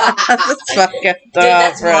 That's fucking Dude, tough,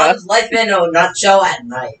 that's bro. mom's life in a nutshell at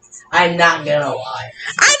night. I'm not gonna lie.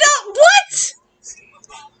 I don't. What?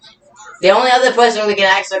 The only other person we can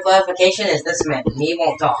ask for clarification is this man. He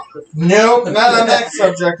won't talk. Nope, not on that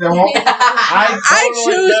subject. I won't. I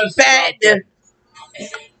choose bed.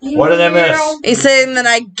 What did I miss? He's saying that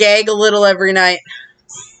I gag a little every night.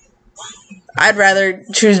 I'd rather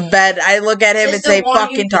choose bed. I look at him Is and the say, one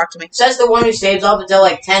fucking you- talk to me. Says the one who stays up until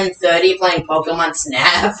like 10:30 playing Pokemon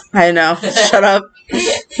Snap. I know. Shut up.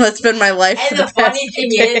 That's been my life. And for the the funny past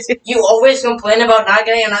thing few is, days. you always complain about not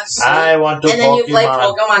getting enough sleep, I want to and then you play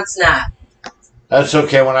Pokemon. Pokemon Snap. That's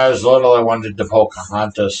okay. When I was little, I wanted to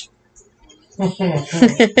Pocahontas.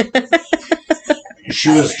 She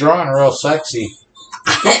was drawn real sexy.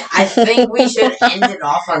 I think we should end it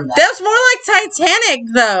off on that. That's more like Titanic,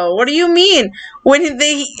 though. What do you mean? When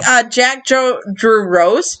they Jack Drew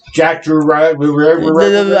Rose? Jack Drew right.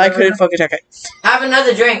 I couldn't fucking check it. Have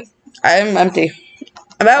another drink. I'm empty.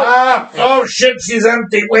 About. Oh shit, she's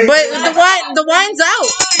empty. Wait. But the wine's out.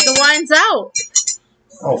 The wine's out.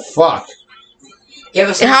 Oh fuck. Give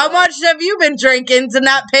us How much have you been drinking to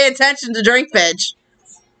not pay attention to drink, bitch?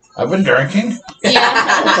 I've been drinking. Yeah.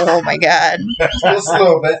 Oh my god. Just a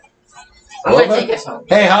little bit. I'm gonna take us home.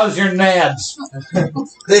 Hey, how's your nads?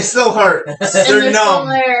 They still hurt. And They're they're still numb.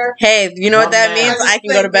 there. Hey, you know what that Dumbass. means? I can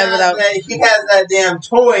go to bed without. He has that damn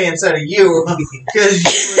toy instead of you because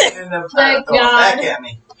you would end up trying to Thank throw it God. back at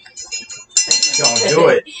me. Don't do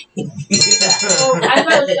it. I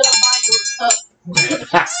was gonna buy you a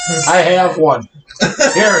cup. I have one.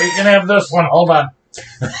 Here, you can have this one. Hold on.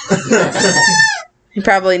 He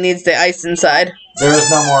probably needs the ice inside. There is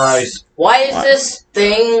no more ice. Why is this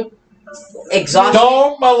thing exhausting?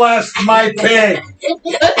 Don't molest my pig.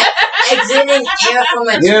 Exiting air from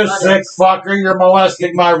its You buttocks. sick fucker. You're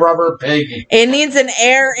molesting my rubber piggy. It needs an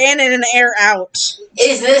air in and an air out.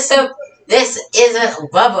 Is this a? This isn't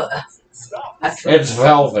rubber. It's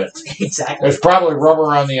velvet. Exactly. There's probably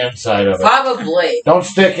rubber on the inside of it. Probably. Don't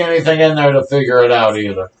stick anything in there to figure it out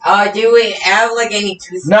either. Do we have like any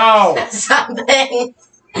tooth? No, Something.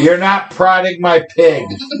 you're not prodding my pig.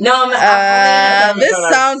 No, I'm. This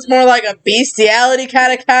sounds more like a bestiality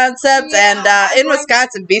kind of concept, and in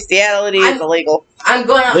Wisconsin, bestiality is illegal. I'm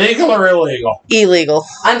gonna. Legal or illegal? Illegal.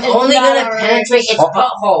 I'm It's only not gonna alright. penetrate its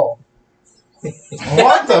butthole.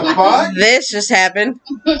 What the fuck? This just happened.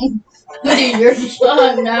 Your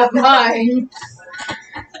son, not mine.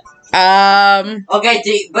 Okay,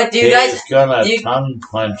 do you guys? He's gonna do you- tongue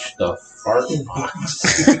clench the fart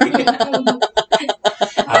box.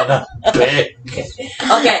 On a pig.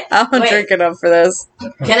 Okay. I'm Wait. drinking up for this.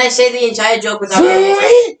 Can I say the entire joke without getting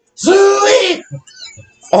it? Zooey!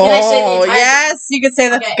 I say the Oh, entire- yes, you can say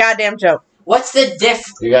the Okay. goddamn joke. What's the diff?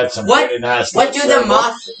 You got some What- pretty nasty. What do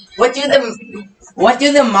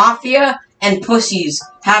the mafia and pussies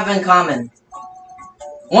have in common?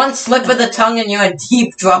 One slip of the tongue and you're in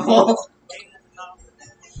deep trouble.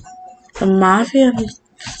 The mafia.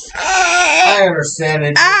 I understand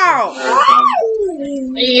it. Ow!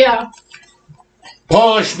 Yeah,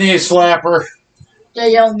 Polish knee slapper.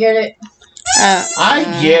 they don't get it. I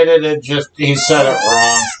get it. It just he said it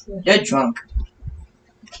wrong. You're drunk.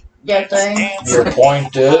 That thing. Your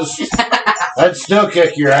point is, I'd still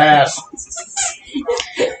kick your ass.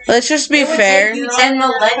 Let's just be It would fair. take you 10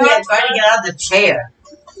 millennia trying to get out of the chair.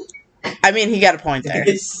 I mean, he got a point there.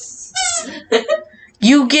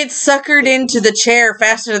 You get suckered into the chair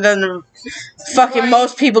faster than fucking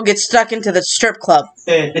most people get stuck into the strip club.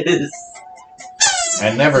 I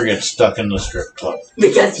never get stuck in the strip club.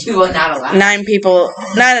 Because you are not allowed. 9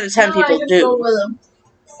 out of 10 No, I people just go do. with him.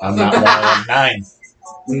 I'm not one of them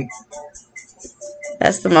 9.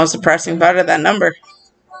 That's the most depressing part of that number.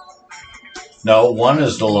 No, 1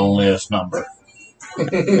 is the loneliest number.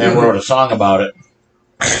 And wrote a song about it.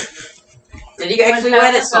 Did you actually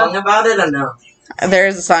write a song about it or no? There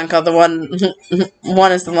is a song called "The One."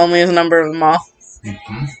 One is the loneliest number of them all.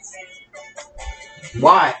 Mhm.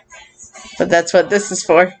 Why? But that's what this is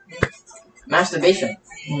for. Masturbation.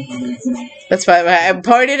 That's why I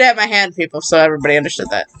pointed at my hand, people, so everybody understood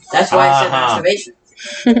that. That's why I said Uh-huh.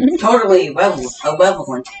 masturbation. Totally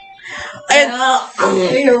irrelevant. And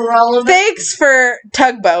Irrelevant. thanks for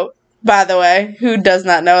Tugboat, by the way, who does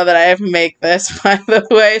not know that I make this, by the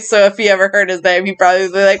way. So if he ever heard his name, he'd probably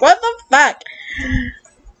be like, "What the fuck?"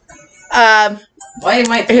 Why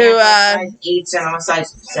am I Who, size 8 and I'm a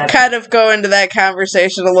size 7? Kind of go into that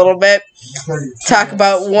conversation a little bit. Talk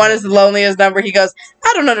about 1 is the loneliest number. He goes,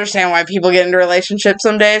 "I don't understand why people get into relationships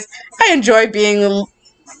some days. I enjoy being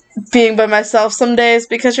by myself some days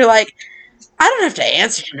because you're like, I don't have to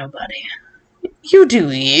answer to nobody. You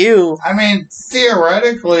do you." I mean,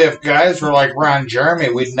 theoretically, if guys were like Ron Jeremy,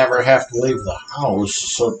 we'd never have to leave the house.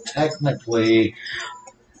 So technically,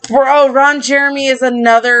 Bro, Ron Jeremy is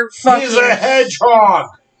another fucking... he's a hedgehog.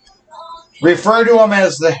 Refer to him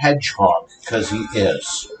as the hedgehog, because he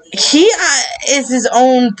is. He is his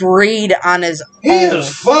own breed on his He own. is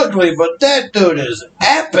fugly, but that dude is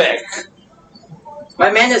epic. My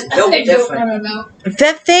man is built different.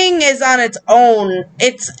 That thing is on its own.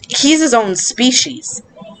 He's his own species.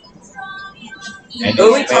 And Who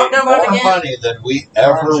are we he's talking made about more again? money than we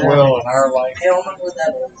ever will in our life. I don't know what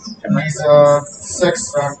that is. He's a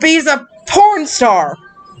 6-star. But he's a porn star.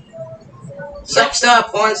 Sex star,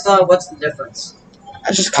 porn star, what's the difference?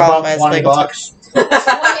 I just call him About as 20 legal. bucks. 20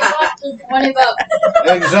 bucks is 20 bucks.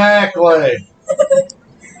 Exactly.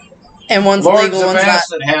 And one's Lords legal, of one's not.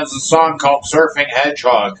 Acid has a song called "Surfing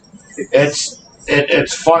Hedgehog."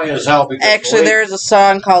 It's funny as hell because Actually, there is a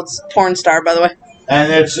song called Porn Star, by the way.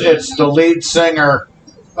 and it's the lead singer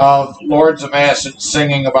of Lords of Acid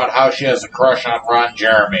singing about how she has a crush on Ron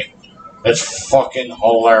Jeremy. It's fucking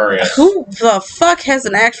hilarious. Who the fuck has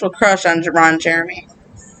an actual crush on Ron Jeremy?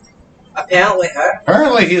 Apparently her.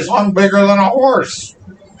 Apparently, he's hung bigger than a horse.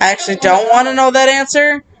 I actually don't want to know that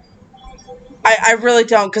answer. I really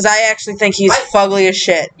don't, because I actually think he's fugly as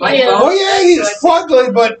shit. My Yeah. phone- Well, yeah, he's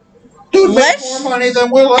fugly, but dude makes Let's- more money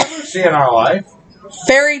than we'll ever see in our life.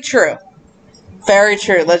 Very true. Very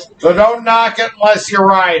true. So don't knock it unless you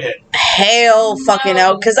ride it. Hell fucking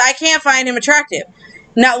no, because I can't find him attractive.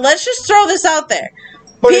 Now, let's just throw this out there.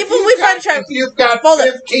 But People if we you've find got- attractive- if you've got Hold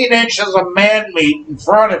it. 15 inches of man meat in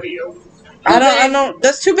front of you. I don't,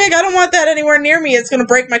 that's too big. I don't want that anywhere near me. It's going to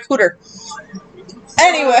break my cooter.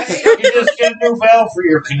 Anyway. You just get a new valve for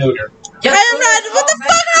your cooter. Your I am not, cooter's what the fuck?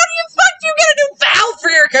 How do you fuck do you get a new valve for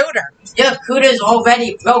your cooter? Your cooter's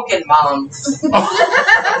already broken, Mom.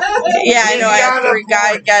 Yeah, I know. I have He's got a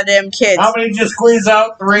 3 point. goddamn kids. How many did you squeeze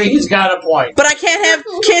out? 3? He's got a point. But I can't have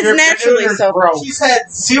kids Your naturally, cooter's so broke. She's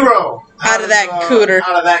had 0 Out of that cooter.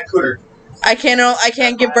 Out of that cooter. I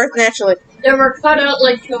can't give birth naturally. They were cut out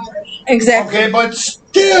like tumors. Exactly. Okay, but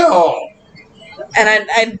still.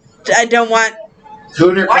 And I don't want.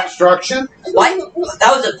 Cooter What? construction? What?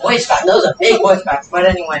 That was a voice crack. That was a big voice crack. But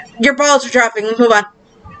anyway. Your balls are dropping. Let's move on.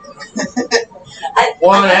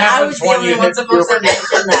 Well, it I happens was the when only you one hit supposed to puberty.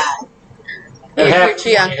 mention that. It You're happens too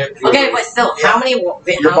when young. you hit puberty. Okay, but still, how many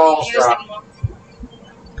Your balls years? drop.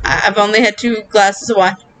 I've only had 2 glasses of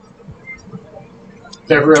wine.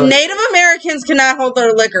 They're really. Native Americans cannot hold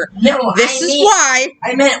their liquor. No, This is why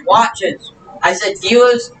I meant watches. I said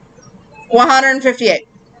viewers. 158.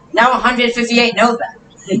 Now 158 know that.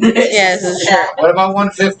 Yes, this is true. What about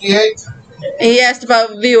 158? He asked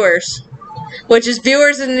about viewers, which is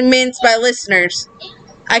viewers and means by listeners.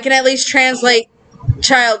 I can at least translate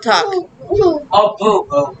child talk. Oh, boo,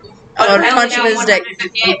 boo. I would punch him in his dick.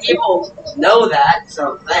 158 people know that,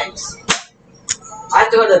 so thanks. I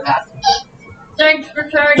threw it back. Thanks for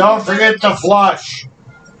trying. Don't forget to flush.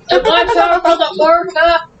 If I talk for the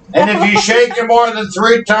orca, And if you shake it more than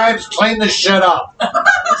 3 times, clean the shit up.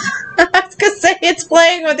 I was gonna say it's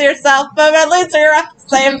playing with yourself, but at least you're on the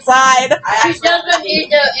same side. she doesn't need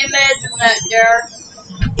to imagine that,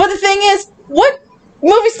 Derek. But the thing is, what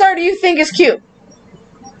movie star do you think is cute?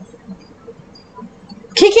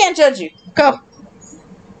 He can't judge you. Go.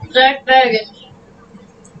 Zach Baggins.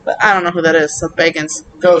 But I don't know who that is. So Bacon's.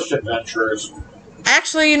 Ghost Adventurers.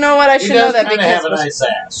 Actually, you know what? I He should know does that kind of have because. a nice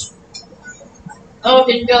ass. Oh,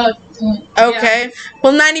 he's good. Okay.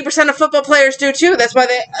 Well, 90% of football players do too. That's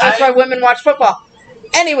why women watch football.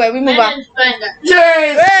 Anyway, we move on. Men find that.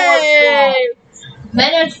 Yay! Hey!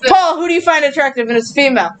 Men is Paul, who do you find attractive and it's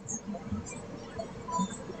female?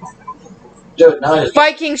 Dude, nice.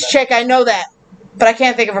 Vikings chick, I know that. But I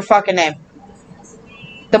can't think of her fucking name.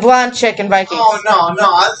 The blonde chick in Vikings. Oh, no.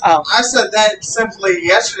 Oh. I said that simply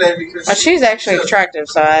yesterday because Well, she's actually attractive,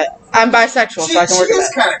 so I'm bisexual, she so I can work with is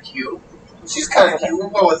that. kind of cute. She's kind of cute. We'll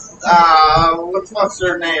go with, what's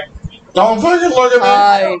her name? Don't fucking look at me.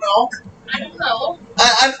 I don't know. I don't know.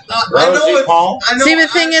 I Rosie know it's, Paul? I know. See, the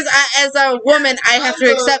thing is, as a woman, I have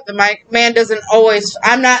to accept that my man doesn't always.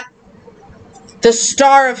 I'm not the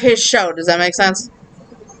star of his show. Does that make sense?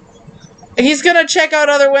 He's gonna check out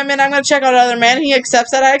other women. I'm gonna check out other men. He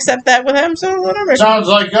accepts that. I accept that with him. So whatever. Sounds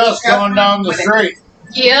like us going down the street.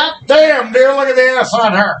 Yeah. Damn, dear, look at the ass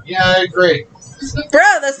on her. Yeah, I agree. Bro,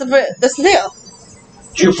 that's the deal.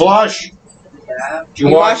 Did you flush? Yeah. Did you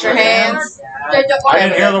wash your hands? Did the I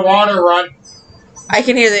didn't hear the water run. I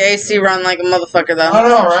can hear the AC run like a motherfucker though. I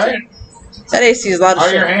know, right? That AC is a lot of Are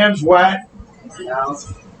shit. your hands wet? No.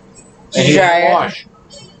 And you Dry didn't it. wash.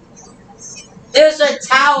 There's a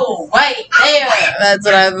towel right there. That's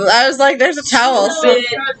what I was like. There's a towel. Trying to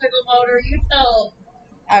take a motor, you tell.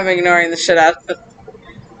 I'm ignoring the shit out of it.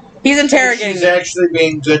 He's interrogating She's me. actually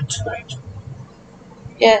being good tonight.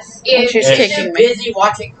 Yes. Yeah. And she's Yeah. kicking She's me. busy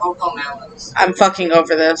watching Coco Melons. I'm fucking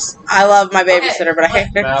over this. I love my babysitter, but I hate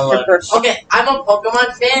her. Melons. Okay, I'm a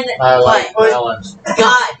Pokemon fan, I like but melons.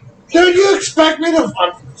 God, Dude, you expect me to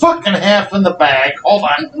fucking half in the bag? Hold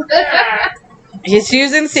on. He's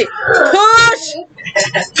using C. Push!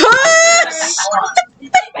 Push!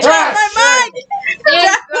 Drop my mic!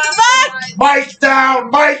 Drop my mic! Mic down!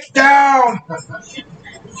 Mic down!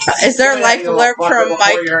 Is there a life alert from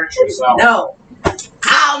Mike? no.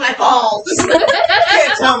 Ow, my balls! You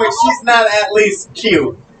can't tell me she's not at least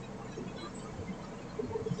cute.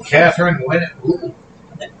 Catherine Winnet. Ooh.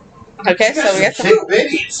 Okay, so we got Tig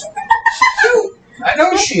Bitties. Cute. I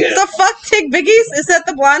know she is. the fuck Tig Biggies? Is that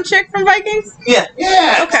the blonde chick from Vikings? Yeah.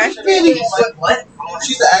 Yeah. Okay. Tig Bitties. What?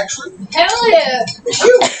 She's actually Hell yeah.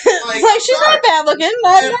 cute. It's like she's not bad looking.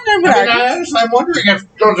 I'm wondering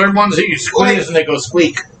if those are ones that you squeeze and they go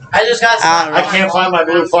squeak. I just got I don't I can't find my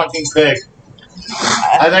blue fucking pig.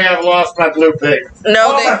 I think I've lost my blue pig.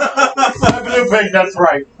 No, they. My blue pig, that's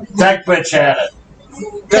right. That bitch had it.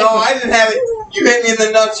 No, I didn't have it. You hit me in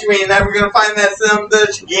the nuts. You ain't never gonna find that some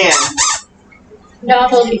bitch again. Now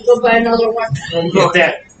I'll need to go buy another one. Get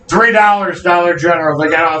that. $3 Dollar General. They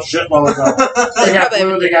got all shitload of them. They got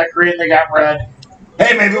blue, they got green, they got red.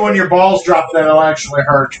 Hey, maybe when your balls drop, that'll actually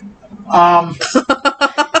hurt.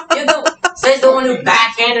 Says the one who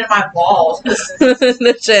backhanded my balls.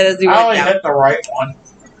 The shit as he I went only down. hit the right one.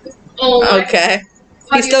 Oh my Okay.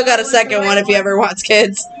 He still got a second one if he ever wants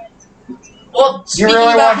kids. Well, speaking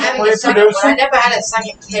really about want him having a second one, reproducing? I never had a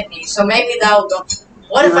second kidney, so maybe that'll go.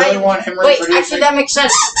 What You if really I want him wait? reproducing? Actually, that makes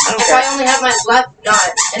sense. If Okay. I only have my left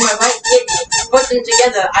nut and my right kidney, put them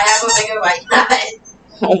together, I have a bigger right nut.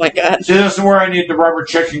 Oh my god. See, this is where I need the rubber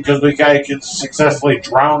chicken because we can successfully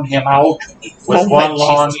drown him out with Oh my one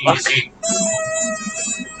long, Jesus, fuck. easy.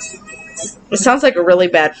 It sounds like a really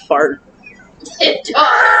bad fart. It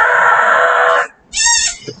does.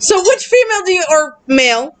 So which female do you, or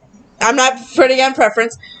male, I'm not putting on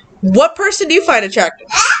preference, what person do you find attractive?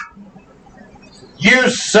 You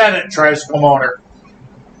said it, tricycle motor.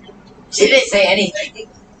 She didn't say anything.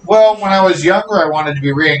 Well, when I was younger, I wanted to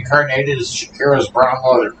be reincarnated as Shakira's brown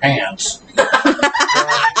leather pants.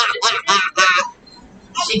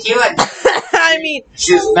 She cute. I mean,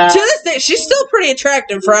 She's to not. this day, she's still pretty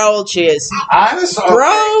attractive for how old she is. Honestly,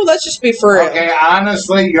 Bro, let's just be for real. Okay,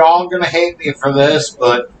 honestly, y'all gonna hate me for this,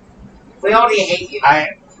 but We already hate you.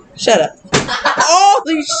 Shut up.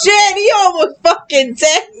 Holy shit, he almost fucking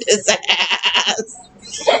tagged his ass.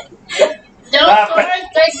 No, Not someone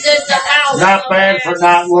takes it to house. not bad for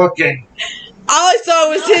not looking. All I saw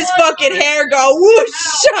was his fucking hair go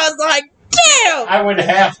whoosh. I was like, damn. I would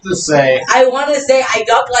have to say, I want to say I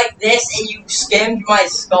ducked like this and you skimmed my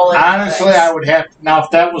skull. honestly, I would have. Now, if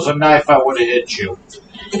that was a knife, I would have hit you.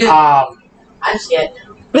 I'm scared.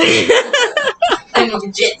 I'm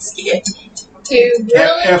legit scared. You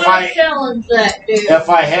really If want I- to challenge that, dude. If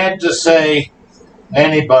I had to say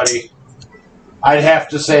anybody, I'd have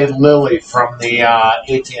to say Lily from the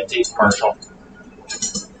AT&T commercial.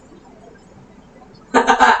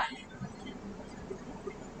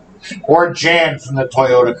 Or Jan from the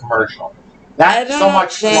Toyota commercial. I Not don't so know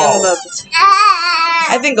much damn Flo. about this.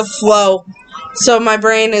 I think of Flo. So my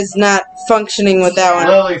brain is not functioning with that one.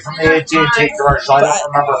 Lily from the AT&T commercial. I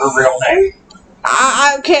don't remember her real name.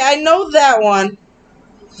 Okay, I know that one.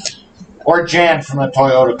 Or Jan from the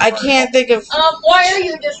Toyota commercial. I can't think of. Why are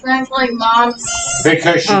you dismantling Mom?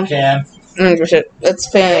 Because she Oh. can. Shit, it's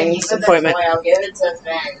Fanning's Thank you for the appointment. toy. I'll give it to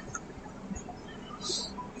Finn.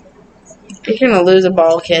 You're gonna lose a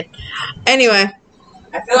ball, kid. Anyway,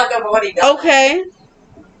 I feel like I've already done. okay.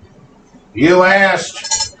 You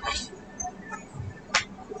asked.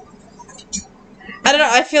 I don't know.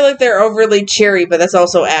 I feel like they're overly cheery, but that's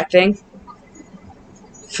also acting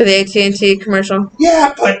for the AT&T commercial.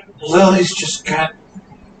 Yeah, but Lily's just got...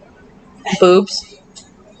 Boobs,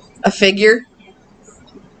 a figure.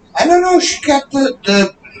 I don't know, she got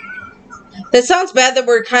the That sounds bad that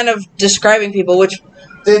we're kind of describing people, which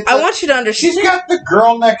I want you to understand. She's got the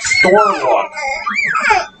girl next door look.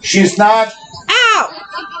 She's not...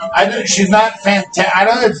 Ow! She's not fantastic. I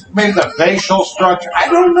don't know, it's maybe the facial structure. I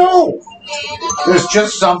don't know. There's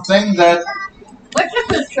just something that... Which of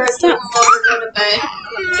the churches motor go to bed?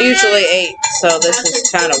 Usually 8, so this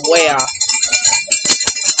is kind of way off.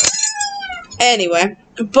 Anyway,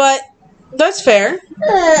 but that's fair.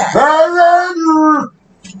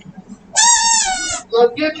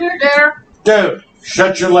 Look at you there. Dude,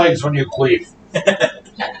 shut your legs when you queef.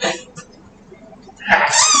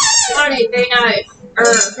 Honey, be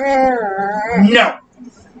nice. No.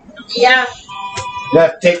 Yeah. You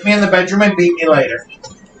have to take me in the bedroom and beat me later.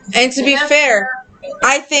 And to be Yeah. fair,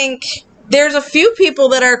 I think there's a few people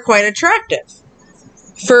that are quite attractive.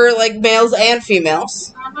 For, like, males and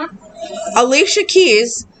females. Uh-huh. Alicia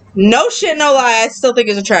Keys, no shit, no lie, I still think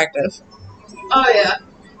is attractive. Oh, yeah.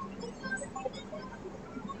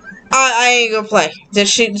 I ain't gonna play.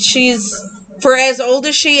 She's, for as old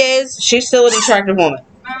as she is, she's still an attractive woman.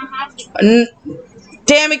 Uh-huh.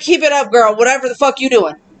 Damn it, keep it up, girl. Whatever the fuck you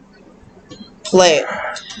doing. Play it.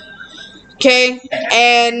 Okay?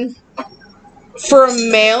 And for a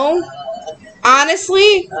male,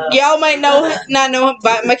 honestly, y'all might not know him,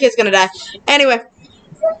 but my kid's gonna die. Anyway,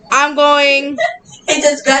 I'm going It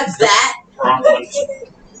describes that.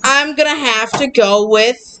 I'm gonna have to go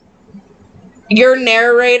with your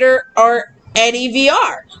narrator or Eddie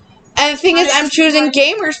VR. And the thing is, I'm choosing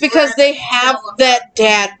gamers because they have that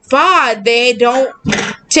dad bod. They don't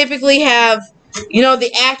typically have, you know,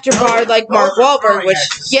 the actor bod like Mark Wahlberg, which,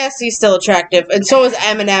 yes, he's still attractive. And so is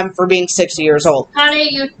Eminem for being 60 years old. Honey,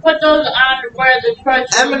 you put those on where the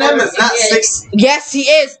trust. Eminem is not 60. Yes, he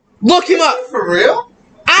is. Look him up. For real?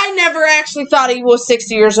 I never actually thought he was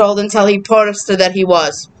 60 years old until he posted that he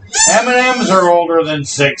was. M&Ms are older than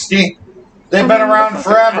 60. They've been around I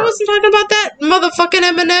forever. wasn't talking about that motherfucking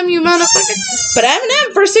Eminem, you motherfucker. But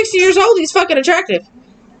Eminem, for 60 years old, he's fucking attractive.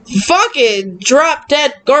 Fucking drop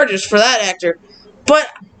dead gorgeous for that actor. But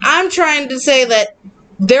I'm trying to say that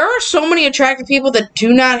there are so many attractive people that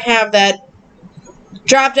do not have that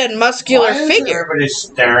drop dead muscular Why is figure. everybody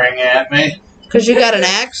staring at me? Because you got an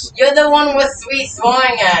axe? You're the one with sweet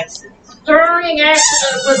throwing axes. Throwing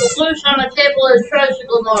accident with loose on a table is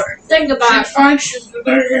tricycle motor. Think about it.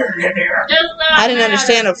 I didn't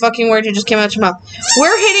understand a fucking word you just came out your mouth.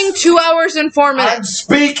 We're hitting 2 hours and 4 I'm minutes.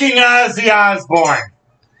 speaking Ozzy Osbourne.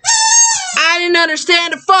 I didn't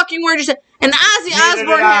understand a fucking word you said. And Ozzy Neither Osbourne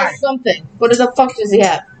did I. has something. What the fuck does he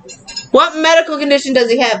have? What medical condition does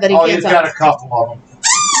he have that he Oh, can't he's talk? got a couple of them.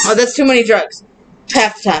 Oh, that's too many drugs.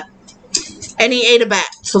 Half the time. And he ate a bat.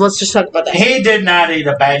 So let's just talk about that. He did not eat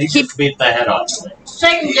a bat. He just beat the head off of it.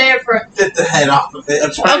 Same difference. Get the head off of it.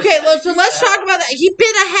 Okay, so let's talk about that. He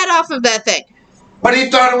bit a head off of that thing. But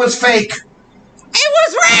he thought it was fake. It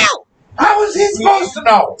was real! How was he supposed to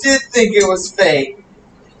know? Did think it was fake.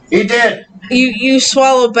 He did. You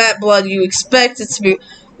swallow bat blood, you expect it to be...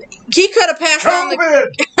 He could have passed on the...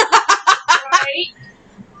 COVID! Right?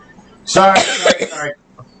 Sorry.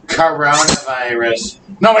 Coronavirus.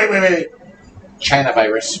 No, wait. China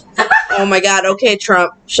virus. Oh my god, okay,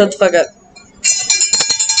 Trump. Shut the fuck up.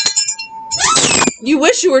 You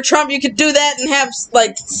wish you were Trump, you could do that and have,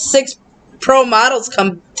 like, 6 pro models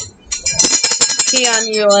come pee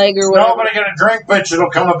on your leg or whatever. Nobody gonna drink, bitch. It'll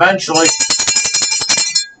come eventually.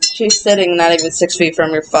 She's sitting not even 6 feet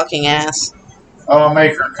from your fucking ass. Oh, I'll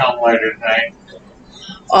make her come later tonight.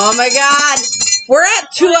 Oh my god! We're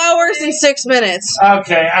at 2 hours and 6 minutes.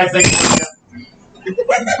 Okay, I think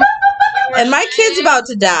And my kid's about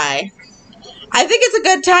to die. I think it's a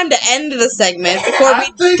good time to end the segment before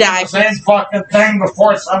we die. the same fucking thing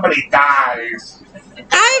before somebody dies.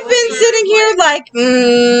 I've been sitting here like,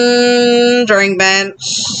 drink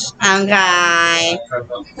bench. Okay.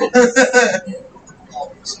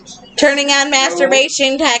 Turning on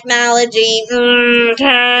masturbation technology.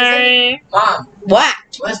 Okay. Mom, What?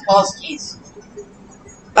 where's Paul's keys?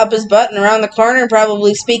 Up his butt and around the corner,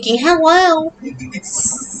 probably speaking hello.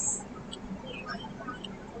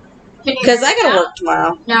 Because I gotta work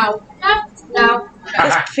tomorrow. No. No.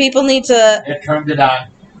 Because people need to. It turned it on.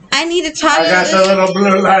 I need to talk. I got the little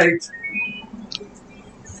blue light.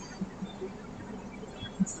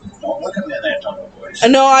 Don't look at me in that tone of voice.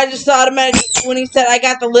 No, I just automatically when he said I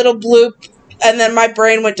got the little blue, and then my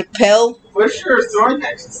brain went to pill. Where's your throwing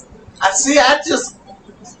axes? I just.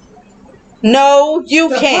 No, you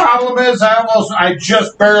The can't. problem is, I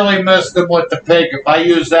just barely missed him with the pig. If I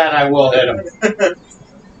use that, I will hit him.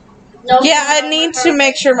 No. Yeah, I need to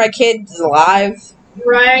make sure my kid's alive.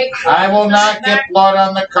 Right. I will not get blood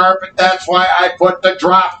on the carpet. That's why I put the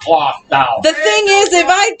drop cloth down. The thing is, if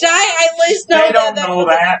I die, I at least know They don't know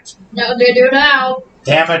that. No, they do now.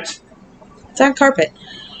 Damn it. It's on carpet.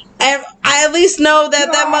 And I at least know that You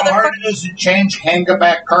know that how hard motherfucker. it is to change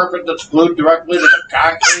Kangaback carpet that's glued directly to the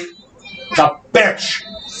concrete? It's a bitch.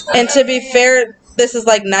 And to be fair, this is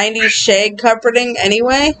like 90s shag carpeting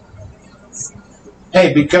anyway.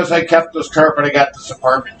 Hey, because I kept this carpet, I got this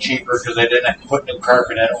apartment cheaper because I didn't have to put new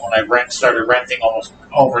carpet in it when I started renting almost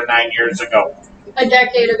over 9 years ago. A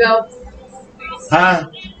decade ago. Huh?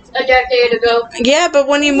 A decade ago. Yeah, but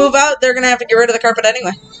when you move out, they're gonna have to get rid of the carpet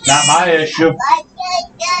anyway. Not my issue.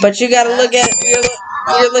 But you gotta look at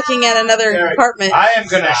you're looking at another apartment. I am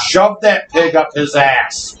going to shove that pig up his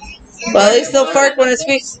ass. Well, at least they'll fart when it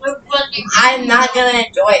speaks. I'm not gonna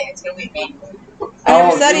enjoy it. It's gonna be painful. I never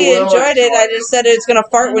Oh, said you he will enjoyed it. enjoy I just said it's gonna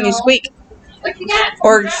fart when you squeak. What you got?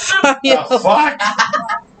 Or you The know. fuck?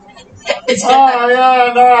 It's gonna Oh,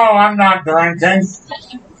 yeah, no, I'm not drinking.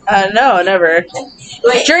 No, never.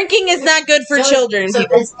 Wait, Drinking is not good for children. So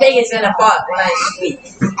people. this pig is gonna fart when I squeak.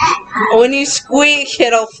 When you squeak,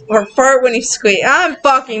 it'll or fart when you squeak. I'm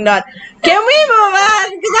fucking done. Can we move on?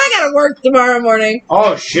 Because I gotta work tomorrow morning.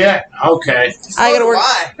 Oh shit. Okay. I gotta work.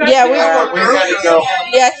 Why? Yeah, We gotta go.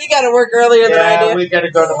 Yeah, he gotta work earlier than I Yeah, do. we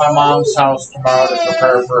gotta go to my mom's house tomorrow to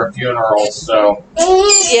prepare for a funeral. So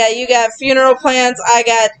Yeah, you got funeral plans. I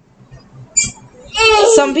got.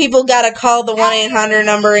 Some people gotta call the 1-800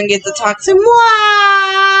 number and get the toxin.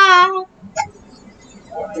 Wow.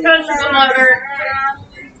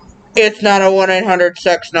 It's not a 1-800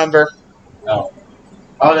 sex number. no.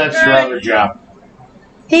 Oh, that's your other job.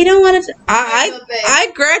 They don't want to.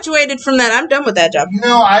 I graduated from that. I'm done with that job. You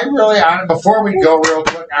know, I really, before we go real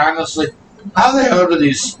quick, honestly, how the hell do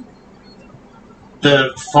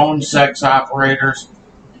the phone sex operators,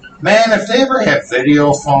 man, if they ever have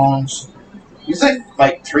video phones, you think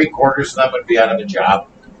like 3/4 of them would be out of a job?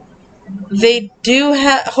 They do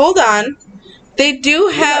have. Hold on. They do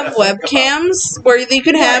have gotta think webcams where you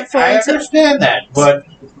could have I phones. understand that, but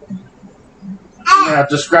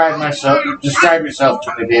describe yourself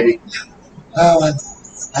to me, baby. Oh,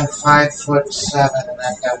 I'm 5'7" and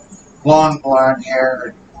I've got long blonde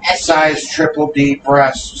hair, and size triple D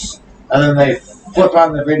breasts, and then they flip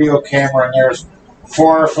on the video camera and there's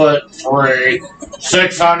 4'3",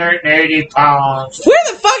 680 pounds. Where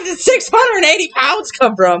the fuck did 680 pounds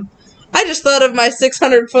come from? I just thought of my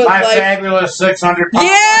 600-foot My life. fabulous 600 pounds.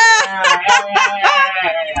 Yeah!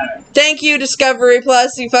 Thank you, Discovery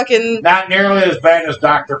Plus. You fucking. Not nearly as bad as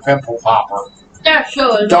Dr. Pimple Popper. That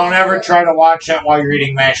show is. Don't ever try to watch that while you're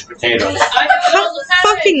eating mashed potatoes. How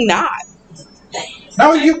fucking not?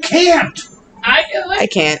 No, you can't. I do I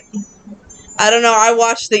it. can't. I don't know. I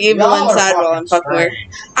watch The Evil Y'all are Inside while I'm fucking weird.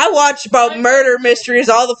 strange. I watch about murder mysteries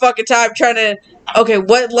all the fucking time trying to. Okay,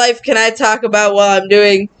 what life can I talk about while I'm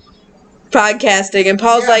doing podcasting? And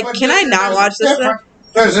Paul's Yeah, like, but can I not there's watch a this? difference-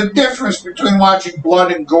 There's a difference between watching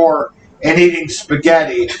blood and gore and eating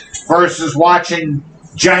spaghetti versus watching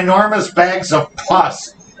ginormous bags of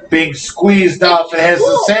pus being squeezed up. It has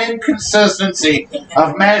the same consistency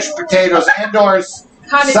of mashed potatoes and or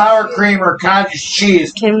sour cream or cottage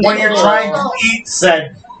cheese when you're trying to eat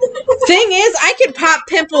said. Thing is, I could pop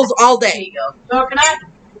pimples all day. So can I?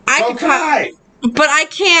 I So could can pop, I. but I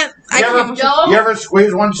can't. I can't. You ever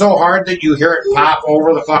squeeze one so hard that you hear it pop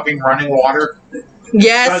over the fucking running water?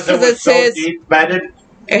 Yes, Because it because was it's so his. deep bedded.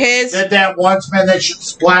 His. Did that once, man, that shit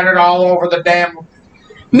splattered all over the damn.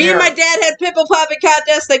 Me mirror. and my dad had pimple popping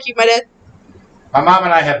contests. Thank you, my dad. My mom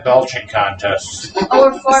and I had belching contests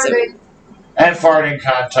Or farting. and farting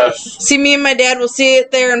contests. See, me and my dad will see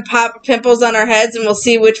it there and pop pimples on our heads, and we'll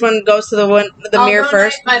see which one goes to the mirror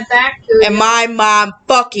first. My back to And my mom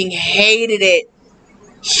fucking hated it.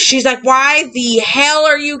 She's like, "Why the hell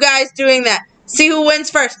are you guys doing that? See who wins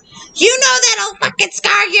first. You know that'll fucking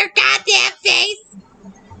scar your goddamn face.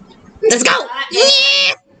 Let's go."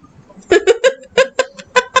 Yeah.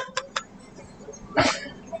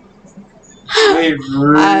 We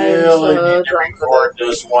really need to record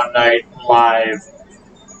this one night live,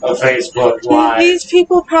 a Facebook live. These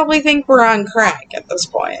people probably think we're on crack at this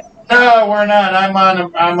point. No, we're not. I'm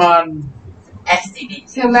on.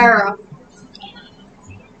 STDs. Camaro.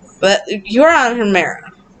 But you're on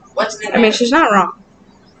Humera. What's the name? I mean, she's not wrong.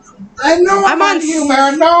 I know I'm on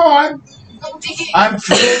humor. No, I'm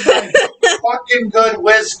drinking fucking good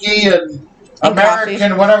whiskey and American,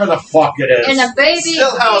 coffee. Whatever the fuck it is. And a baby.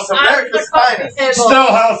 Stillhouse, America's finest.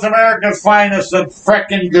 Stillhouse, America's finest and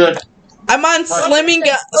frickin' good. I'm on Slimmy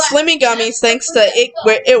Gummies thanks to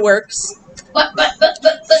It Works.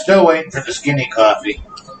 Still waiting for the skinny coffee,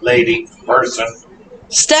 lady, person.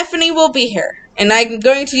 Stephanie will be here, and I'm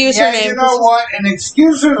going to use her Yeah, name. you know what? And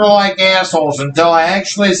excuses are like assholes until I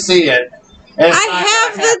actually see it. I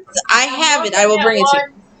have it. I will bring it to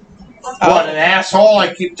you. What, an asshole?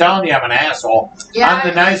 I keep telling you I'm an asshole. Yeah. I'm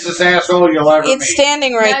the nicest asshole you'll ever meet. It's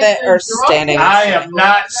standing right there, or standing. I am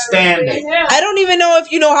not standing. I don't even know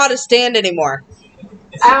if you know how to stand anymore.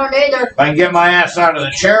 I don't either. If I can get my ass out of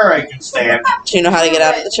the chair, I can stand. Do you know how to get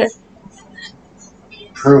out of the chair?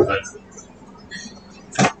 Prove it.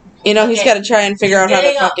 You know, he's got to try and figure out how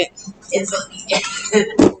to fuck it.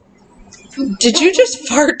 Did you just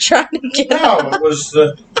fart trying to get No, out? it was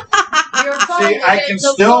the. See, I can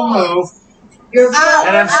still move, and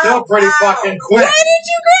I'm still pretty fucking quick. Why did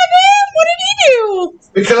you grab him? What did he do?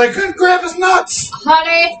 Because I couldn't grab his nuts.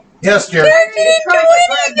 Honey. Yes, dear. Derek didn't do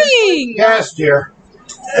anything. Yes, dear.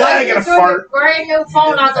 Why I gonna fart? Brand new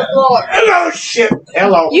phone on the floor. Hello, shit.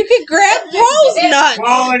 Hello. You could grab Paul's nuts.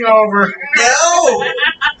 Falling over. No!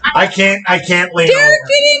 I can't lean Derek over.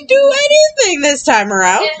 didn't do anything this time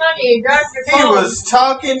around. Hey, honey, you dropped your He phone. was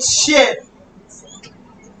talking shit.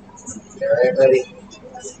 Alright, buddy.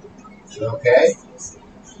 You okay?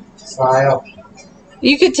 Smile.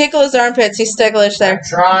 You could tickle his armpits. He's ticklish there. I'm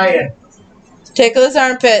trying. Tickle his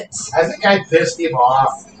armpits. I think I pissed him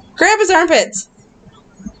off. Grab his armpits.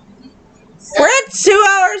 We're at 2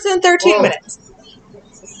 hours and 13 Whoa. minutes.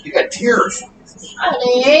 You got tears.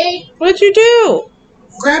 Honey, What'd you do?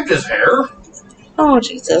 Grabbed his hair. Oh,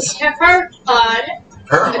 Jesus. your first bud.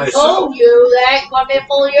 Apparently I so. told you that. Want me to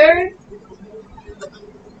pull yours?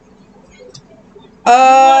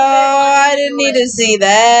 Oh, I didn't need to see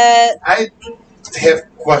that. I have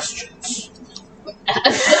questions.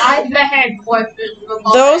 I've had questions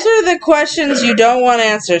before. Those are the questions you don't want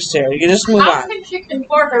answers to. You just move How on. can she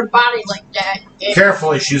contort her body like that?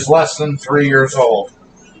 Carefully, she's less than 3 years old.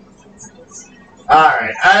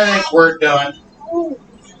 Alright, I think we're done.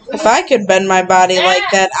 If I could bend my body like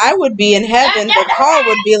that, I would be in heaven, but Paul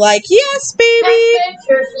would be like, yes, baby. That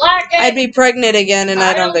bitch is slacking. I'd be pregnant again, and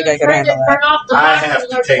I don't think I could handle that. Turn off the I box have with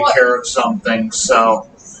to her take foot. care of something, so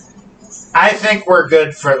I think we're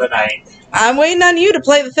good for the night. I'm waiting on you to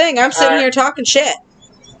play the thing. I'm sitting here talking shit.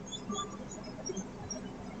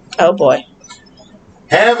 Oh, boy.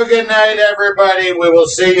 Have a good night, everybody. We will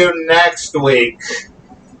see you next week.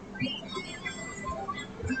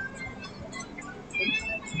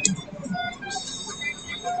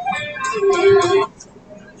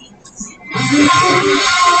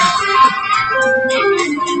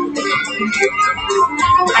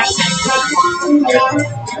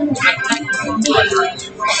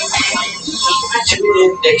 Tune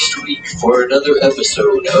in next week for another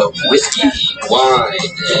episode of Whiskey, Wine,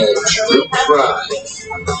 and True Crime.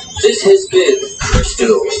 This has been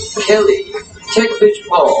Crystal, Kelly, Tech Bitch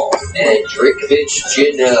Paul, and Drink Bitch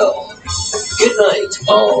Janelle. Good night,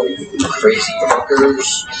 all you crazy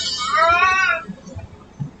fuckers.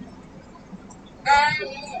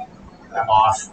 I'm off.